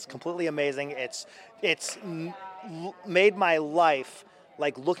me. It is completely amazing. It's made my life,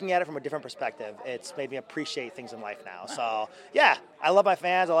 like, looking at it from a different perspective. It's made me appreciate things in life now. So, yeah, I love my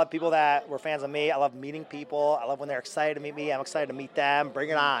fans. I love people that were fans of me. I love meeting people. I love when they're excited to meet me. I'm excited to meet them. Bring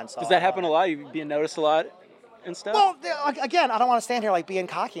it on. So, Does that happen a lot? You being noticed a lot and stuff? Well, again, I don't want to stand here, like, being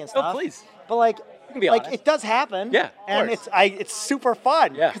cocky and stuff. Oh, please. But, like, You can be honest. it does happen. Yeah, of and course. it's super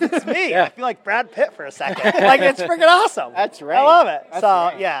fun. Yeah. 'Cause it's me. Yeah. I feel like Brad Pitt for a second. Like, it's freaking awesome. That's right. I love it. That's so,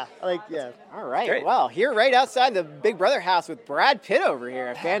 right. yeah. All right. Great. Well, here right outside the Big Brother house with Brad Pitt over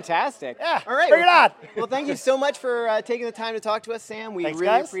here. Fantastic. Yeah. All right. Bring it on. Well, thank you so much for taking the time to talk to us, Sam. We Thanks,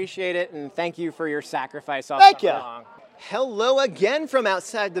 really guys. appreciate it, and thank you for your sacrifice all Thank summer you. long. Hello again from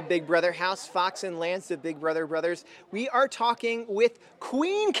outside the Big Brother house, Fox and Lance, the Big Brother brothers. We are talking with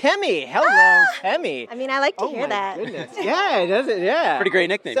Queen Kemi. Hello, Kemi. I mean, I like to Oh hear my that. goodness. Yeah, it does it. Yeah. Pretty great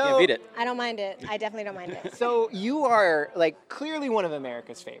nickname. So- Can't beat it. I don't mind it. I definitely don't mind it. So you are like clearly one of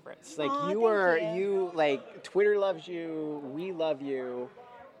America's favorites. Like Aw, you like Twitter loves you, we love you.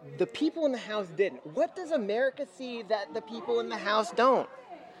 The people in the house didn't. What does America see that the people in the house don't?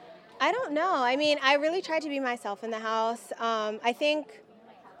 I don't know. I mean, I really tried to be myself in the house. I think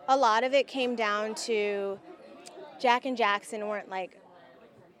a lot of it came down to Jack and Jackson weren't like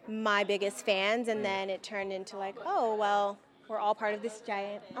my biggest fans, and then it turned into like, oh, well, we're all part of this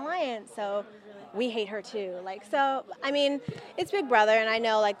giant alliance, so we hate her too. Like, so, I mean, it's Big Brother, and I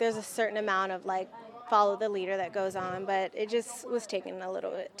know like there's a certain amount of like follow the leader that goes on, but it just was taken a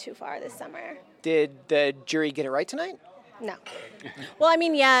little bit too far this summer. Did the jury get it right tonight? No. Well, I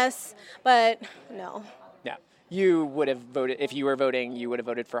mean, yes, but no. Yeah. You would have voted, if you were voting, you would have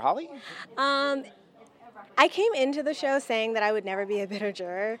voted for Holly? I came into the show saying that I would never be a bitter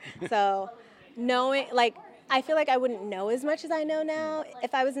juror. So knowing, like, I feel like I wouldn't know as much as I know now.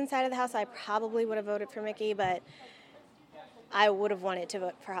 If I was inside of the house, I probably would have voted for Mickey, but I would have wanted to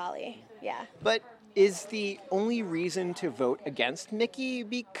vote for Holly. Yeah. But is the only reason to vote against Mickey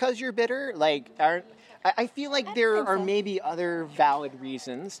because you're bitter? Like, I feel like there are maybe other valid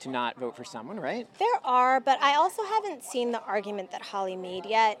reasons to not vote for someone, right? There are, but I also haven't seen the argument that Holly made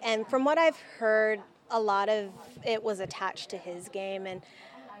yet. And from what I've heard, a lot of it was attached to his game. And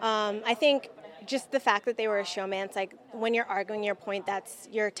I think just the fact that they were a showmance, like when you're arguing your point, that's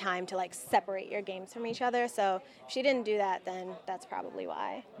your time to like separate your games from each other. So if she didn't do that, then that's probably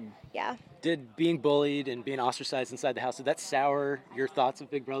why. Yeah. Did being bullied and being ostracized inside the house, did that sour your thoughts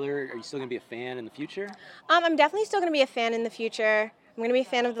of Big Brother? Are you still going to be a fan in the future? I'm definitely still going to be a fan in the future. I'm going to be a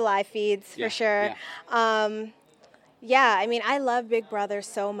fan of the live feeds for sure. Yeah, I mean, I love Big Brother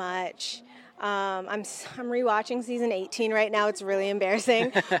so much. I'm rewatching season 18 right now. It's really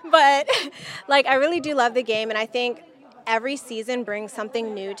embarrassing, but like I really do love the game, and I think every season brings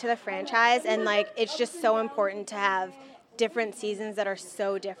something new to the franchise, and like it's just so important to have different seasons that are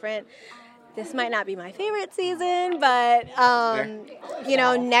so different. This might not be my favorite season, but you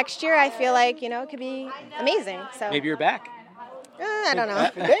know, next year I feel like, you know, it could be amazing. So Maybe you're back. I don't know.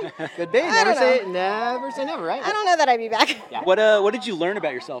 Could be. Could be. Never say never, right? I don't know that I'd be back. Yeah. What did you learn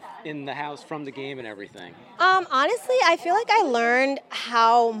about yourself in the house from the game and everything? Honestly, I feel like I learned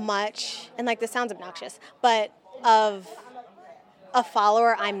how much, and like this sounds obnoxious, but of a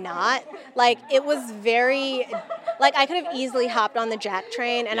follower I'm not. Like it was very, like I could have easily hopped on the Jack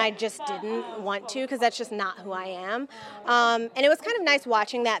train and I just didn't want to because that's just not who I am. And it was kind of nice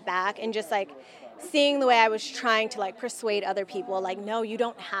watching that back and just like seeing the way I was trying to like persuade other people, like, no, you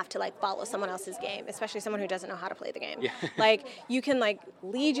don't have to like follow someone else's game, especially someone who doesn't know how to play the game. Yeah. Like you can like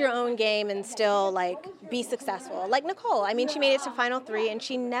lead your own game and still like be successful. Like Nicole, I mean, she made it to Final 3 and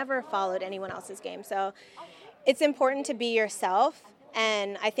she never followed anyone else's game. So it's important to be yourself.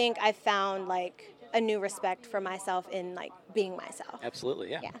 And I think I found like a new respect for myself in like being myself. Absolutely,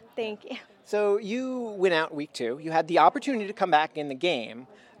 yeah. Yeah, thank you. So you went out week 2. You had the opportunity to come back in the game.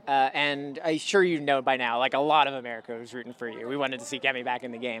 And I'm sure you know by now, like a lot of America was rooting for you. We wanted to see Kemi back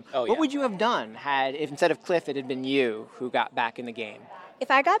in the game. Oh, yeah. What would you have done if instead of Cliff, it had been you who got back in the game?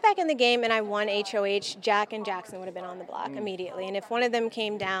 If I got back in the game and I won HOH, Jack and Jackson would have been on the block immediately. And if one of them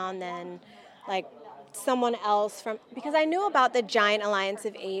came down, then like someone else because I knew about the giant alliance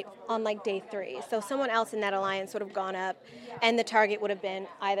of 8 on like day 3. So someone else in that alliance would have gone up and the target would have been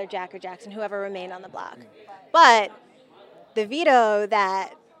either Jack or Jackson, whoever remained on the block. But the veto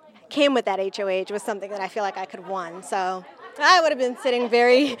that came with that HOH was something that I feel like I could have won. So I would have been sitting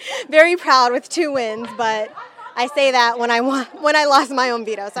very, very proud with 2 wins, but I say that when I lost my own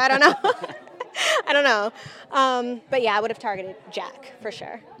veto, so I don't know. I don't know. But yeah, I would have targeted Jack for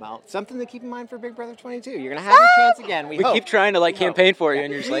sure. Well, something to keep in mind for Big Brother 22. You're going to have your chance again. We hope. keep trying to campaign for you,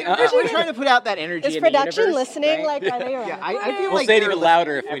 and you're just like, We're trying to put out that energy Is in the production universe, listening? right? Like, are they around? Yeah, I feel we'll like say it they're even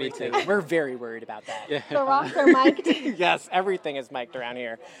louder if we listening. need to. We're very worried about that. Yeah. The rocks are mic'd. Yes, everything is mic'd around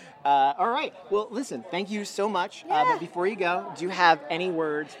here. All right. Well, listen, thank you so much. But before you go, do you have any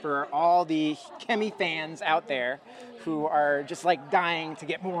words for all the Kemi fans out there who are just dying to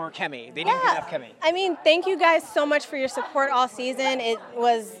get more Kemi? They didn't get enough Kemi. I mean, thank you guys so much for your support all season. It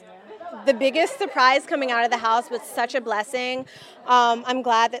was the biggest surprise coming out of the house, was such a blessing. I'm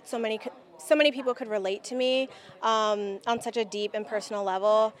glad that so many people could relate to me on such a deep and personal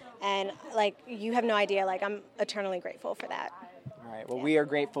level, and you have no idea. I'm eternally grateful for that. All right. Well, we are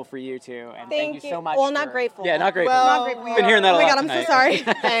grateful for you too, and Thank thank you so much. Well, not grateful. Yeah, not grateful. Well, Not grateful. We've been hearing that a oh my lot God, I'm tonight. so sorry.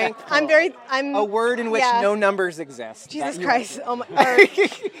 Thankful. I'm a word in which no numbers exist. Jesus That you- Christ. Oh my.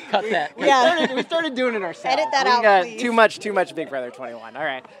 Cut that. We started doing it ourselves. Edit that We out, got please. Too much Big Brother 21. All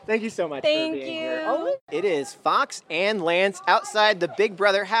right. Thank you so much for Thank being you. here. Oh, it is Fox and Lance outside the Big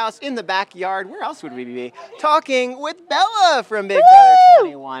Brother house in the backyard. Where else would we be? Talking with Bella from Big Brother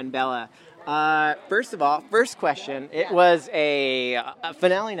 21. Bella. First of all, first question. It was a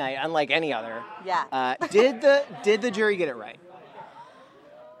finale night, unlike any other. Yeah. Did the jury get it right?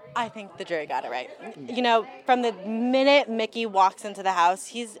 I think the jury got it right. You know, from the minute Mickey walks into the house,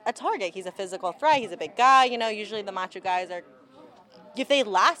 he's a target. He's a physical threat. He's a big guy. You know, usually the macho guys are, if they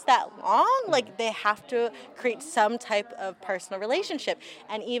last that long, they have to create some type of personal relationship.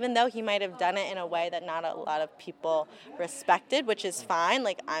 And even though he might have done it in a way that not a lot of people respected, which is fine,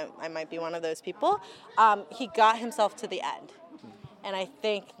 I might be one of those people, he got himself to the end. And I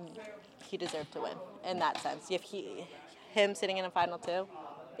think he deserved to win in that sense. Him sitting in a final two,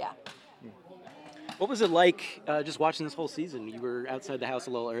 yeah. What was it like just watching this whole season? You were outside the house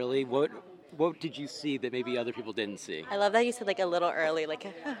a little early. What did you see that maybe other people didn't see? I love that you said a little early,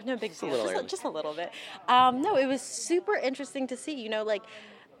 no big Just a deal, little early. just a little bit. No, it was super interesting to see. You know,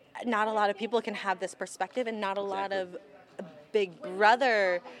 not a lot of people can have this perspective, and not a lot of Big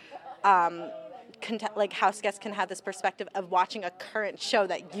Brother house guests can have this perspective of watching a current show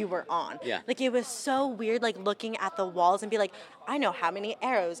that you were on. Yeah. It was so weird, looking at the walls and be like, I know how many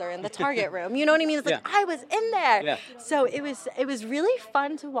arrows are in the target room. You know what I mean? It's I was in there. Yeah. So it was really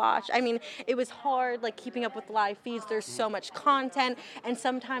fun to watch. I mean, it was hard, keeping up with live feeds. There's so much content, and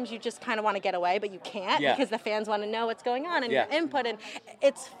sometimes you just kind of want to get away, but you can't because the fans want to know what's going on and your input, and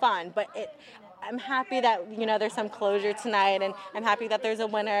it's fun, but I'm happy that, there's some closure tonight, and I'm happy that there's a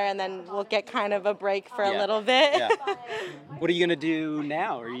winner, and then we'll get kind of a break for a little bit. Yeah. What are you going to do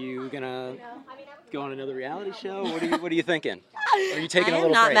now? Are you going to go on another reality show? What are you thinking? Are you taking a little I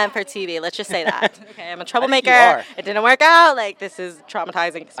am not break? meant for TV, let's just say that. Okay, I'm a I think troublemaker. you are. It didn't work out. This is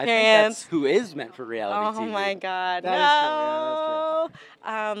traumatizing experience. I think that's who is meant for reality TV. Oh my God, That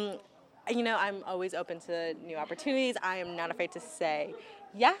is no. I'm always open to new opportunities. I am not afraid to say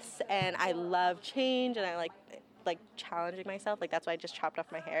yes, and I love change, and I like challenging myself. That's why I just chopped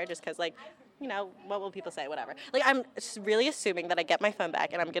off my hair, just because what will people say? Whatever. I'm really assuming that I get my phone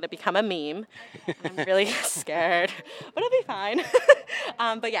back and I'm gonna become a meme. I'm really scared, but it'll be fine.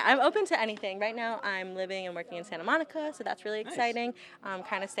 But yeah, I'm open to anything. Right now, I'm living and working in Santa Monica, so that's really exciting. I'm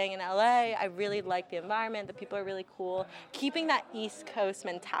kind of staying in LA. I really like the environment. The people are really cool. Keeping that East Coast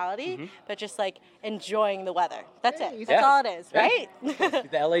mentality, but just enjoying the weather. That's it. That's all it is, right?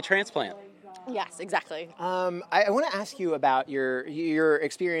 The LA transplant. Yes, exactly. I want to ask you about your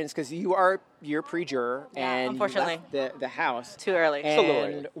experience, because you're pre-juror and unfortunately. you left the house Too early. And Just a little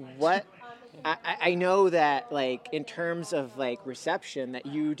early. what I know that in terms of reception, that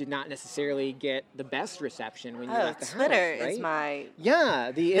you did not necessarily get the best reception when you left the Twitter house, right? is my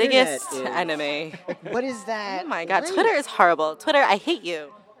the biggest internet is, enemy. What is that? Oh my God, like? Twitter is horrible. Twitter, I hate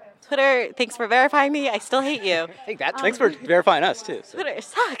you. Twitter, thanks for verifying me. I still hate you. Take that. Thanks for verifying us too. So. Twitter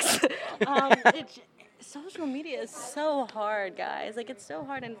sucks. Social media is so hard, guys. It's so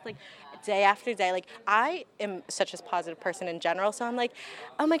hard, and it's day after day. I am such a positive person in general, so I'm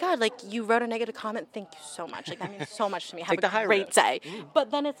oh my God, you wrote a negative comment. Thank you so much. That means so much to me. Have Take the a high great road. day.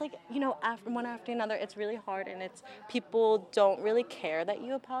 After one after another, it's really hard, and people don't really care that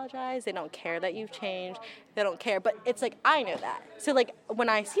you apologize. They don't care that you've changed. They don't care, but it's I know that. So when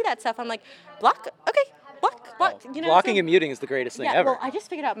I see that stuff, I'm block. Okay. Block. Blocking and muting is the greatest thing ever. Well, I just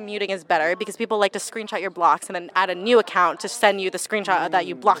figured out muting is better because people like to screenshot your blocks and then add a new account to send you the screenshot that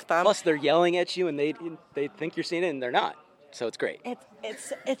you blocked them. Plus, they're yelling at you, and they think you're seeing it, and they're not. so it's great.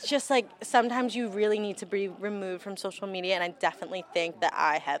 It's just like sometimes you really need to be removed from social media, and I definitely think that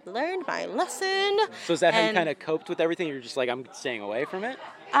I have learned my lesson. So is that how you kind of coped with everything? You're just like, I'm staying away from it?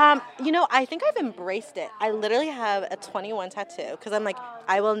 I think I've embraced it. I literally have a 21 tattoo because I'm like,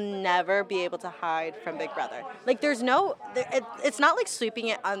 I will never be able to hide from Big Brother. Like, it's not like sweeping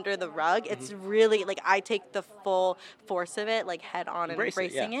it under the rug. It's really like I take the full force of it, like head on and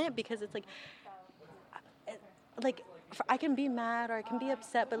embracing it because it's like, I can be mad or I can be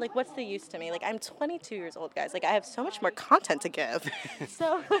upset, but like, what's the use to me? Like, I'm 22 years old, guys. Like, I have so much more content to give.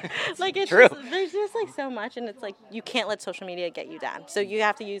 So, like, it's True. There's just like so much, and it's like you can't let social media get you down. So you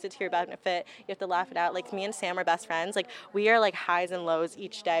have to use it to your benefit. You have to laugh it out. Like, me and Sam are best friends. Like, we are like highs and lows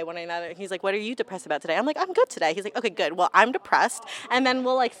each day, one another. He's like, "What are you depressed about today?" I'm like, "I'm good today." He's like, "Okay, good. Well, I'm depressed," and then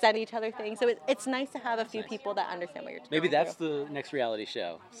we'll like send each other things. So it's nice to have a few people that understand what you're. Maybe that's the next reality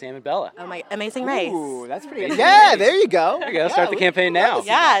show, Sam and Bella. Oh my, Amazing Race. Ooh, that's pretty good. Yeah, there you go. There you go. Start the campaign now.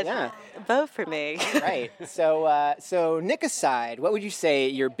 Yeah. Vote for me. Right. So Nick aside, what would you say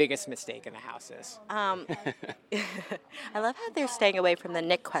your biggest mistake in the house is? I love how they're staying away from the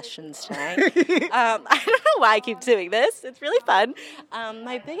Nick questions tonight. I don't know why I keep doing this. It's really fun.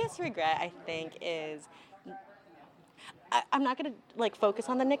 My biggest regret, I think, is I'm not going to like focus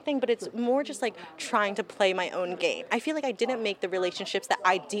on the Nick thing, but it's more just like trying to play my own game. I feel like I didn't make the relationships that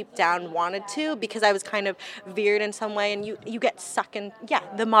I deep down wanted to because I was kind of veered in some way, and you get sucked in. Yeah,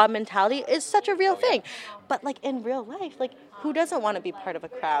 the mob mentality is such a real thing. But like in real life, like who doesn't want to be part of a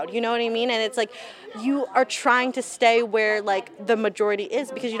crowd? You know what I mean? And it's like you are trying to stay where like the majority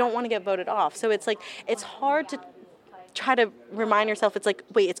is because you don't want to get voted off. So it's like it's hard to try to remind yourself, it's like,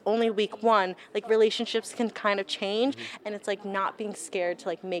 wait, it's only week one. Like relationships can kind of change, and it's like not being scared to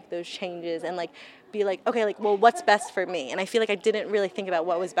like make those changes and like be like, okay, like, well, what's best for me? And I feel like I didn't really think about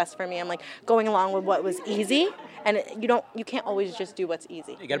what was best for me. I'm like going along with what was easy, and you can't always just do what's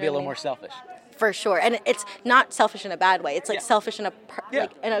easy. You got to be a little more selfish. For sure, and it's not selfish in a bad way. It's like selfish in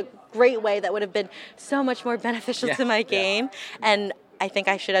a great way that would have been so much more beneficial to my game. And I think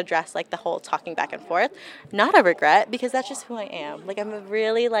I should address like the whole talking back and forth. Not a regret, because that's just who I am. Like I'm a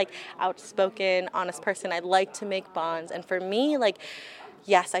really like outspoken, honest person. I like to make bonds, and for me, like,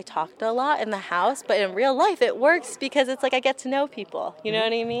 yes, I talked a lot in the house, but in real life it works because it's like I get to know people. You know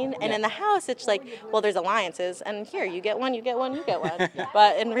what I mean? And in the house it's like, well, there's alliances, and here you get one, you get one, you get one.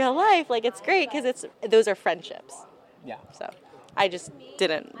 But in real life, like it's great because those are friendships. Yeah. So I just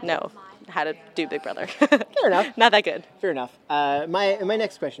didn't know how to do Big Brother. Fair enough. Not that good. Fair enough. My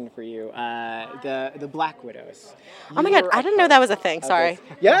next question for you, the Black Widows. Oh my God, I didn't know that was a thing. Sorry.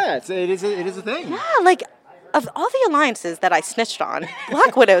 Yeah, it is a thing. Yeah, like of all the alliances that I snitched on,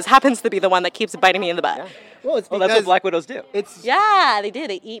 Black Widows happens to be the one that keeps biting me in the butt. Yeah. Well, it's because that's what Black Widows do. Yeah, they do.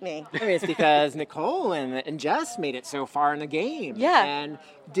 They eat me. I mean, it's because Nicole and Jess made it so far in the game. Yeah. And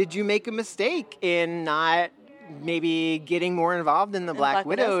did you make a mistake in not maybe getting more involved in the Black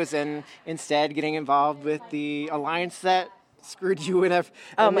Widows and instead getting involved with the alliance that screwed you and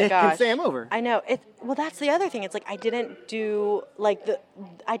Nick and Sam over? I know. Well, that's the other thing. It's like I didn't do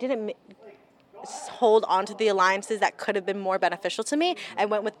hold on to the alliances that could have been more beneficial to me. I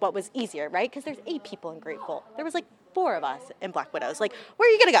went with what was easier, right? Because there's 8 people in Grateful. There was like 4 of us in Black Widows. Like, where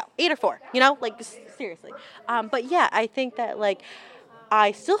are you gonna go? 8 or 4? You know, like seriously. But yeah, I think that like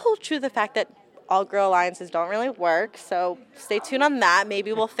I still hold true to the fact that all-girl alliances don't really work, so stay tuned on that.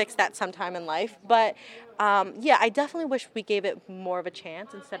 Maybe we'll fix that sometime in life. But yeah, I definitely wish we gave it more of a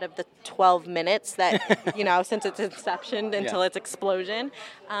chance instead of the 12 minutes that, since its inception until its explosion.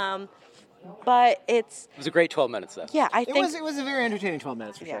 But it was a great 12 minutes, though. Yeah, I think it was a very entertaining 12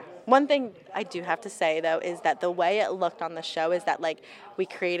 minutes for sure. One thing I do have to say though is that the way it looked on the show is that like we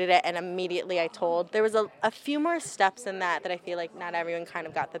created it and immediately I told there was a few more steps in that I feel like not everyone kind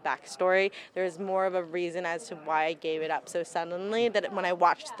of got the backstory. There was more of a reason as to why I gave it up so suddenly that when I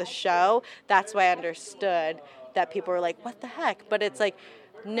watched the show, that's why I understood that people were like, "What the heck?" But it's like,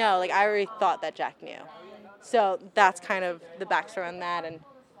 no, like I already thought that Jack knew. So that's kind of the backstory on that, and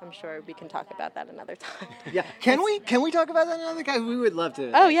I'm sure we can talk about that another time. Yeah. Can we talk about that another time? We would love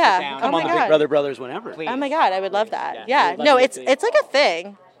to. Oh yeah. Come on, the Big Brother Brothers whenever. Please. Oh my God, I would love that. Yeah. No, it's like a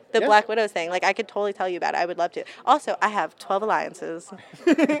thing. The Black Widows thing. Like I could totally tell you about it. I would love to. Also, I have 12 alliances.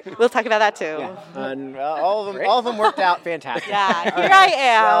 We'll talk about that too. Yeah. And all of them worked out fantastic. Yeah. Here I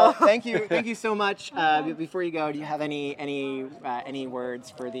am. Well, thank you so much. Before you go, do you have any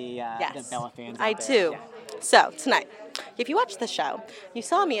words for the Bella fans? I do. So tonight, if you watched the show, you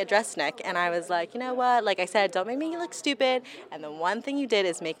saw me address Nick, and I was like, you know what? Like I said, don't make me look stupid. And the one thing you did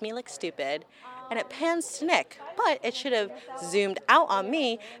is make me look stupid. And it pans to Nick, but it should have zoomed out on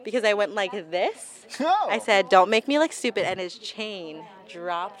me because I went like this. I said, don't make me look stupid, and his chain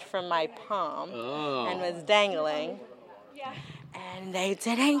dropped from my palm and was dangling. And they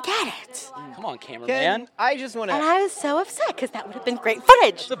didn't get it. Come on, cameraman. I just want to. And I was so upset because that would have been great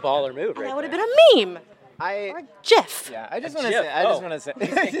footage. It's a baller move, right? That would have been a meme. Or a GIF. Yeah, I just want to say. I just want to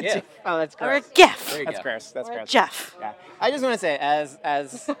say. GIF. Oh, that's Or a gross. GIF. That's gross. That's Or a gross. GIF. Yeah. I just want to say,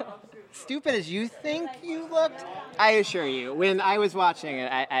 as stupid as you think you looked, I assure you, when I was watching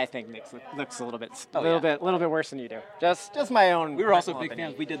it, I think Nick looks a little bit worse than you do. Just my own. We were also personal big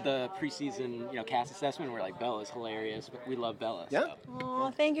fans. We did the preseason, cast assessment. And we're like, Bella's hilarious. We love Bella. Yeah. So.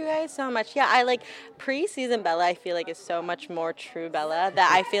 Oh, thank you guys so much. Yeah, I like preseason Bella. I feel like is so much more true Bella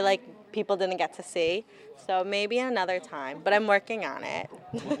that I feel like people didn't get to see. So maybe another time, but I'm working on it.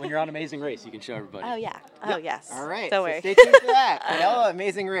 When you're on Amazing Race, you can show everybody. Oh yeah. Oh yes. All right. Don't So worry. stay tuned for that. Bella,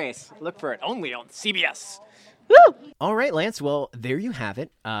 Amazing Race. Look for it only on CBS. Woo! All right, Lance. Well, there you have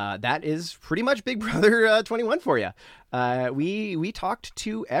it. That is pretty much Big Brother 21 for you. We talked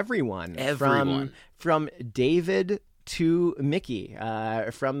to everyone. From David to Mickey,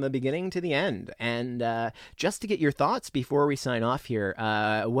 from the beginning to the end. And just to get your thoughts before we sign off here,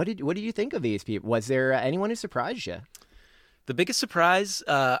 what did you think of these people? Was there anyone who surprised you? The biggest surprise,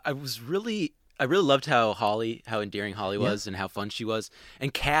 I really loved how endearing Holly was and how fun she was.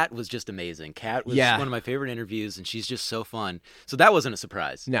 And Kat was just amazing. Kat was one of my favorite interviews, and she's just so fun. So that wasn't a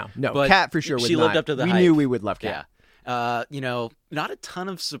surprise. No, but Kat for sure was she lived up to the hype. We knew we would love Kat. Yeah. Not a ton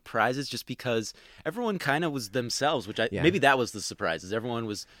of surprises just because everyone kind of was themselves, which maybe that was the surprise, is everyone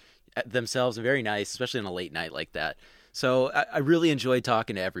was themselves and very nice, especially on a late night like that. So I really enjoyed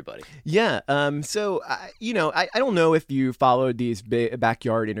talking to everybody. Yeah. So, I don't know if you followed these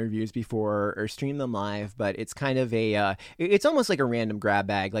backyard interviews before or streamed them live, but it's kind of it's almost like a random grab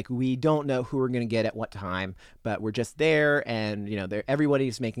bag. Like, we don't know who we're going to get at what time, but we're just there, and,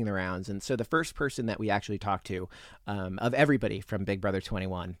 everybody's making the rounds. And so the first person that we actually talked to of everybody from Big Brother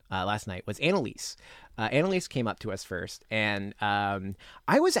 21 last night was Annalise. Annalise came up to us first, and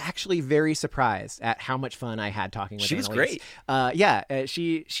I was actually very surprised at how much fun I had talking with Annalise. She was great.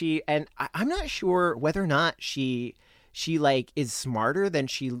 She and I'm not sure whether or not she like is smarter than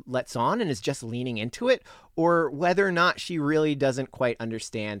she lets on and is just leaning into it, or whether or not she really doesn't quite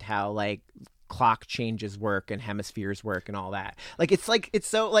understand how like clock changes work and hemispheres work and all that. It's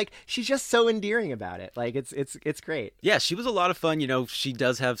so like she's just so endearing about it. Like it's great. Yeah, she was a lot of fun. She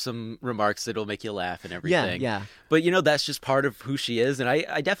does have some remarks that'll make you laugh and everything. Yeah. But that's just part of who she is, and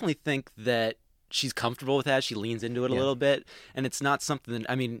I definitely think that she's comfortable with that. She leans into it a little bit, and it's not something.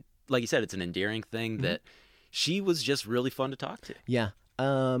 I mean, like you said, it's an endearing thing that she was just really fun to talk to. Yeah.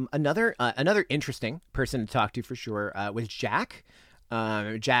 Another interesting person to talk to for sure was Jack.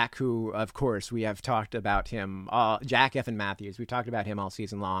 Jack, who, of course, we have talked about him, Jack F. and Matthews. We've talked about him all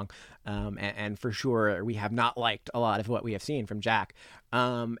season long, and for sure we have not liked a lot of what we have seen from Jack.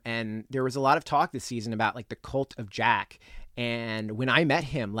 And there was a lot of talk this season about like the cult of Jack. And when I met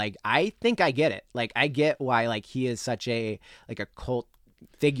him, like, I think I get it. Like, I get why like he is such a cult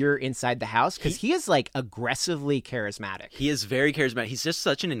figure inside the house, because he is like aggressively charismatic. He is very charismatic. He's just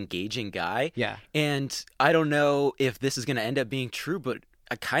such an engaging guy. Yeah. And I don't know if this is going to end up being true, but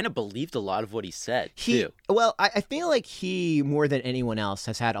I kind of believed a lot of what he said too. Well, I feel like he, more than anyone else,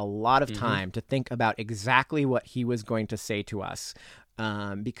 has had a lot of time to think about exactly what he was going to say to us.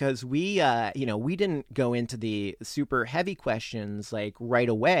 Because we didn't go into the super heavy questions like right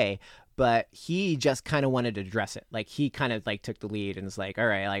away, but he just kind of wanted to address it. Like, he kind of like took the lead and was like, all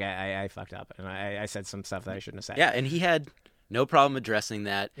right, like I fucked up and I said some stuff that I shouldn't have said. Yeah, and he had no problem addressing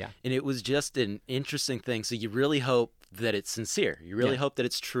that. Yeah. And it was just an interesting thing. So you really hope that it's sincere. You really hope that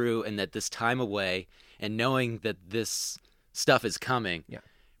it's true, and that this time away and knowing that this stuff is coming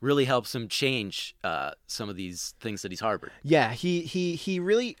really helps him change some of these things that he's harbored. Yeah, he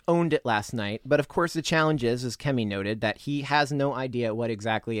really owned it last night. But of course, the challenge is, as Kemi noted, that he has no idea what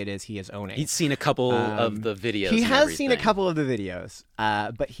exactly it is he is owning. He's seen a couple of the videos. He has seen a couple of the videos,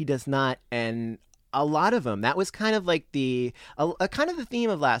 but he does not. And a lot of them, that was kind of like the theme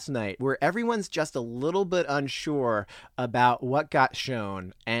of last night, where everyone's just a little bit unsure about what got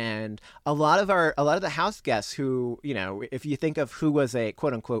shown. And a lot of the house guests who, if you think of who was a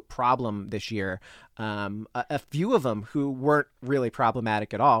quote unquote problem this year, A few of them who weren't really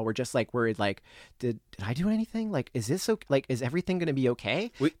problematic at all were just like worried, like, did I do anything? Like, is this okay? Like, is everything going to be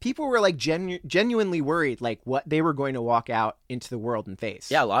okay? People were like genuinely worried, like what they were going to walk out into the world and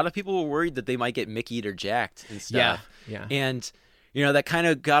face. Yeah, a lot of people were worried that they might get Mickey'd or jacked and stuff. Yeah. And, that kind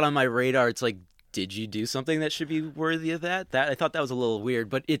of got on my radar. It's like, did you do something that should be worthy of that? I thought that was a little weird,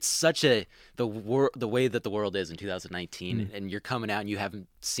 but it's such the way that the world is in 2019, and you're coming out and you haven't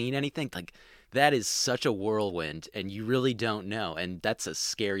seen anything, like that is such a whirlwind, and you really don't know, and that's a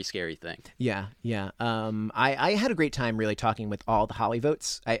scary, scary thing. Yeah. I had a great time really talking with all the Holly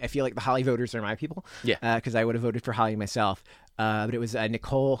votes. I feel like the Holly voters are my people. Yeah. Because I would have voted for Holly myself. But it was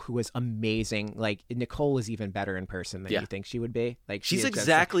Nicole who was amazing. Like Nicole is even better in person than you think she would be. Like she's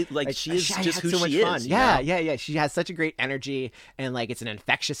exactly she is just who she is. Yeah. She has such a great energy, and like it's an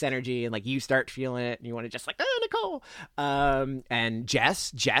infectious energy, and like you start feeling it, and you want to just like Nicole. And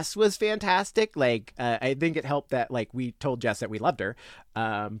Jess was fantastic. Like I think it helped that like we told Jess that we loved her.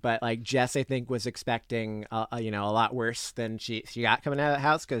 But like Jess, I think was expecting a lot worse than she got coming out of the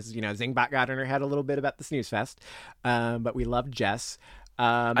house, because Zingbot got in her head a little bit about the snooze fest. But we loved Jess.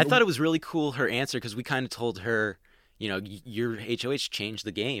 I thought it was really cool, her answer, because we kind of told her, your HOH changed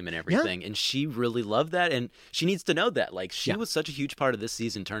the game and everything. And she really loved that. And she needs to know that. Like, she was such a huge part of this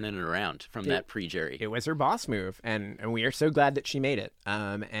season, turning it around from that pre-jury. It was her boss move. And we are so glad that she made it.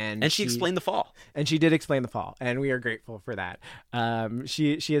 And she explained the fall. And she did explain the fall. And we are grateful for that.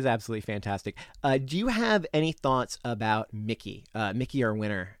 She is absolutely fantastic. Do you have any thoughts about Mickey? Mickey, our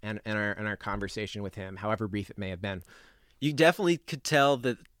winner, and our conversation with him, however brief it may have been? You definitely could tell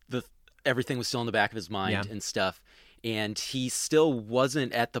that everything was still in the back of his mind and stuff. And he still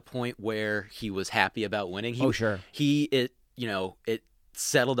wasn't at the point where he was happy about winning. It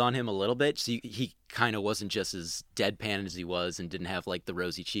settled on him a little bit. So he kind of wasn't just as deadpan as he was, and didn't have like the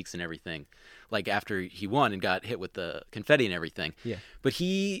rosy cheeks and everything, like after he won and got hit with the confetti and everything. Yeah. But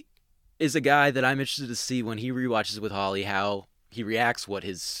he is a guy that I'm interested to see when he rewatches with Holly, how he reacts, what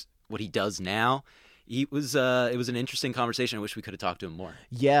he does now. It was an interesting conversation. I wish we could have talked to him more.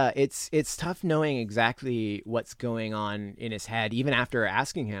 Yeah, it's tough knowing exactly what's going on in his head, even after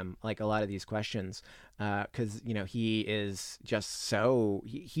asking him like a lot of these questions, because he is just so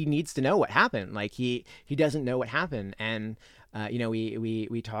he needs to know what happened. Like he doesn't know what happened, and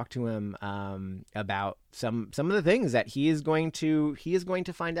we talked to him about some of the things that he is going to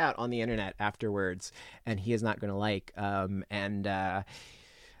find out on the internet afterwards, and he is not going to like.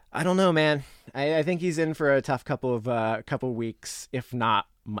 I don't know, man. I think he's in for a tough couple weeks, if not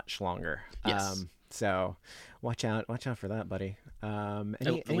much longer. Yes. So watch out for that, buddy. At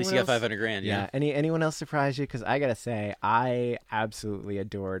least you got $500,000. Yeah. Anyone else surprise you? Because I gotta say, I absolutely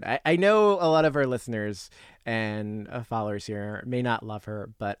adored. I know a lot of our listeners and followers here may not love her,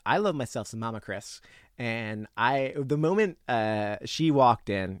 but I love myself some Mama Chris. And the moment she walked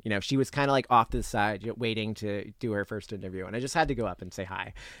in, she was kind of like off to the side, waiting to do her first interview. And I just had to go up and say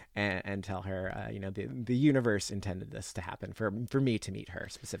hi and tell her, the universe intended this to happen for me to meet her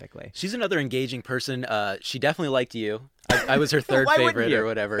specifically. She's another engaging person. She definitely liked you. I was her third favorite or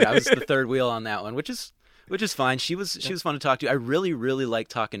whatever. I was the third wheel on that one, which is fine. She was fun to talk to. I really, really liked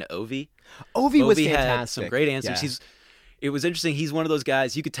talking to Ovi. Ovi was fantastic. Had some great answers. Yeah. It was interesting. He's one of those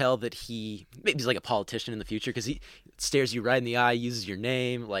guys, you could tell that maybe he's like a politician in the future, because he stares you right in the eye, uses your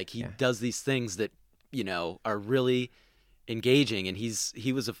name. Like he does these things that, are really engaging. And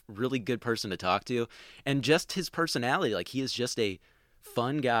he was a really good person to talk to. And just his personality, like he is just a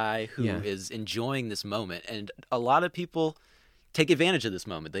fun guy who is enjoying this moment. And a lot of people take advantage of this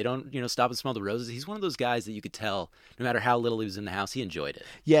moment. They don't, stop and smell the roses. He's one of those guys that you could tell, no matter how little he was in the house, he enjoyed it.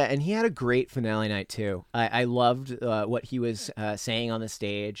 Yeah, and he had a great finale night too. I loved what he was saying on the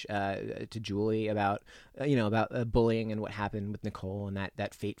stage to Julie about bullying and what happened with Nicole and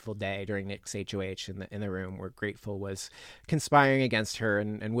that fateful day during Nick's HOH in the room where Grateful was conspiring against her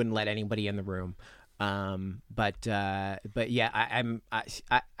and wouldn't let anybody in the room. But yeah, I'm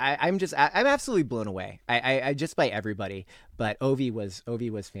absolutely blown away. I just by everybody, but Ovi was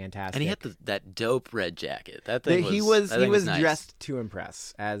fantastic. And he had that dope red jacket. That thing he was nice. Dressed to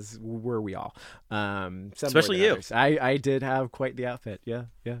impress, as were we all. Especially you. Others. I did have quite the outfit. Yeah.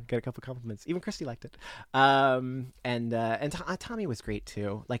 Got a couple compliments. Even Christy liked it. And Tommy was great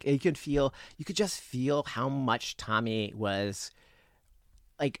too. Like you could just feel how much Tommy was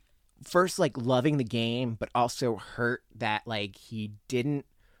like, first like loving the game, but also hurt that like he didn't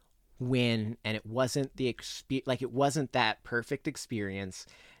win, and it wasn't it wasn't that perfect experience,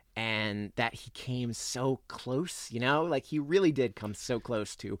 and that he came so close, like he really did come so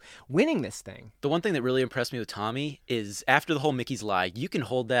close to winning this thing. The one thing that really impressed me with Tommy is after the whole Mickey's lie, you can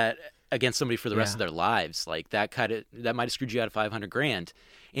hold that against somebody for the rest of their lives. Like that might have screwed you out of $500,000.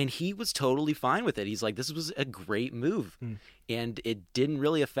 And he was totally fine with it. He's like, this was a great move, and it didn't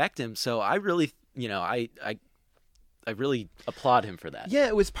really affect him. So I really, I really applaud him for that. Yeah,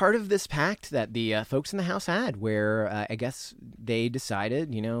 it was part of this pact that the folks in the house had, where I guess they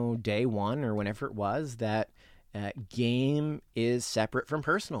decided, day one or whenever it was, that game is separate from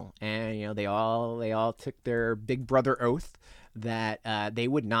personal, and they all took their big brother oath that they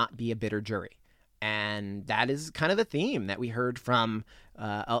would not be a bitter jury. And that is kind of a theme that we heard from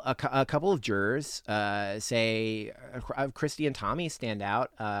a couple of jurors. Say Christy and Tommy stand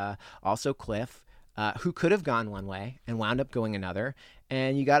out. Also Cliff, who could have gone one way and wound up going another.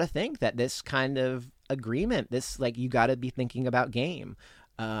 And you got to think that this kind of agreement, you got to be thinking about game.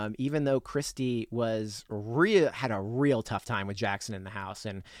 Even though Christy had a real tough time with Jackson in the house,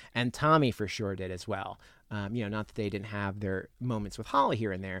 and Tommy for sure did as well. Not that they didn't have their moments with Holly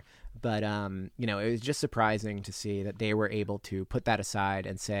here and there, but it was just surprising to see that they were able to put that aside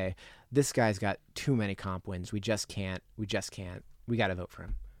and say, this guy's got too many comp wins. We just can't. We got to vote for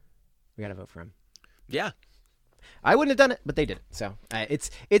him. Yeah. I wouldn't have done it, but they did it. So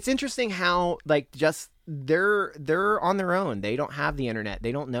it's interesting how they're on their own. They don't have the internet.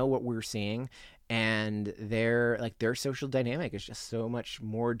 They don't know what we're seeing, and their social dynamic is just so much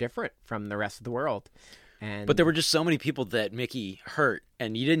more different from the rest of the world. But there were just so many people that Mickey hurt,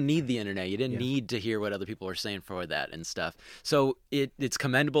 and you didn't need the internet. You didn't need to hear what other people were saying for that and stuff. So it's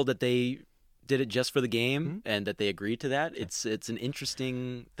commendable that they did it just for the game and that they agreed to that. It's an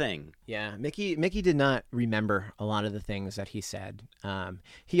interesting thing. Yeah, Mickey did not remember a lot of the things that he said.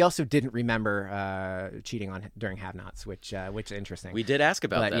 He also didn't remember cheating during have-nots, which is interesting. We did ask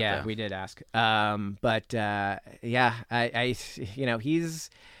about that. Yeah, though. we did ask. He's.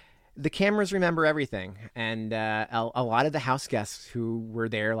 The cameras remember everything, and a lot of the house guests who were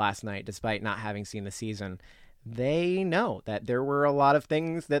there last night, despite not having seen the season, they know that there were a lot of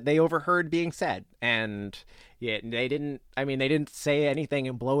things that they overheard being said, and they didn't say anything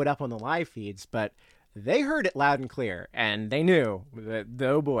and blow it up on the live feeds, but they heard it loud and clear, and they knew that,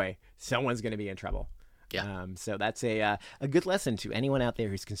 oh boy, someone's going to be in trouble. Yeah. So that's a good lesson to anyone out there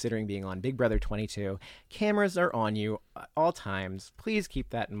who's considering being on Big Brother 22. Cameras are on you at all times. Please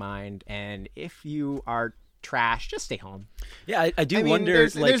keep that in mind. And if you are trash, just stay home. Yeah, I do wonder.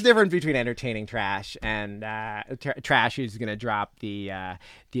 There's difference between entertaining trash and trash who's going to drop the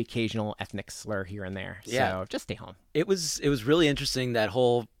occasional ethnic slur here and there. So just stay home. It was really interesting, that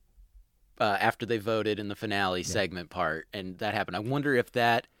whole after they voted in the finale segment part, and that happened. I wonder if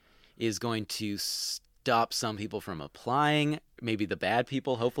that is going to stop some people from applying, maybe the bad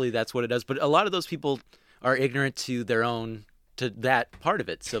people. Hopefully that's what it does. But a lot of those people are ignorant to that part of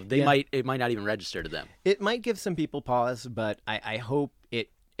it, so it might not even register to them. It might give some people pause, but I hope it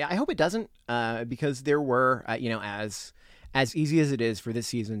doesn't, because there were as easy as it is for this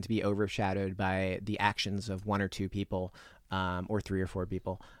season to be overshadowed by the actions of one or two people, or three or four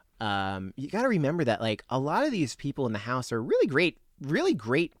people. You got to remember that a lot of these people in the house are really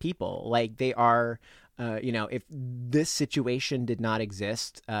great people. Like, they are. If this situation did not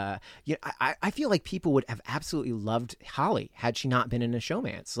exist, I feel like people would have absolutely loved Holly had she not been in a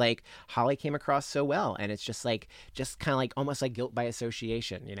showmance. Like, Holly came across so well, and it's just kind of almost like guilt by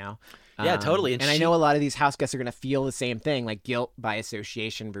association, Yeah, totally. And I know a lot of these house guests are going to feel the same thing, like guilt by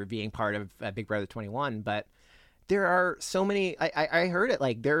association for being part of Big Brother 21, but there are so many. I heard it,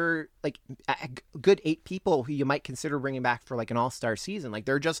 there are a good 8 people who you might consider bringing back for an all-star season.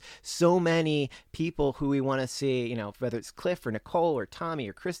 There are just so many people who we want to see, whether it's Cliff or Nicole or Tommy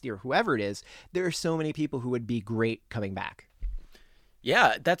or Christy or whoever it is. There are so many people who would be great coming back.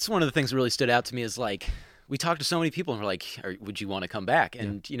 Yeah, that's one of the things that really stood out to me is we talked to so many people and we're like, would you want to come back?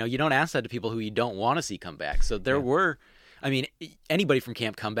 And, you don't ask that to people who you don't want to see come back. So there were, anybody from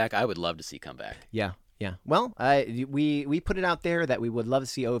Camp Comeback, I would love to see come back. Yeah. Yeah. Well, we put it out there that we would love to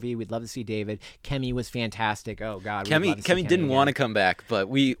see Ovi. We'd love to see David. Kemi was fantastic. Oh God. Kemi didn't want to come back, but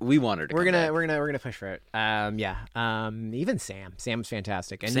we want her to. We're gonna push for it. Even Sam. Sam's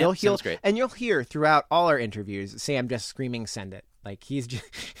fantastic, and Sam's great. And you'll hear throughout all our interviews Sam just screaming, "Send it!" He's just,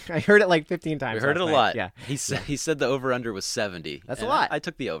 I heard it 15 times. We heard it a night. lot. Yeah. He said the over-under was 70. That's a lot. I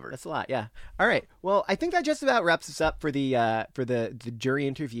took the over. That's a lot. Yeah. All right. Well, I think that just about wraps us up for the jury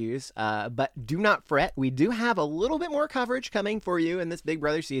interviews. But do not fret. We do have a little bit more coverage coming for you in this Big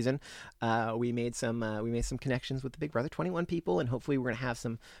Brother season. We made some connections with the Big Brother 21 people, and hopefully we're gonna have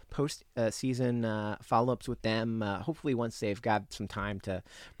some post season follow-ups with them. Hopefully once they've got some time to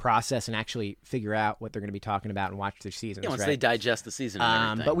process and actually figure out what they're gonna be talking about and watch their seasons. Once right? they digest digest the season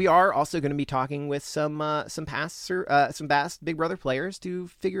and everything. But we are also going to be talking with some past Big Brother players to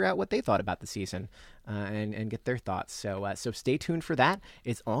figure out what they thought about the season and get their thoughts. So stay tuned for that.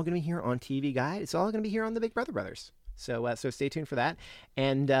 It's all going to be here on TV Guide. It's all going to be here on the Big Brother Brothers. So stay tuned for that.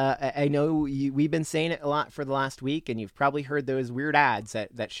 And I know we've been saying it a lot for the last week, and you've probably heard those weird ads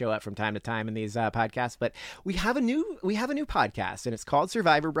that show up from time to time in these podcasts. But we have a new podcast, and it's called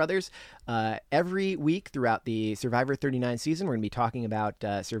Survivor Brothers. Every week throughout the Survivor 39 season, we're going to be talking about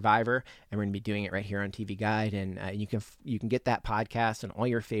Survivor, and we're going to be doing it right here on TV Guide. And you can get that podcast on all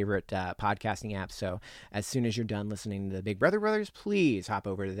your favorite podcasting apps. So as soon as you're done listening to the Big Brother Brothers, please hop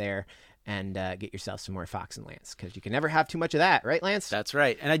over to there and get yourself some more Fox and Lance, because you can never have too much of that, right, Lance? That's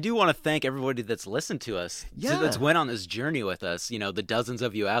right. And I do want to thank everybody that's listened to us, that's went on this journey with us, the dozens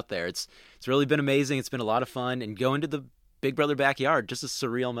of you out there. It's really been amazing. It's been a lot of fun, and going to the Big Brother backyard, just a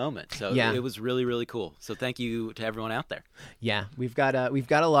surreal moment. So it was really, really cool. So thank you to everyone out there. Yeah, we've got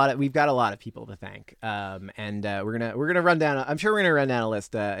a lot of people to thank, and we're gonna run down. I'm sure we're gonna run down a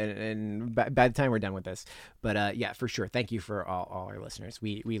list, and by the time we're done with this. But yeah, for sure. Thank you for all our listeners.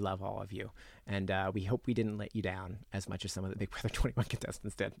 We love all of you, and we hope we didn't let you down as much as some of the Big Brother 21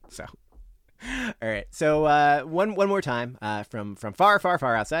 contestants did. So. All right. So one more time from far, far,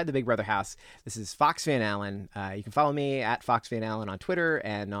 far outside the Big Brother house. This is Fox Van Allen. You can follow me at Fox Van Allen on Twitter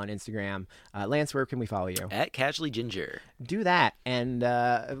and on Instagram. Lance, where can we follow you? At Casually Ginger. Do that. And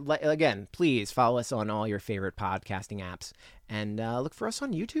again, please follow us on all your favorite podcasting apps. And look for us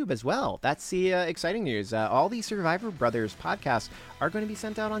on YouTube as well. That's the exciting news. All the Survivor Brothers podcasts are going to be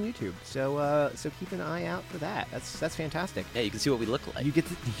sent out on YouTube. So keep an eye out for that. That's fantastic. Yeah, you can see what we look like. You get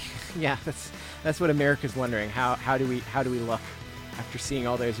to, yeah. That's what America's wondering. How do we look after seeing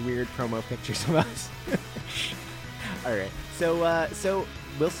all those weird promo pictures of us? All right. So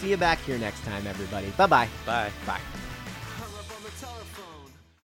we'll see you back here next time, everybody. Bye-bye. Bye. Bye.